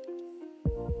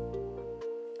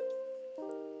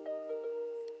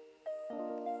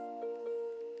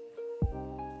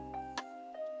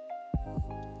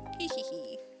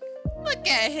 Look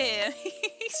at him.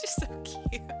 He's just so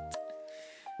cute.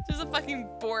 Just a fucking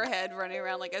boarhead running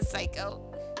around like a psycho.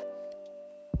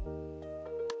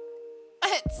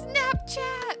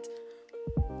 Snapchat!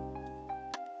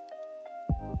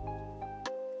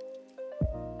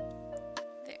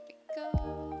 There we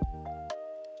go.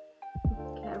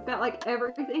 Okay, I've got like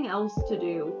everything else to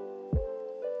do.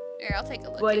 Here, I'll take a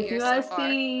look But at if you yours guys so far.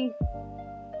 see,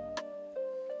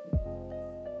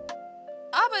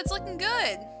 Oh, but it's looking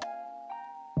good.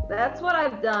 that's what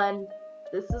I've done.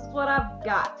 This is what I've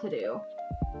got to do.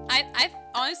 I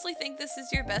honestly think this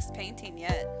is your best painting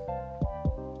yet.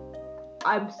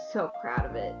 I'm so proud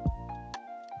of it.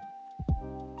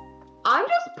 I'm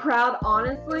just proud,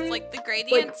 honestly. It's like the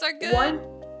gradients are good. One,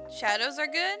 Shadows are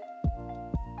good.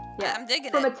 yeah, I'm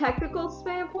digging from it. a technical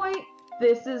standpoint,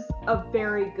 this is a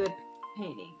very good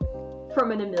painting.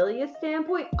 From an Amelia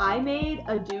standpoint, I made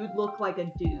a dude look like a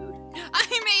dude. I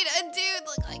made a dude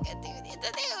look like a dude. It's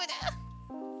a dude.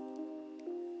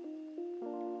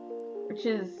 Which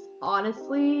is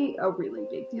honestly a really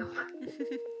big deal for me.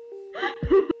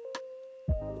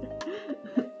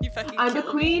 You fucking I'm the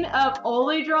killed queen me. of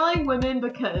only drawing women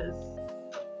because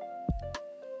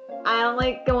I don't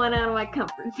like going out of my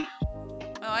comfort zone.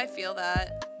 Oh, I feel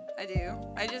that. I do.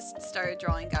 I just started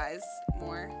drawing guys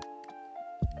more.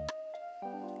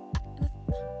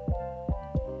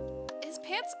 His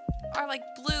pants are like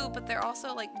blue, but they're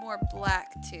also like more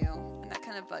black too. And that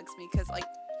kind of bugs me because like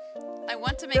I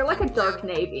want to make They're like them a dark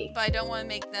blue, navy. but I don't want to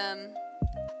make them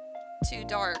too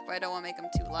dark, but I don't want to make them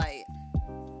too light.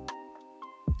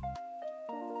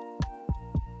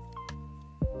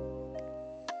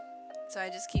 So I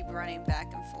just keep running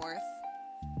back and forth.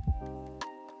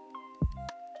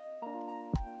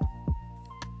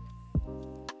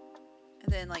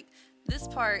 And then like this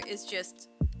part is just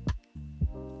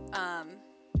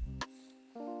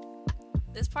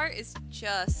this part is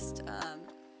just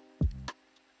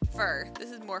fur.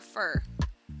 This is more fur.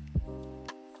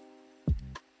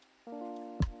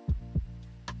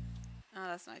 Oh,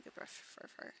 that's not a good brush for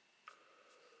fur.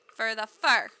 For the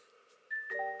fur.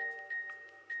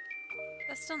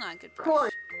 That's still not a good brush.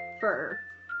 Cord fur.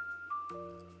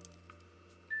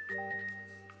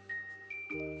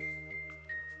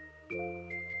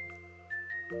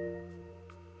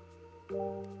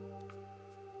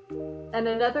 And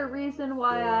another reason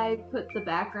why I put the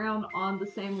background on the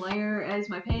same layer as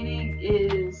my painting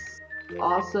is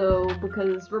also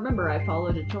because, remember, I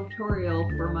followed a tutorial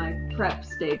for my prep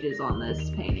stages on this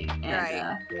painting,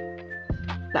 and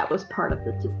Right. That was part of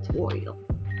the tutorial.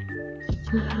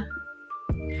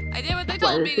 I did what they One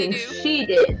told of me the to things do. she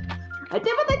did. I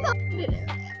did what they told me to do.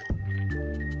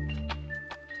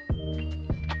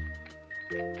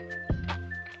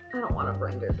 I don't want to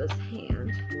render this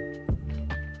hand.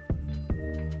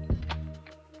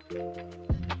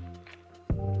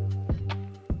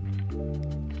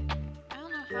 I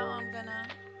don't know how I'm gonna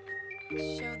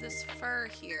show this fur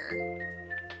here.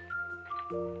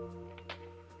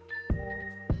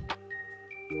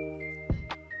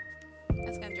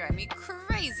 That's gonna drive me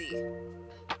crazy.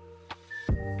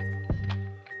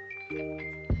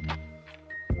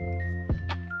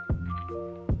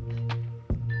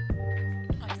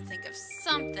 I'll have to think of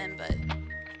something, but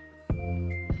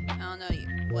I don't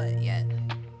know what yet.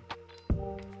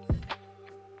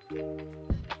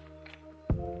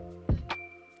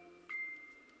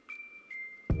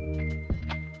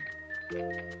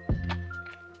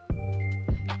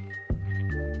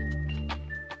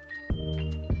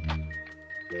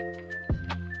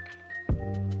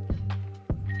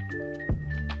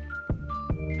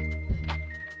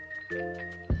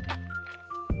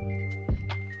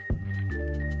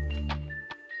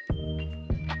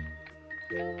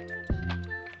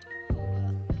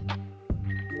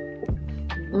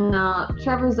 No,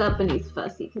 Trevor's up and he's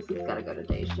fussy because he's got to go to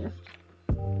day shift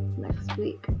next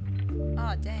week.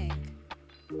 Oh, dang.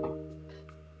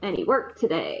 And he worked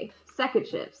today, second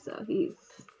shift, so he's...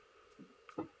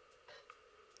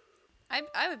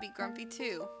 I would be grumpy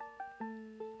too.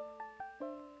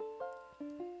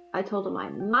 I told him I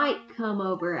might come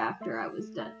over after I was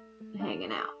done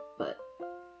hanging out, but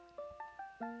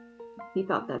he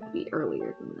thought that'd be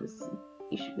earlier than this.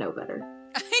 He should know better.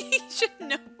 He should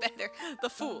know better. The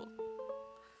fool.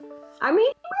 I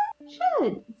mean, he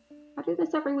should. I do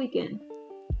this every weekend.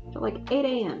 At like 8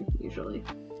 a.m. usually.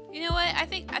 You know what? I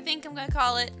think I'm gonna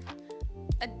call it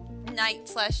a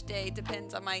night/day.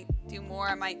 Depends. I might do more.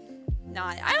 I might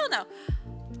not. I don't know.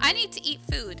 I need to eat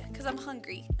food because I'm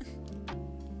hungry.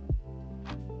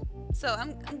 So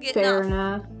I'm getting Fair off.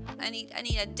 enough. I need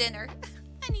a dinner.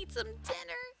 I need some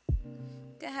dinner.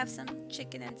 Gonna have some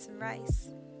chicken and some rice.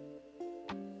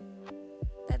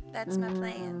 That's my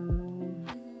plan.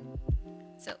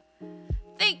 So,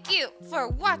 thank you for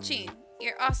watching.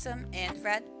 You're awesome and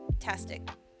fantastic.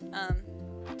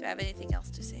 Do I have anything else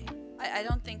to say? I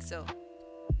don't think so.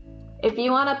 If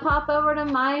you want to pop over to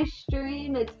my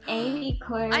stream, it's Amy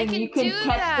Claire, I and can you can do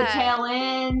catch that. the tail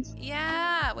end.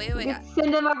 Yeah, wait. You can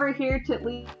send him over here to at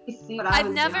least see what I I've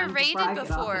was never doing raided I get off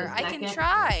in before. a I can second.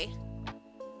 try.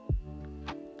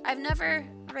 I've never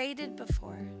raided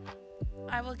before.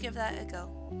 I will give that a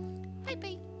go. Bye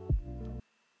bye.